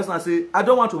talk and just say I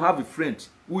don't want to have a friend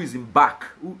who is in back.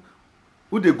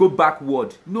 Who they go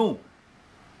backward. No.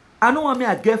 I don't want me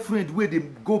a girlfriend where they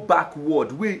go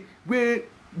backward.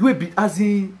 Where be as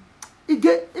in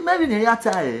imagine a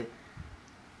yata.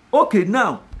 Okay,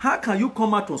 now how can you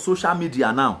come out on social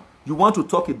media now? You want to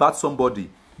talk about somebody.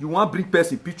 You want bring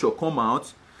person picture come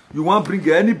out. You want bring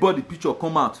anybody picture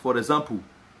come out, for example.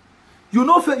 You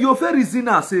know, you fair reason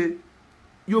and say,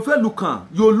 you fair look on.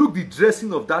 You look the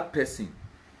dressing of that person.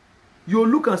 You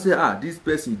look and say, this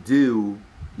person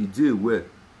he did well.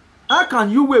 How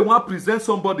can you want present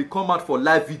somebody come out for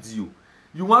live video?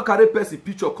 You want carry person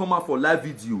picture come out for live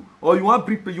video, or you want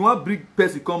bring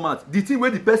person come out. The thing where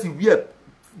the person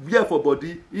wear for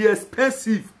body is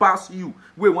expensive pass you.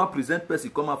 We want present person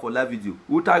come out for live video.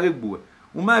 Utarebo.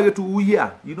 Umare to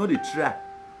hear. You know the try.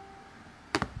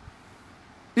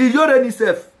 If you're any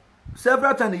self,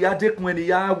 several times you take when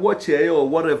you watch or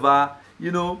whatever,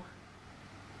 you know.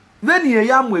 Then you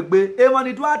yamwegbe. E when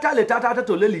it was tata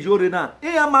to leli yore na.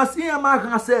 E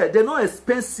say they not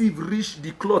expensive reach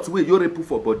the cloth where you put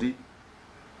for body.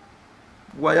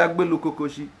 Wayagbe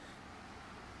lukokoshi.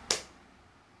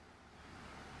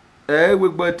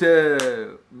 But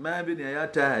maybe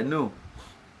no.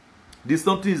 The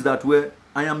something is that where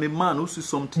I am a man who sees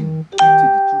something into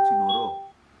the truth in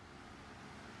all.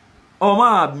 Oh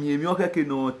ma mi okay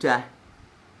no ta.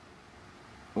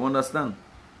 You understand?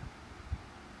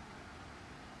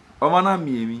 Oh mana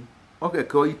mi okay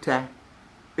ko ita.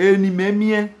 Eni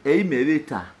memie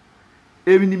meveta.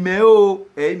 Eni meo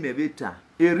meveta.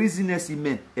 A reasoness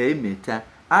me meta.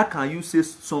 How can you say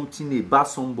something about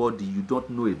somebody you don't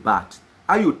know about?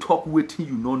 How you talk waiting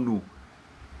you don't know?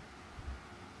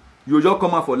 You just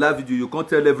come out for live video, you can't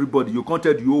tell everybody, you can't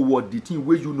tell the whole world the thing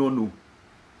where you don't know.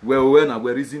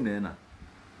 Where reason na.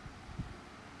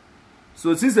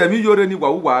 So since me you already wa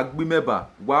agbi meba,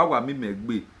 wa mi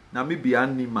megbe, na me be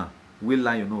animal, we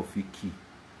lie you know fit key.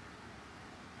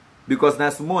 Because na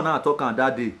small now talk on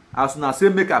that day. As soon as say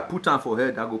make I put on for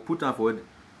head, I go put on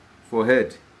for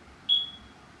head.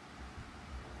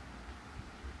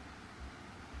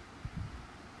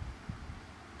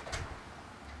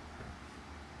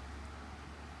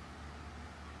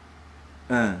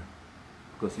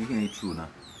 Because you can't true now.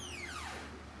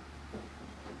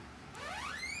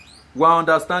 We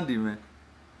understand it, man.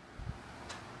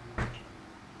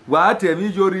 Wa temi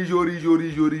jori.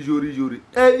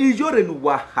 Ijore nu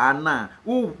wahana.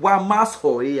 Wa mas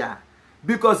hoya.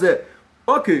 Because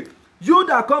okay, you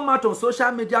that come out on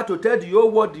social media to tell the whole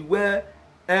world where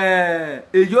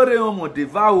ijore omo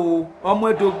deva o, omo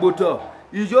edogboto.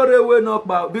 Ijore we knock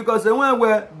about because when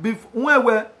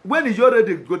Ijore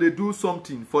they go they do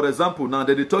something, for example, now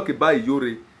they talk about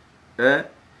Ijore,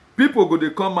 people go they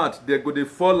come out, they go they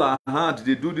fall a hand,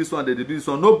 they do this one, they do this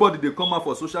one. Nobody they come out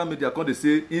for social media because they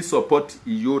say in support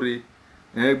Ijore.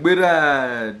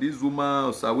 This woman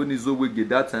or Sawini Zowe get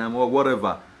that time or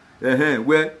whatever.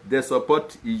 Where they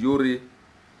support Ijore.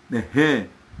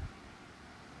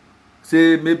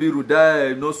 Say maybe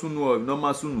Ruda no sunu or no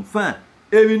masunu. Fine.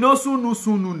 If no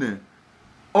sunu ne.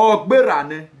 Or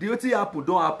berane, the OT happen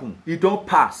don't happen. It don't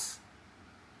pass.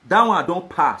 That one don't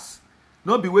pass.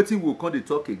 Not be waiting we'll come to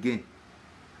talk again.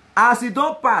 As it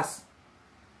don't pass.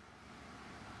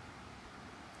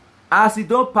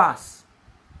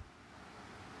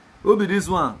 Who be this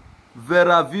one?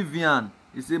 Vera Vivian.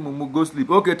 He say Mumu go sleep.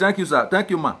 Okay, thank you, sir. Thank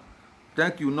you, ma.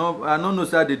 Thank you. No, I don't know,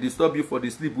 sir. They disturb you for the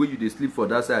sleep where you they sleep for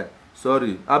that side.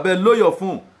 Sorry. I bet lower your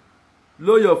phone.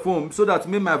 Lower your phone so that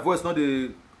make my voice not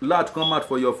the loud come out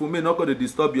for your phone. May not going to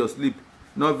disturb your sleep.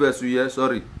 No verse here.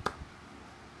 Sorry.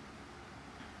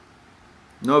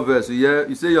 No verse here.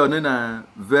 You say your name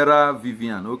Vera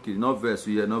Vivian. Okay. No verse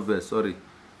here. No verse. Sorry.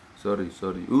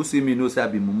 Who see me know say I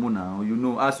be Mumu now. You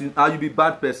know as you be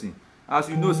bad person. As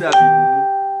you know say I be Mumu.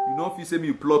 You know if you say me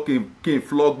you can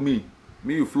flog me.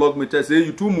 Me you flog me. Tell say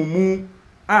you too Mumu.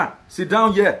 Sit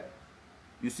down here.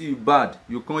 You see you bad.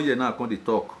 You come here now. Come they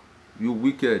talk. You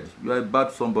wicked. You are a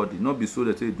bad somebody. Not be so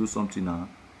that you do something now.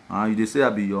 You they say I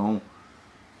be your own.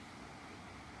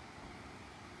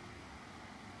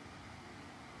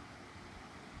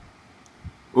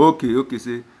 Okay.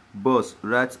 Say boss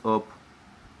write up.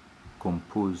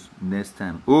 Compose next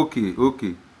time. Okay.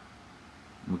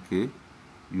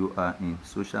 You are in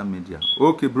social media.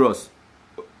 Okay, bros.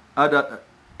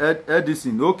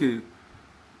 Edison. Okay,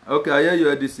 I hear you,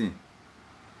 Edison.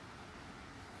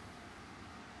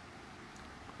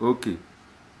 Okay.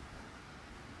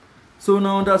 So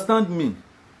now understand me.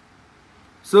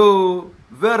 So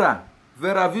Vera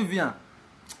Vivian,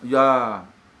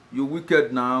 you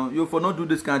wicked now. You for not do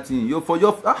this kind of thing. You for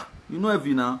your you know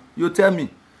every now. You tell me.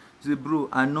 Say, bro,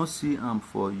 I not see him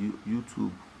for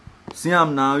YouTube. See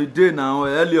him now, you did now,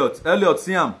 Elliot,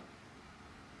 see him.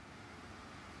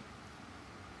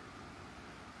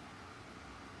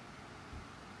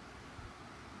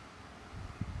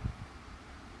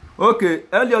 Okay,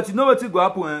 Elliot, you know what go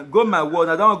happen? Go my word,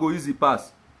 I don't go easy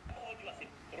pass.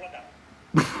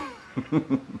 That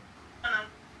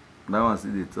one see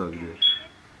the talk there.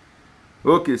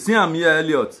 Okay, see him here,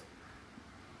 Elliot.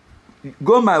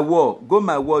 Go my wall,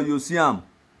 you see him.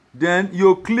 Then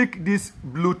you click this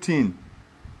blue thing.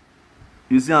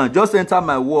 You see him. Just enter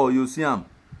my wall, you see him.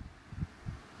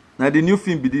 Now the new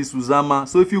film be this Uzama.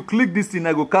 So if you click this thing,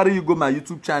 I go carry you go my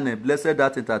YouTube channel, Blessed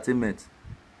That Entertainment.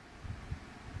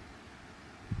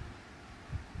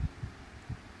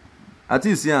 I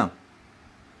think you see him.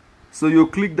 So you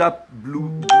click that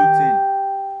blue thing.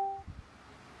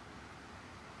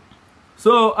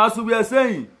 So as we are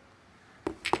saying,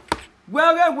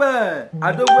 where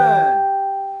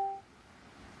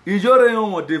Ijore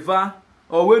on deva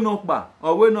owe nokpa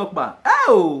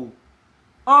oh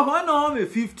no me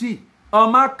 50 o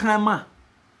ma kan ma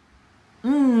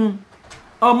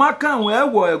o ma kan we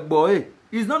wo egbo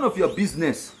it's none of your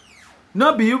business.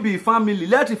 No be you be family,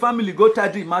 let the family go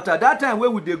tidy matter. That time where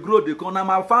we dey grow dey come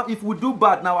na if we do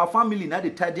bad now our family na dey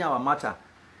tidy our matter.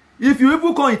 If you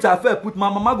even come interfere put my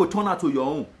mama go turn her to your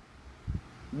own.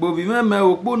 Bo vi me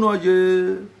okpo no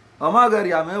je o ma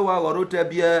gari ame wa goro te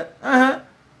bie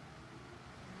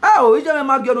ije me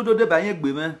ma gyo no do de ba yen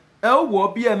gbe me wo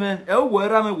bie me wo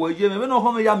era me wo je me no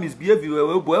ho me ya misbehave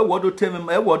we bo wo do te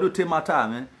me wo do te matter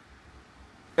me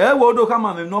wo do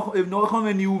kama me no if no ho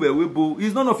me ni we bo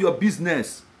it's none of your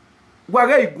business. Wa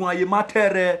ga igun aye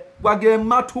matere wa ge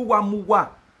matu wa mu wa.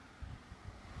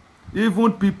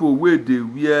 Even people where they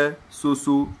wear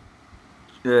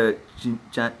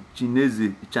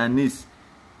Chinese,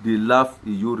 they laugh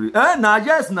Ijore.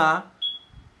 Yes, na.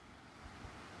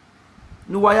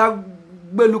 No waya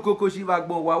gbelu koko shiva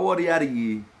gbon wa warrior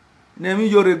yi. Nemi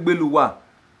Ijore gbelu wa.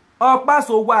 O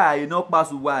paso wa e no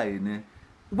paso wa e ne.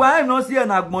 Why no see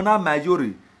na gbon na my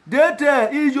Ijore? They tell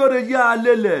Ijore ya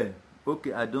lele.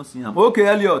 Okay, I don't see him. Okay,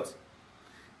 Elliot.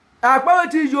 Akpa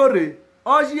ti Ijore.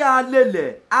 Oji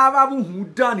alele ababu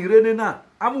hudan irene na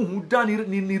amu hudan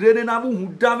ni irene na amu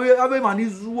hudan abe mani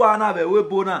zuwa na be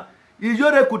webo na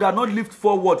Ijore could have not lived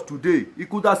forward today. He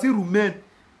could have still remained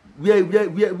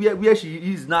where she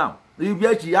is now,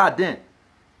 where she are then.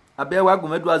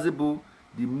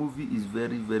 The movie is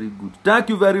very, very good. Thank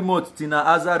you very much, Tina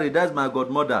Azare. That's my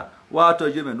godmother. What are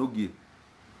you?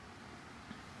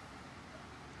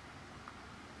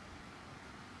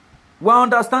 We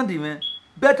understand it, man.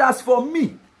 But as for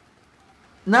me,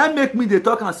 now make me the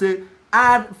talk and say,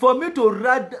 and for me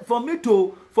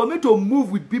to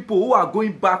move with people who are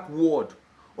going backward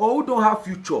or who don't have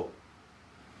future,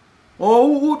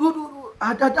 or who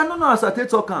I don't know as I take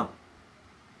talk.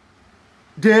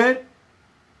 Then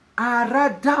I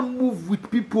rather move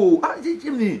with people.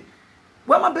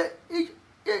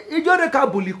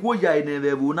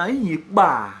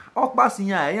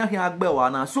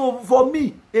 So for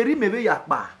me,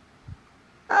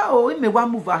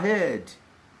 move ahead.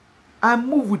 I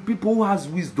move with people who has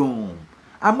wisdom.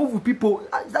 I move with people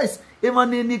that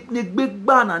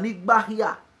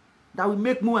will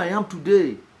make me who I am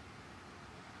today.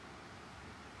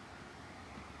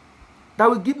 That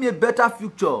will give me a better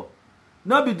future.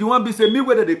 Not be the one be say me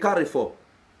whether they carry for.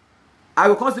 I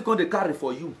will consequently carry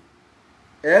for you.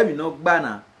 Me no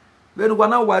banner. When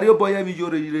one now worry boy me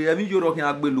yoro can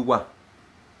agbeluwa.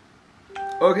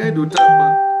 Okay, do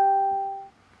tap.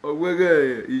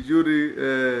 Wege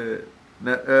ijuri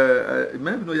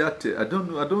maybe no yate. I don't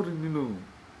really know.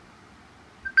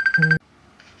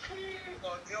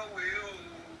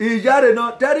 Ijare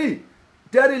no Terry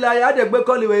la ya de gbe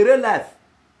call we real life.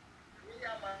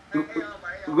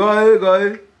 Go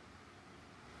ahead.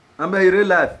 I'm in real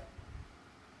life.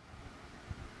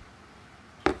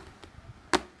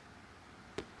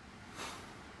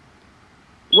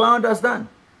 We understand.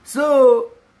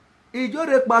 So,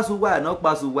 ijore pasu wa no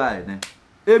pasu wa ne.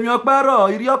 Emi oparo,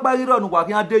 iri opagiro nu wa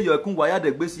kian de yo ekun wa ya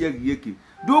de gbesi yeke.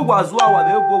 Do wazu wa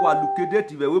we bo wa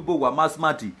lukedate we bo wa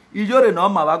masmati. Ijore no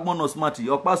ma wa gbon no smarty,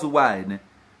 opasu wa ne.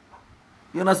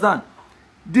 You understand?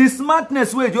 The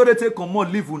smartness wey Ijore take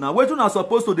comot leave una. What una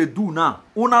supposed to dey do now?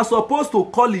 Una supposed to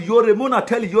call Ijore, una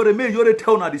tell Ijore, make Ijore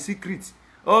tell una the secret.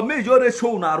 Or make Ijore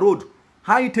show una road.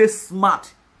 How you take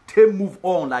smart, take move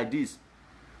on like this.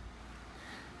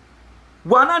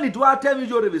 Wana ni do tell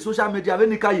Ijore the social media when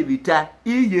nika yevita,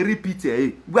 ye repeat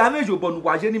eh. Gwa mejo bonu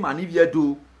wa jeni mani vie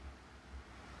do.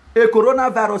 E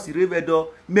coronavirus revedo,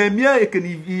 me mia e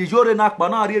keni Ijore na pa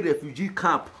na refugee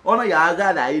camp. Ona ya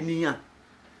aga da eniyan.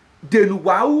 Then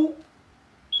wow,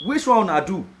 which one I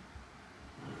do?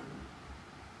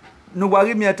 No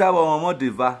worry me at our mama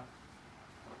deva.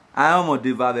 I am a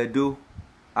deva vedo.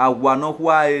 I want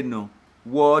why no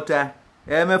water.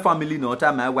 My family no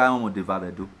time I am a deva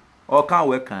vedo. Or can't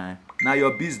work kind. Now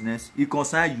your business, it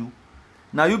concern you.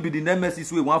 Now you be the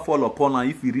nemesis we want fall upon and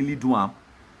if you really do am.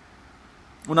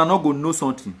 Una not go know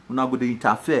something. Una go dey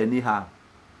interfere anyhow.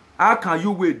 How can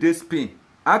you wait this pain?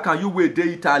 How can you wait there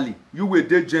Italy? You wait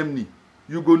there Germany.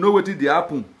 You go know what did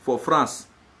happen for France.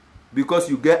 Because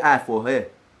you get eye for her.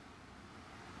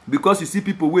 Because you see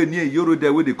people way near Euro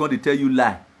there where they come to tell you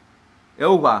lie.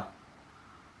 Elwa.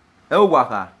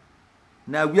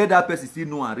 Now where that person still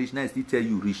know and rich, now still tell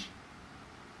you rich.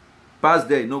 Pass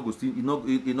there, he no go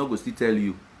still tell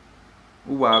you.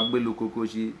 Uwa agbelo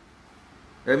kokoshi.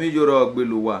 Emi Euro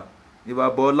agbelo wa. If I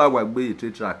bola wa gbe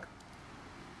trade track.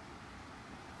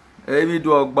 Emi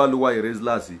do ogbaluwa erase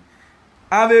lasi.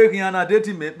 Avec yana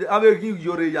deti me avec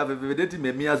Ijore ya ve deti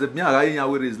me mi as mi ara yan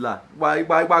we erase la. Wa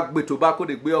gbe tobacco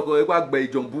de gbe oko wa gbe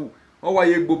ijombu. O wa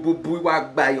ye gbogbogbo wa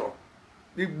gba yo.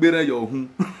 Igbere yo hun.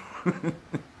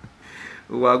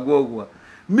 Wa go.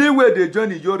 Me we dey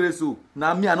join Ijore so.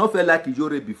 Na me I no feel like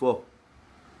Ijore before.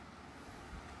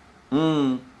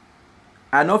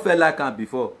 I no feel like am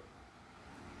before.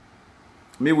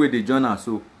 Me with the journal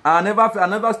so I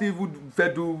never still even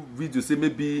fed do video say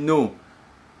maybe no.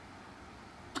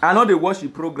 I know they watch the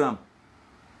program.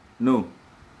 No.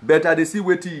 But I dey see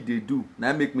what they do.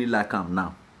 Now make me like am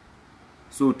now.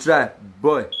 So try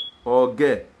boy or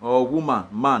girl or woman,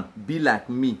 man, be like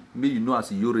me. Me you know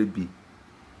as Ijore be.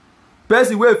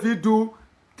 Person wey fit do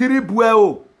 3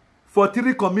 bueo for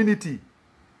 3 community.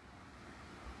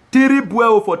 3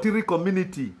 bueo for 3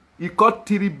 community. He cut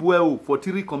 3 bueo for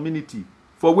 3 community.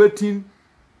 For waiting,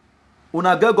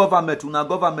 una get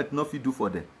government no fit do for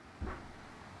them.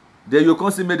 Then you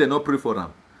can't see me, they not pray for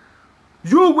them.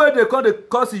 You where they call the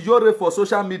cause Ijore for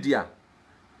social media.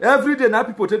 Every day now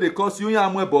people tell they cause you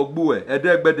yamwe bogbu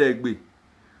edegbe.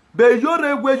 But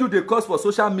Ijore where you the cause for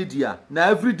social media. Now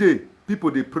every day people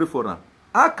they pray for them.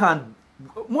 I can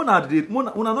una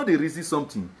know they resist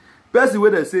something. Person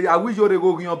where they say I wish Ijore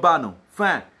go your bano.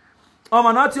 Fine.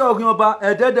 Omanati ogyoba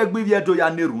edegbe viedo ya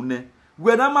nerune.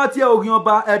 When I'm at your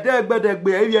ogyoba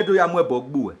edegbe viedo ya mwe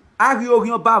bogbu. Agi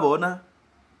ogyoba bona.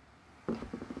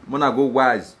 Mona go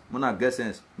wise, mona get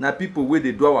sense. Now people where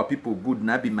they do our people good,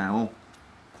 na be my own.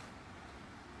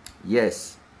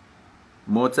 Yes.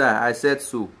 Mota, I said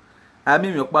so. I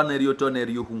mean your partner you turn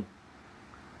you who.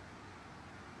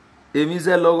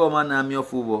 Emize logo man am your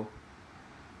football.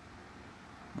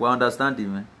 We understand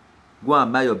him, man. Go and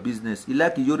mind your business. You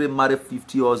like you marry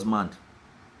 50 husband.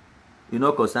 You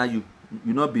know concern you.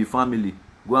 You not be family.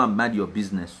 Go and mind your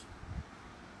business.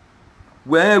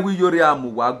 Where we yore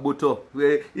amu wagboto.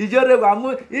 We ijore wa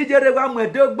mu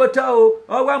edogboto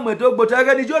o wa mu edogboto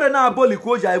aga di jore na aboli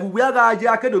koja ibu we aga aje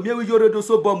akedo mi we yore do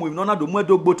so bom we no na do mu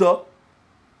edogboto.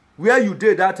 Where you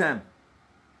did that time?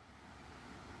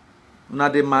 Una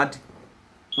dey mad.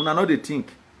 Una no dey think.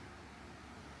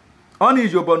 Oni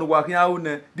ijobo nu wa kian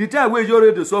une. The time we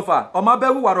yore do suffer. O ma be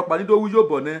wu waro pa ni do wu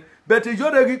yobo ne. But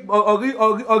ijore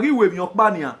ori we mi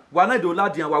opa nia. Wa na do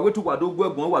ladian wa we tu wa do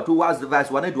gwegbon wa to was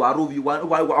device wa na do arovi wa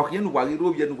okin nu wa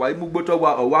rovi nu wa imugboto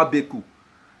wa o wa beku.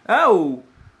 Oh.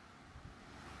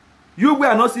 You we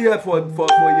are not see here for your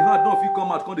hand no fit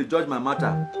come out come dey judge my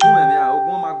matter. You me a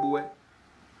ogun magbowe.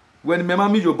 When me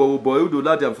mama yobo boy you do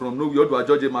ladian from no you do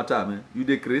judge matter man. You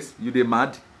dey crazy, you dey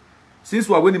mad. Since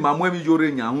wa when mamu emi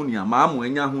yore nya hu nia, mamu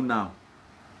enya hu now.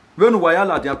 When wa ya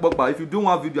ladian pokpa if you do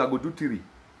one video I go do 3.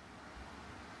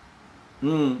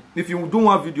 If you do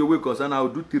one video with us and I will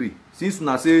do 3. Since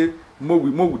na say mo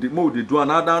we do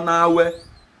another na we.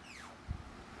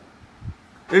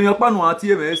 Eyan pa no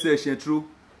ati e me se sentro.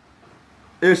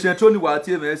 E sentro ni wa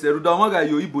ati e me se ru da won ga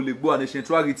yo ibo le gbo an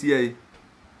sentro agiti e.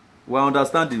 We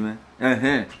understand me?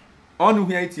 Onu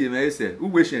hia iti e me se, u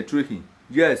we sentro hin.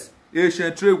 Yes, e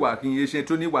sentro wa kin e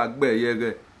sentro ni wa gbe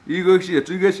ye. Igo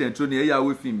sentro ni e ya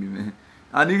we film me.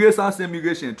 Ani ge san se mi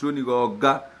ge sentro ni go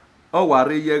ga. O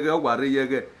ware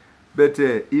yege but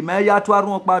ime ya to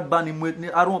arun pa ba ni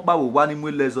arun pa wo wa ni mu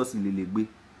lezos lelegbe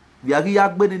bi ari ya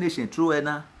gbe ni nation tro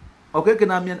ena okeke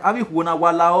na mi abi hu na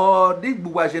wala o di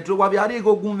gbugba se tro wa bi ari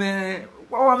gogun me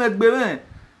wa me gbe me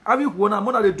abi hu na mo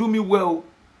na dey do me well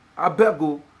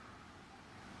abego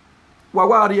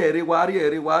wa ari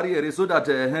ere so that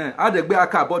adegbe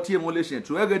aka boti emo le se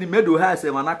tro ege ni medo ha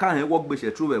se manaka hen wo gbe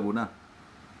se tro we bo na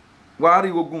wa ari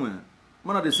gogun me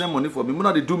Mona dey send money for me.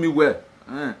 Mona dey do me well.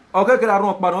 Okay, can I run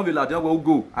up on villa? Then we'll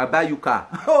go. I buy you car.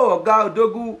 Oh, God,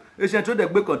 dogu. Let's ensure the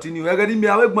way continue. I get me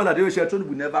away. Mona dey ensure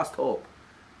will never stop.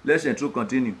 Let's ensure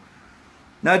continue.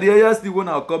 Now the highest thing when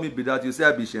I'll come in be that you say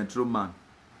I be ensure man.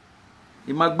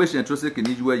 He mag be ensure say can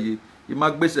you ye. He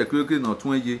mag be ensure not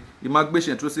 20 ye. He mag be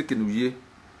ensure say can you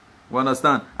You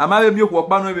understand? I'm having you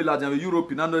walk on villa. Then Europe.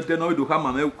 You know they know do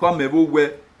come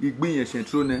everywhere. He be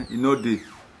ensure ne. You know day.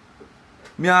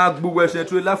 Mi agbuwe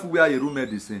sentro lafu we ayeru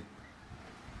medicine.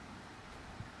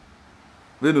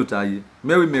 We no taye.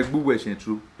 Me we megbuwe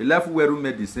sentro. E lafu we ru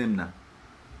medicine na.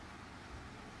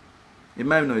 E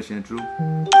mai no sentro.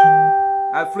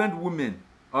 I friend women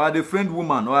or the friend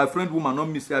woman or I friend woman no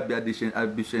miss I be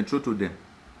sentro to them.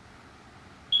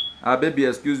 Ah baby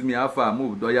excuse me afa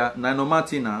move do ya na no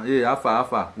martina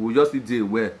afa we just dey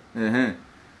where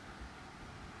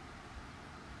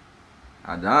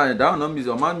Ada no miss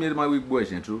o man me my week boy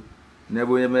sentro.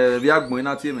 Never me bi agbon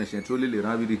na tie me sentro le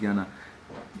ran bi kiana.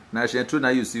 Na sentro na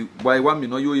you see why one me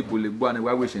no yo ibo le gbo na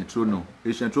why we sentro no. E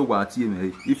sentro wa tie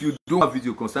me. If you do a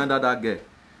video concern that girl,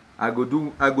 I go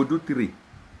do 3.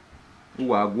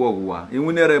 Uwa agwo uwa.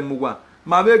 Enwunere mu wa.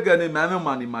 Ma be gane ma me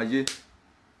mani maje.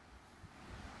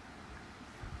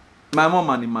 Ma mo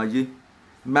mani maje.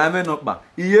 Ma me no pa.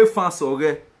 Iye fan so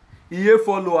re. Iye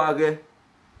follow age.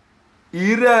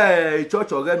 Ire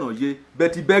church oge no ye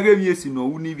but ibege mi esi no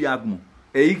uni bi agmo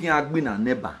e yin agbi na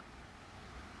neba.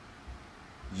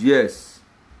 Yes,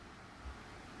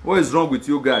 what is wrong with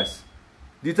you guys?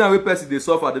 The time we person they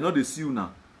suffer they know they see you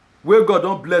now. Where God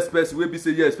don't bless person we be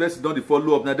say yes person don't dey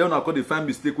follow up now they don't call the find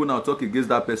mistake when I talk against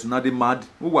that person now they mad.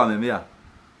 Who wa me ya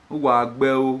who wa agbe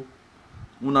o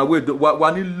una we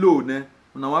wa ni low ne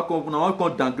una wa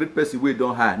come downgrade person we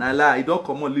don high na lie e don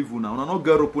come on leave una no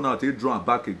get open out take draw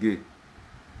back again.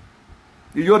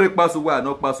 Iyore pasu wa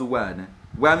no pasu wa ne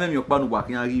wa me mi opa no wa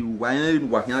kian ri wa yen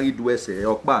wa kian ri do ese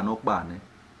opa no pa ne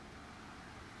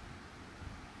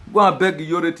go and beg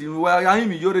Iyore ti wa yan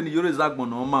mi Iyore ni Iyore zagbon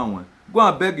no ma won go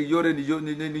and beg Iyore ni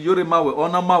Iyore ma we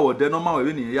ona ma wo de no ma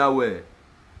we ni ya we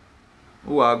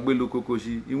o wa gbe lo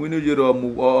kokoshi iwin ni Iyore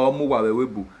omu wa we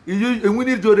bu iwin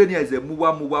ni Iyore ni eze mu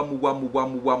wa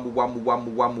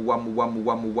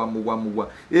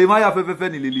e ma ya fefe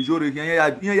ni le Iyore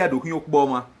yan ya do kin opo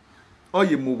ma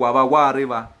oye mu wa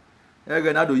river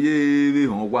ege na do ye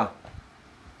hon wa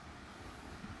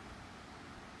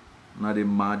na the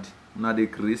mad na the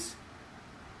Chris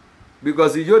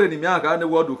because yore ni mi aka ne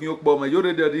word kin okpo ma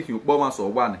yore de kin okpo ma so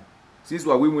wa ni since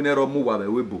we nero mu wa be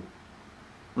webo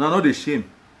una no dey shame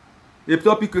a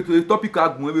topic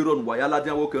agun we run wa yala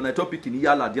dia work on a topic ni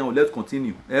yala dia let's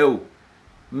continue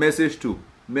message to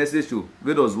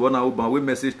let us one oban we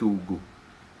message to Ugo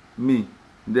me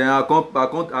then I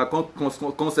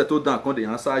can't settle down can't dey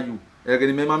answer you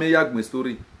egeni me ma me yagbe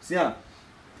story see am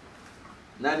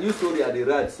na new story I dey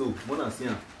write so mona see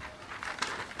am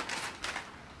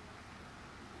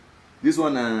this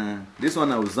one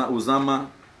Uzama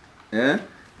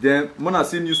then mona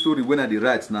see new story when I dey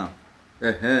write now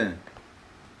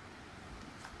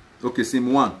okay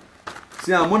sim 1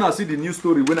 see am mona see the new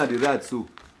story when I dey write so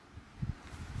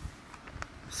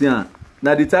see am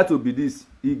na the title be this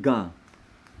Igan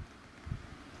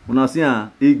una see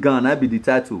am Igan na be the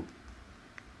title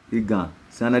Igan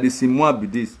see am na the sim 1 be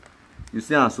this you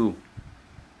see am so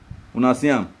una see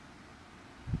am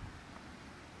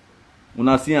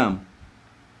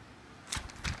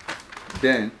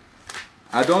then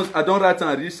I don't write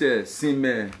and reach sim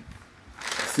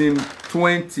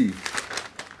 20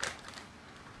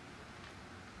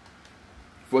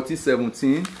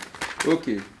 1417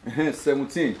 okay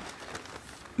 17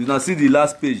 you can see the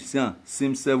last page see am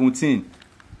sim 17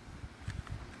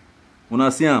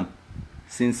 una see am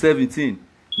sim 17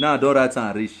 now I don't write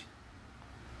and reach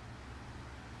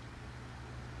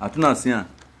atuna see am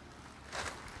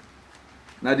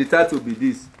na the title be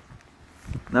this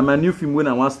na my new film when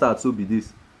I want start so be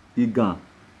this Igan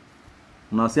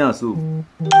una see am so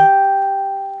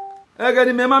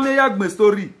egeni me ma me yagbe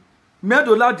story me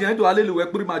do la dia do alele we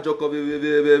piri ma joko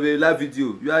live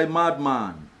video you are a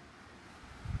madman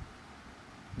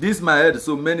this my head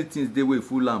so many things dey way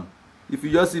full am if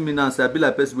you just see me now say I be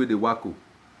like person wey dey wako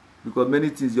because many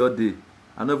things your day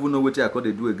I no even know wetin I call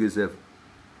dey do again sef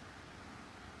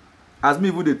as me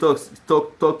even dey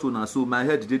talk to na so my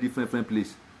head dey different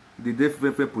place dey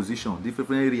different position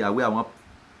different area where I want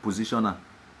position am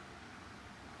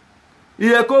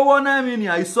iye ko wona me ni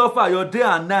I suffer your day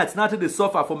and night not dey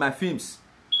suffer for my films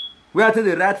where I take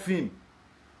dey write film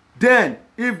then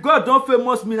if God don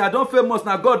famous me I don famous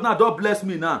na God now don bless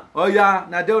me now oya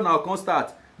na there una come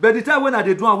start but the time when I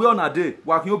dey do am where una dey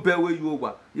wa kin o be we you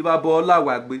wa iba bo ola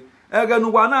wa gbe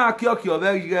egenu wa na akioki o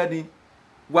very ready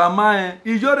wa ma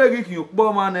ijore gi kin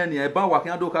po ma na ni e ban wa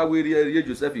kin do ka we ri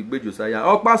Joseph igbe Josiah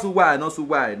opa su wa no su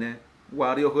wa ne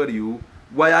wa ri okori o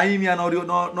wa ya yin mi na ri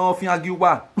no fi agi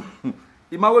wa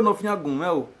imawe no fi agun me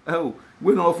o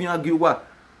we no fi agi wa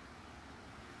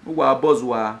boss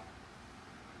wa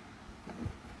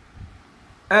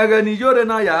egeni yore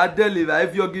na ya deliver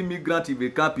if you give migrant if a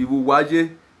camp ibu waje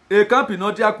e camp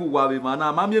no dia ku wa be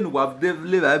mana ma mi nu wa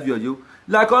deliver if you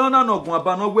like ona no gun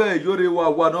aba no we yore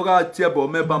wa no ga tiebo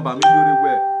me bamba mi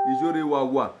yore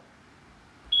wa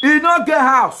e no get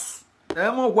house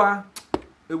e mo wa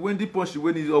e when the punch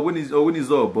when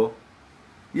is obo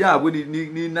yeah when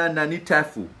ni na ni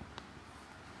typhoon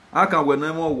aka we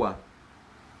no mo wa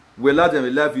we la dem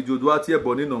live video do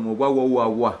atiebo ni no mo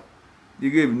wa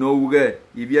ige no uge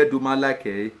ibie do ma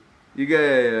like ige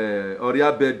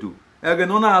oria bedu ege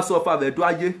no na so fa be do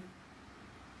aye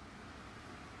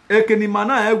ekeni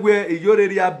mana egwe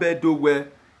iyoreri abedo we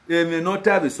eme no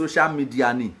have social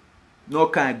media ni no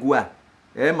kan gua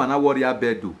mana wori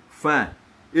abedo fine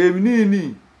emi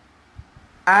ni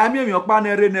ami opa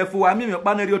na re nefu ami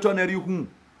opa na ri oto na ri hu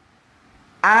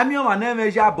ami o ma na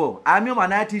me jabo ami o ma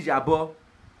na ti jabo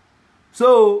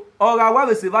so ora wa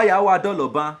be se va ya wa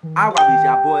doloban awa be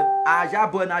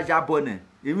jabo na jabo ne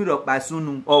emi ro pa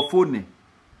sunu ofone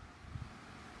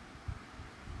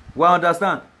we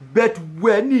understand but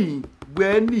when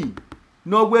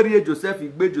no where Joseph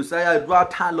igbe Josiah do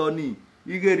atalo ni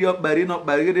igeri okpari no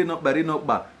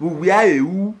kpa we are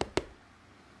ewu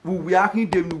we are hin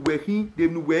dem nu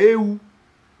we ewu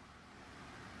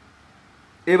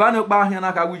eva no kpa hin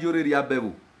na ka wijore ri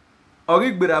abebo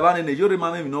ori gbere aba ne jore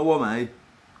ma me no wo ma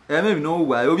me no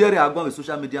wa obi ere agbon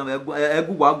social media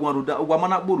egu wa agbon ruda wa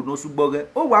mana kporu no sugboge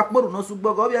o wa kporu no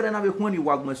sugboge obi ere na be kun ni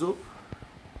wa agbon so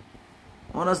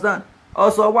understand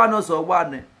also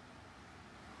one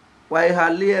why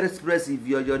highly expressive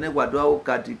your ne gwa do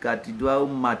kati do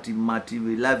mati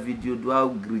we live video do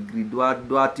grigri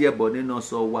do atiebo ni no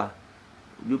so wa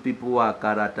you people are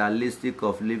characteristic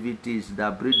of levities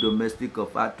that breed domestic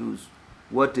of atus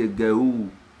what a girl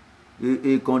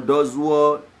a condoes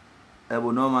war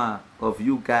abnormal of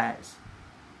you guys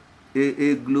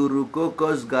a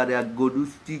glorococus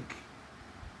garagodustic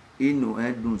inu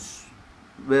endus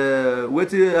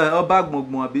wetin oba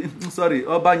gbongbon abi sorry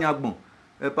oba yangbon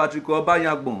Patrick oba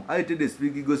yangbon I take dey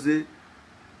speak go say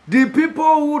The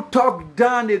people who talk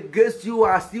down against you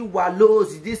are still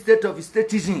wallows in this state of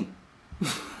statism.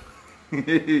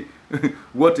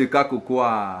 What a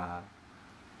kakukwa.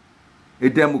 A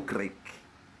democrat.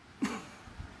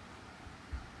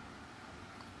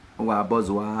 Wa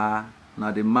bozwa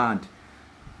na demand.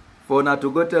 For na to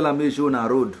go tell am show na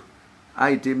road.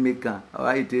 I take maker,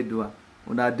 I take do.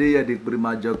 Una dey the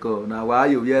prima joko. Na why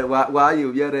you here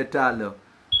retalo.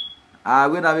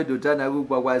 When I do turn, I will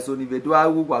go by so if do I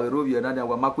will go over here and I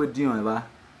will make with you.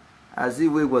 As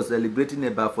if we was celebrating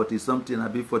about 40 something, I'll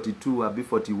be 42, I'll be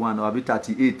 41, or I'll be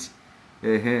 38.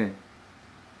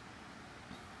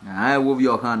 I will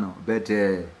your hand, but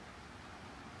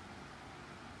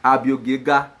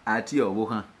Abiogiga at your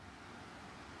wohan.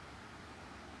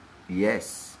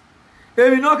 Yes.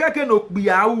 If you know, I can be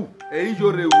out,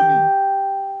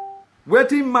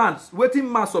 waiting man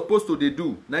supposed to they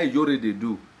do, now you already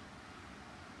do.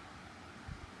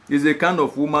 Is a kind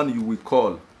of woman you will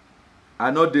call. I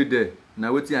not did there.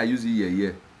 Now waiting I use it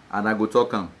here. And I go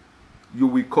talk am. You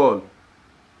will call.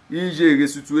 Ije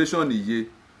situation ije.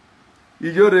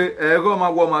 Ijore ego ma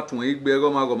wo ma tun igbe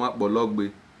ego ma go ma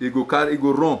pologbe. He go carry, he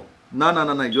go run. Na.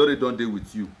 Ijore don't dey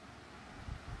with you.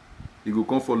 He go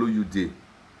come follow you there.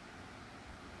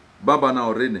 Baba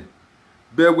na orene.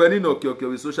 Be when no kyo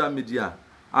with social media.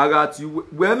 Agat you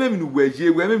when you weje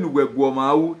when you we go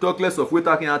ma wu talk less of we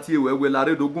talking at you we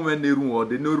lare dogun me neru or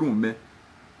de no room me.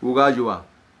 Uga joa.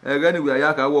 Egani we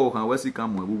ayaka wo kan we si kan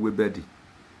mo we bedi.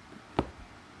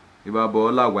 Iba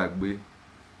bo la wa gbe.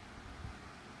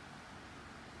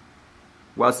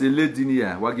 Was a lady ni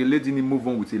ya, wa ge lady ni move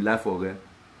on with a life for her.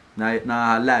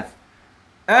 Na her life.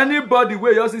 Anybody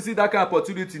where you see that kind of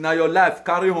opportunity na your life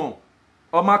carry on.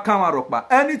 Oma Kamarokpa.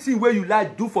 Anything where you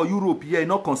like do for Europe here,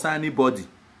 not concern anybody.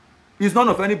 It's none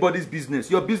of anybody's business.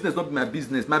 Your business not be my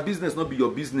business. My business not be your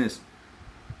business.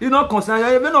 You not concern.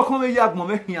 You not come here yag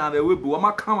moment here and we bo.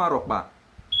 Oma Kamarokpa.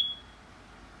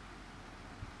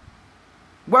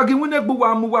 Wagi wune gbo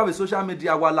wa mu wa with social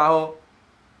media wala ho.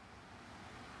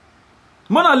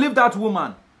 Mona leave that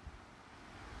woman.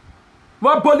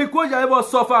 What poliko ya ever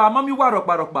suffer? Mami wa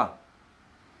rokpa.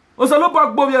 Osalopa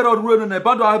gbo ye ro ru ne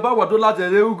bado aba wado la de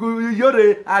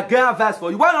yore I get advice for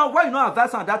you. Why you not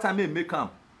advice at that time make am?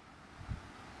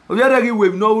 Oyere we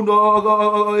no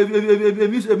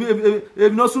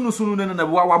if no sunu ne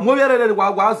wa mo yere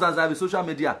wa zanza with social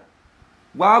media.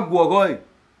 Wa gbo goy.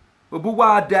 Obu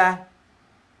wa da.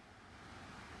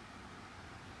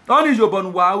 Oni jo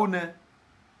bonu wa une.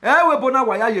 We bona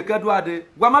wa ya ye kedu ade.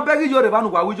 Wa ma begi yore ba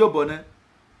nu wa wijo bone.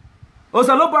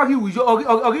 Osalopa ki wijo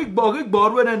ogi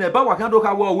gboru ene ba wa kan do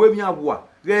ka wo we mi agwa.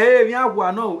 Re mi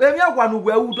agwa no. Mi agwa nu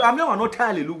we u ami wa no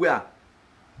tile luwe a.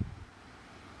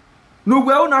 Nu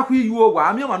we u na hwi yu wa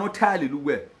ami wa no tile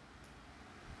luwe.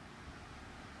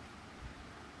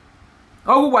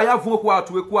 Ogu wa ya fun oku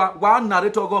atu eku wa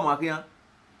narrator go ma kian.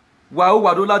 Wa u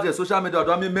wa do la social media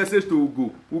do me message to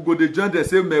Ugo. Ugo dey join the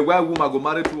same why woman go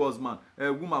marry two husband.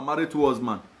 Woman marry two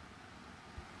husband.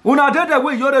 Una dey the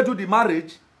way you do the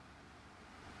marriage.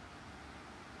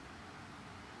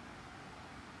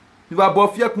 You are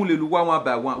both yakun le luwa one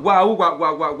by one.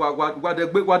 Wa de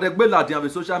gbe ladian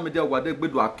with social media, wa de gbe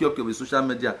do akioke with social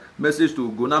media. Message to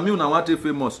Ugo. Na mi una want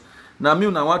famous. Na mi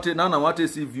una want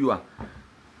see viewer.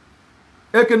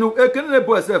 Ekenu le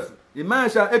boy self.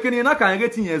 Imagine ekeni na kan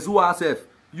get in zuwa self.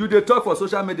 You dey talk for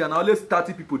social media and only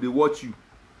 30 people they watch you.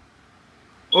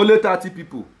 Only 30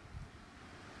 people.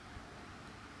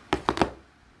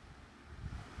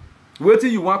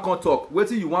 Waiting you want come talk.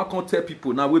 Waiting you want come tell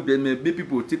people. Now we be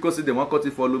people because they want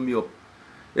to follow me up.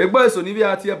 Egbo so ni bi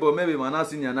ati e but maybe man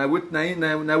senior na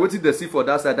waiting they see for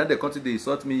that side then they come to they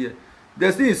insult me here. They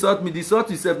still insult me. They insult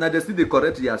yourself now they still they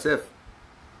correct yourself.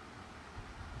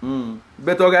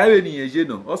 But oga ewe ni yeje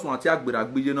no. Osun ati agbera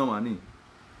gbeje no mani.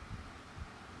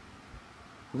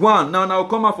 One, now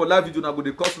come out for live video now go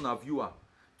dey cost na viewer.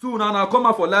 Two, now come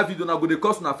out for live video now go dey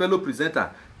cost na fellow presenter.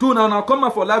 Two, now come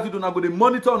out for live video now go dey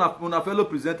monitor na fellow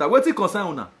presenter. Wetin concern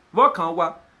una? What can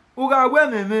wa? Uga we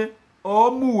nene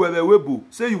or mu webu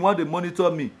say you want to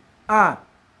monitor me.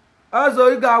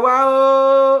 Azo igawa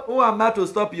o. Who am I to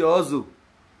stop your hustle?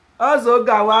 Azo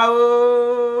gawa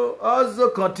o. Azo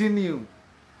continue.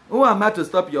 Who am I to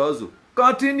stop your hustle?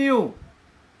 Continue.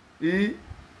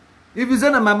 If you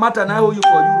say that my matter now owe you for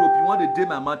Europe, you want to day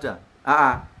my matter.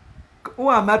 Who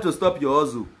am I to stop your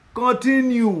hustle?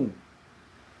 Continue.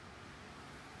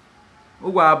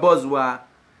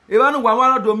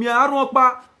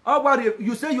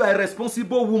 You say you are a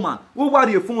responsible woman. Who are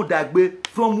your phone that way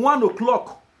from 1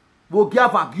 o'clock? We'll give a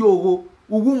bio.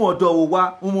 Who are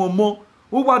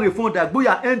the phone that way? You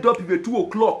end up with 2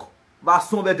 o'clock. Va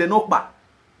sombe de nokba.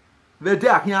 vede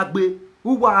ahiagbe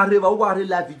uwa are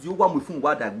la video wa mu fun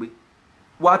wa dagbe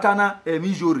wa tana emi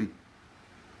jori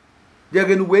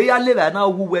degen we ya le na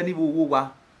wuwe ni wo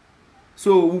wa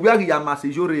so we ya mase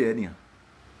jori eni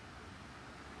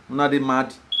una de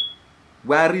mad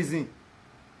why reason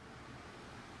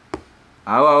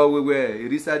we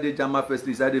inside the Jama first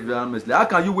inside the environment. How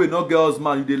can you wait not get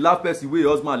husband? You dey laugh person wey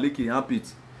husband lick him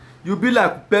armpit. You be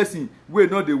like person wey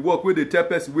not dey work, wey dey tell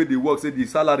person wey dey work say the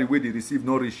salary wey dey receive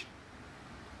no reach.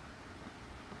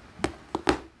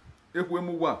 Ekwe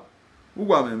muwa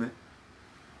meme.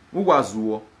 Muwa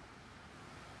zuo.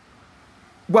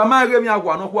 Gwa ma re mi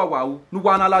agwa no kwa wa wu. Nu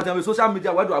gwa na ladian we social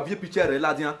media we do avie picture re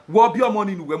ladian. Wo bi omo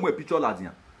ni nu we mu picture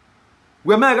ladian.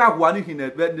 We ma ga gwa ni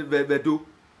hin vedo.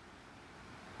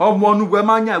 Ọmọ nu gwe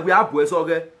ma nya we abu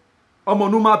esoge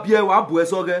ọmọ nu ma bie wa abu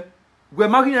esoge gwe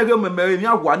ma kin yege meme emi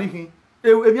agwa ni hin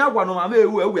emi agwa no ma me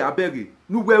ewe abege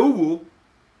nu gwe uwo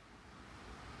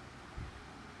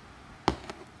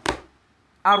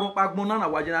arun pagbon na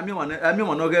waje na mi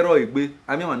won no gero igbe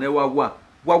ami won ne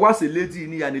wa se lady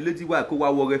ni ya ni lady wa ko wa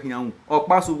wo ge hin ahun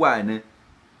opasu wa ene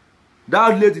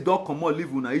that lady don comot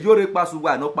leave una ijore pasu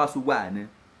wa no pasu wa ene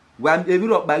wa evi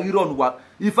ro pa iro nu wa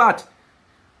in fact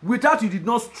without you did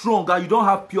not strong and you don't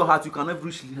have pure heart, you can never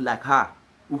reach like her.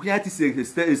 We can't say a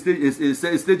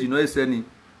stage, you know, any.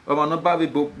 Omo no ba we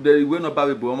bo the way no ba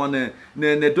we bo omo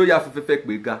ne do ya fefek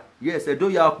gbega. Yes, e do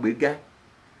ya gbega.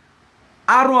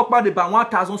 Arun opa de ba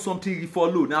 1,000 something he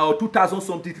follow now, or 2,000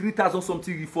 something, 3,000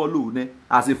 something he follow ne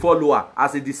as a follower,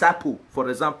 as a disciple, for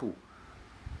example.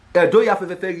 E do ya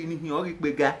fefek ni hin o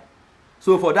gbega.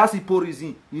 So for that simple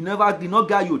reason, you did not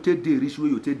get you take the rich way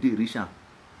you take the rich.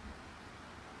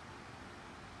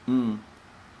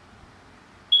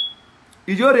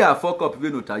 Ijore a fuck up we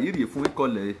no ta yiri fun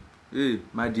ikole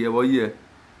my dear wo ye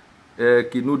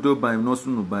kinudo ban no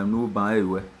sunu ban no ban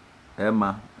ewe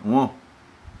ma won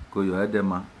ko yo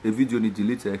edema a video ni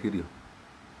delete e here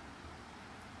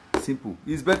simple.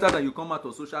 It's better than you come out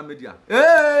on social media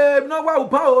no wa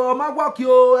upa o ma gwa ki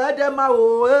o edema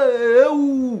o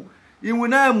iwu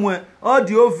na emwe all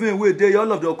the oven we dey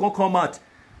all of them come out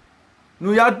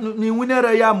no ya ni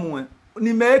winere ya mu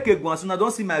ni make gwan so na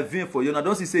don see my vein for you na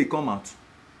don see say e come out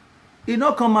e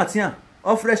no come out yan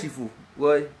all fresh ifu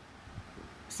boy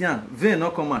sian vein no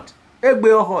come out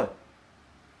egbe oho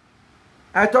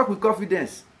I talk with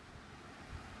confidence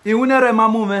e winere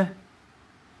mamu me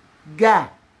guy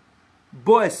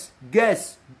boys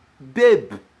girls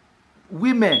babe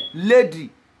women lady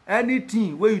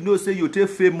anything wey you know say you take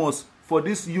famous for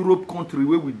this Europe country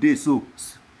where we dey so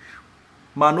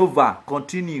maneuver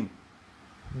continue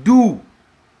do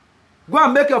go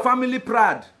and make your family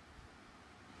proud.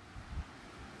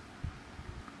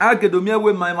 Akedomia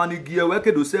we my money gear we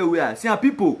kedo say we are see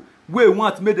people we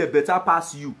want make them better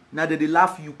pass you now they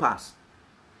laugh you pass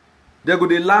they go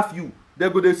they laugh you they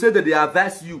go they say that they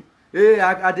advise you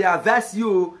I they advise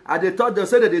you I they talk they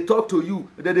say that they talk to you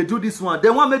that they do this one they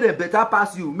want make them better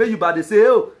pass you make you but they say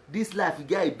oh this life you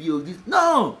get be this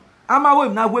no I'm a way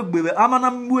na work baby I'm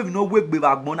na way no work baby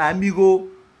agbon na amigo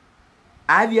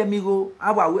I amigo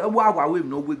awa we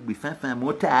no work be fan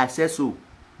mo ta access so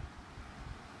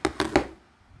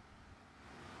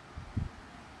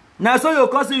now so you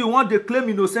cause you want to claim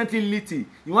innocently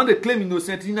you want to claim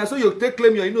innocently now so you take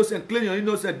claim you're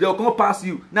innocent they'll come pass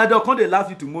you now they'll come they laugh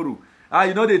you tomorrow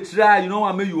you know they try you know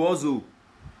what make you also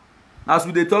as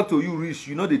we they talk to you rich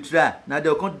you know they try now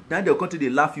they'll come to they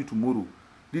laugh you tomorrow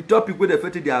the topic where they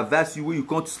fit they advise you where you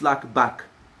can't slack back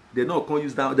they not come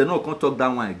use that they not come talk that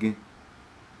one again.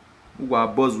 Who are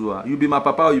boss you be my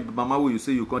papa or you be mama where you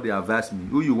say you can't they advise me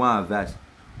who you want advise.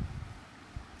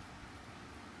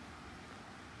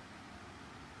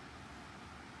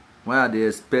 Why they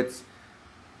expect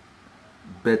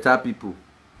better people?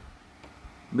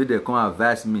 May they come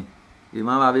advise me. If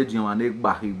mama avait dit on est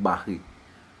barri.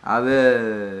 Avec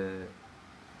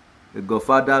le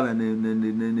godfather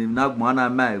ne nagmana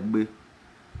maigbe.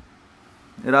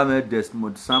 Era me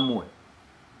Desmond Samuel.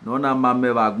 Non na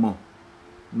mame vagmon.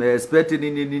 Me expect ni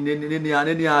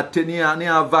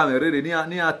ava me rere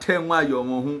ni atenwa yo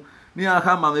mo hu. Ni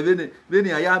aha mame beni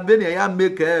ya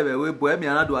make we boy me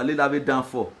anado ale lave down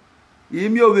for.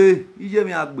 Imi owe ije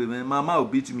mi agbe me mama will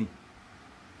beat me.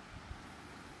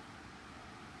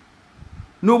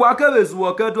 No wakebe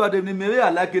wake do ade ni me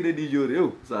like de di yore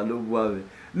o salo buave.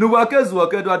 No wake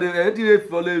do ade e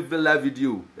follow live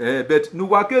video. But no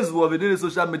wake wo de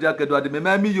social media ke do ade me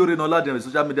mi yore no la de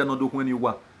social media no do kun ni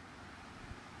wa.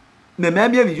 Me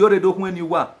mi yore do kun ni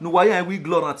wa. No wa yan we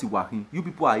ignorant wa hin. You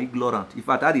people are ignorant. If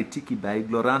I had a tick by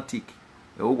ignorant tick.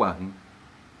 E o wa hin.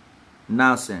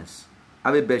 Nonsense.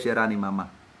 Ave beshera ni mama.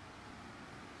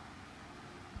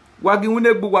 wagi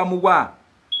wune gbu wa mu wa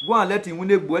go and let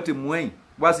wune gbu ete muen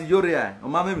wasi yore ai o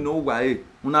ma me no wa e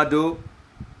una do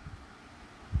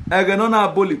ege no na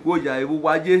boli ko ya e bu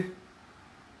waje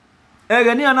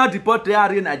ege ni ana deport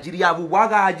ari Nigeria bu wa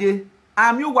ga aje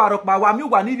ami wa ropa wa mi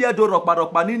wa ni bi edo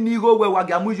ropa ni nigo we wa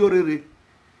ga mu yorere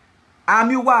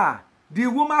ami wa the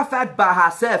woman fed by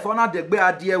herself ona de gbe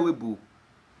adie webu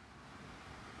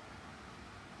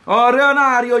ore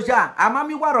ona ari oja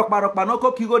amami wa ropa no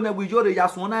ko kigo ne wi yore ya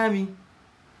sun na mi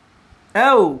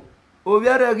o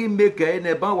obiere gi meke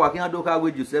ne ban wa kin adoka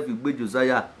we Joseph gbe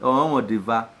Josiah o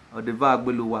deva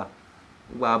agbeluwa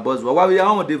wa boss wa we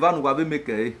ya deva nu wa be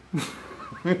meke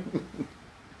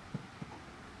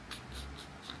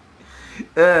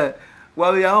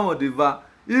wa we ya deva.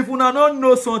 If una no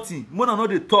know something, mona no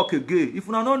dey talk again. If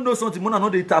una no know something, mona no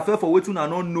dey interfere for wetin una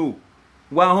no know.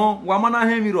 Wa mana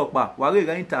he mi ropa, wa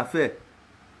ga interfere.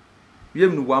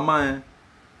 Yem nu wa ma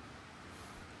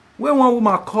When one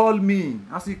woman call me,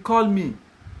 as he call me,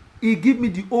 he give me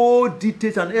the whole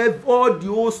details and all the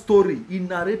whole story. He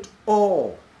narrate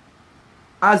all.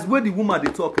 As when the woman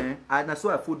dey talk, and so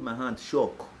I fold my hand,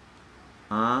 shock.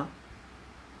 Wa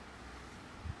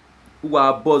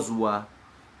bozwa.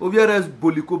 Oviere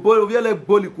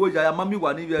boliko ya mami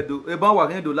wa ni vedo e ban wa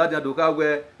ken do ladi do ka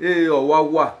we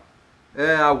owa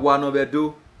awa no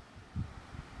vedo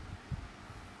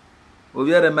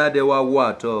oviere ma de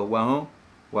wa to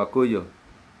wa koyo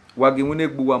wa gi wune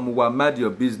gbu wa mu wa mind your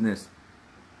business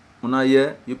una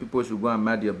ye you people should go and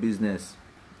mind your business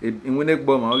wune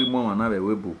gbo ma o mo ma na be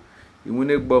webo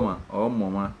wune gbo ma o mo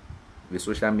ma we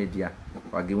social media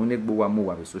wa gi wune gbu wa mu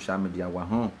wa we social media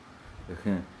wa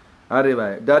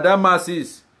Arriba, Dada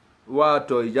Massis,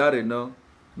 wato ijare no,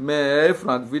 me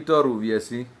Frank Victor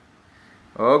Uviesi,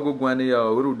 ogu gwani ya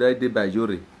uru daide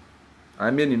bajore.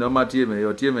 Ami ni no matie me,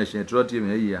 yo tie me shen tro tie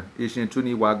me ya, ishin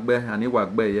tuni wagbe, ani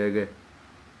wagbe yege.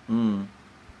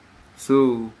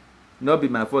 So, not be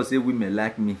my fault say women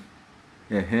like me.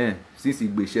 Since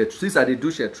I dey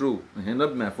do shetro, not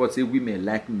be my fault say women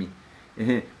like me.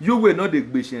 You will not dey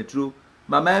gbe shetro.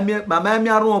 Mama mi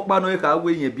arun opa no e ka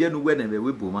we yen bienu we na be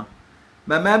we boma.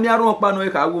 Mama mi arun opa no e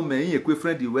ka wo me yen kwe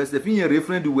friend we se fi yen re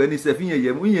friend we ni se fi yen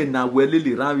yem yen na we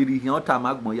lele ran wi ri yan ta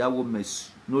magbon ya wo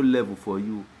mess no level for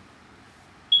you.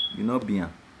 You know bien.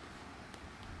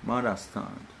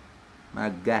 Understand. My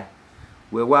guy.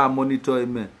 We wa monitor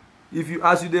me. If you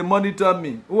as you dey monitor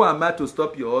me, who am I to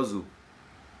stop your hustle?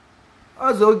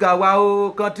 Hustle ga wa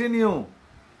o continue.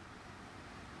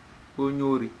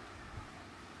 Onyori.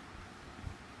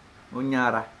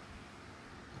 Onyara.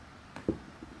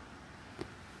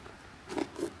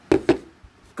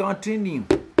 Continue.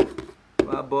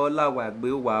 Wa bola wa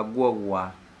gbe wa gwo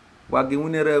wa. Wa gi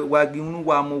wunere wa gi unu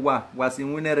wa mu wa si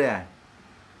wunere ai.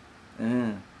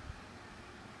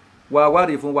 Wa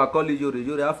wari fun wa call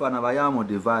yore afa na ba ya mo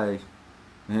devise.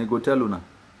 Go tell una.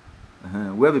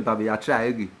 We be baba ya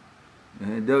try egi.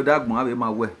 Dagbon abi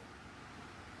ma we.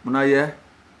 Muna ye.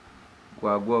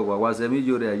 Wa se mi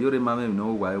yore mama mi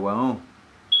no wa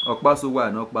okpaso wa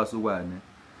no okpaso wa ne.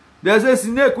 There's a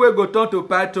snake wey go turn to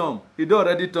python. He don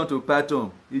already turn to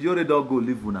python. He yore don go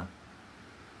live una.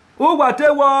 O wa te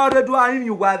wo redu ayin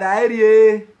yu wa da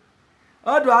ere.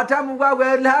 Odo atamu wa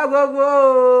we la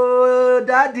gogo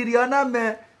daddy ri ona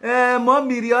me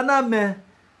mommy ri ona me.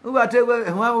 O wa te we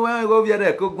go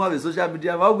viere ko gun social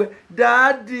media wa we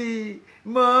daddy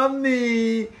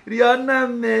Mommy, Rihanna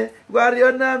me,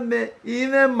 Rihanna me,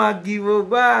 ime magivo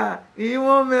ba,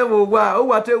 imo me wa, o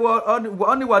wate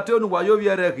oni wate onu wa yo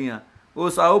viere kian. O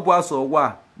sa obo aso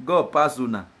wa, God pass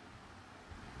una.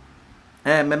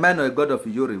 Me man no God of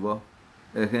Yoruba.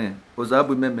 O sa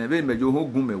bu me me jo ho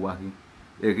gun me wa hi.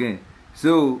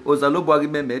 So o sa lo bo agi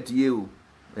me tie o.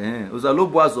 O sa lo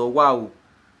bo aso wa o.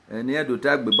 Ni e do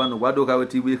tag be ba no wa do ka we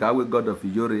ti we ka we God of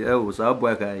Yoruba. O sa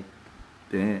bo kai.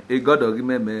 A God of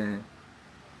me.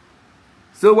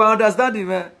 So we understand it,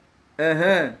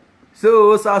 man.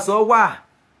 So so wa.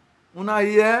 Una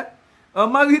here.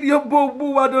 Magi yo bo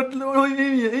wa do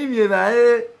imi ba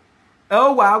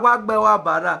wa gbe wa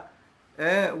bara.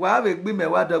 Wa be gbe me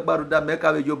wa dogbaru da me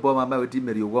ka be jo bo ma we ti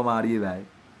meri wo ma ri ba.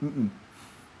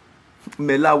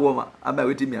 Me la wo ma ama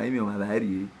we ti mi imi ma ba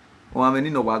ri. O ma me ni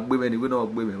no wa gbe me ni we no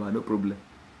gbe me ma no problem.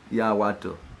 Ya wa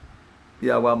to.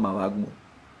 Ya wa ma wa gmo.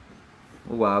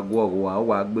 Wa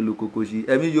agbelu kokoshi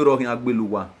emi yoro hin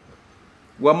agbelu wa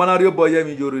manari oboye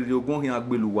mi yoro ri ogun hin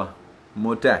agbelu wa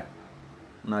mota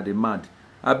na the mad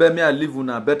abeg me I live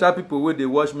una better people wey dey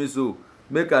watch me so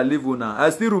make I live una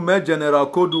I still remain General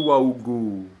Koduwa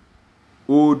Ugo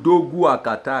Odogwu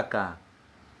Akataka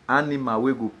animal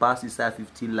wey go pass inside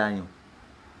 50 lion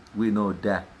we no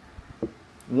die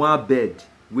one bird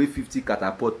wey 50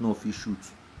 catapult no fit shoot.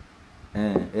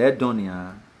 Head done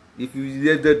here. If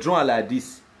they draw like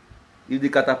this, if the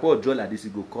catapult draw like this,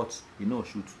 it go cut, e no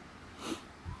shoot.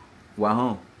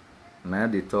 Wahon, na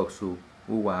they talk so.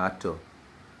 Who were actor?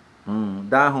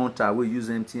 That hunter will use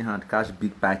empty hand catch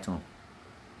big python.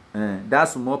 That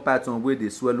small python where they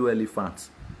swallow elephants.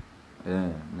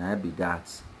 Na be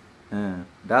that.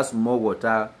 That small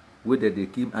water where they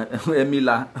keep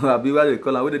Emila, abi what they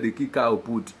call am, where they keep cow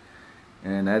put.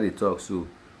 Na they talk so.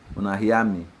 Una hear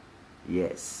me?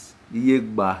 Yes. Iye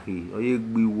gbahe, oye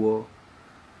gbiwo.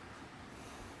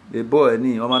 A boy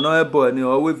ni, o ma no a boy ni,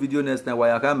 always video next time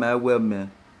why I can't my well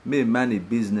man. Me man a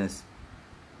business.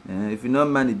 If you not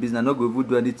mind the business, I no go even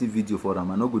do anything video for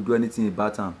them. I no go do anything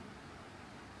about them.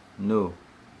 No.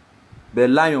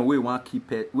 But lion we want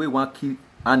keep it, we want keep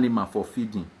animal for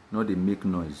feeding. No, they make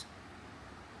noise.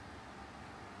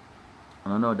 I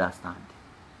don't understand.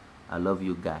 I love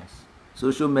you guys.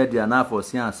 Social media now for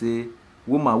saying say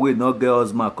woman will not get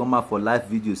husband come out for live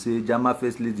video say Jama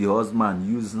first lady husband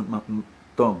use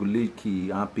tongue lick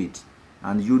armpit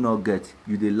and you not get.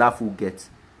 You the laugh who get.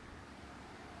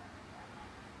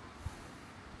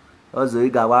 Also,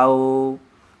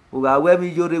 where we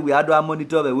yore we had to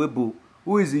monitor the webo.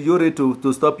 Who is yore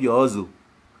to stop your hustle?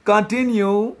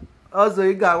 Continue.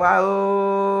 Also,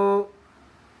 wow,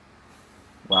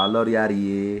 Lord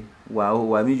Yari.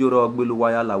 Wow, I mean you're a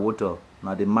wire la water.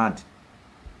 Now the mad.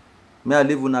 May I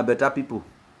live with better people.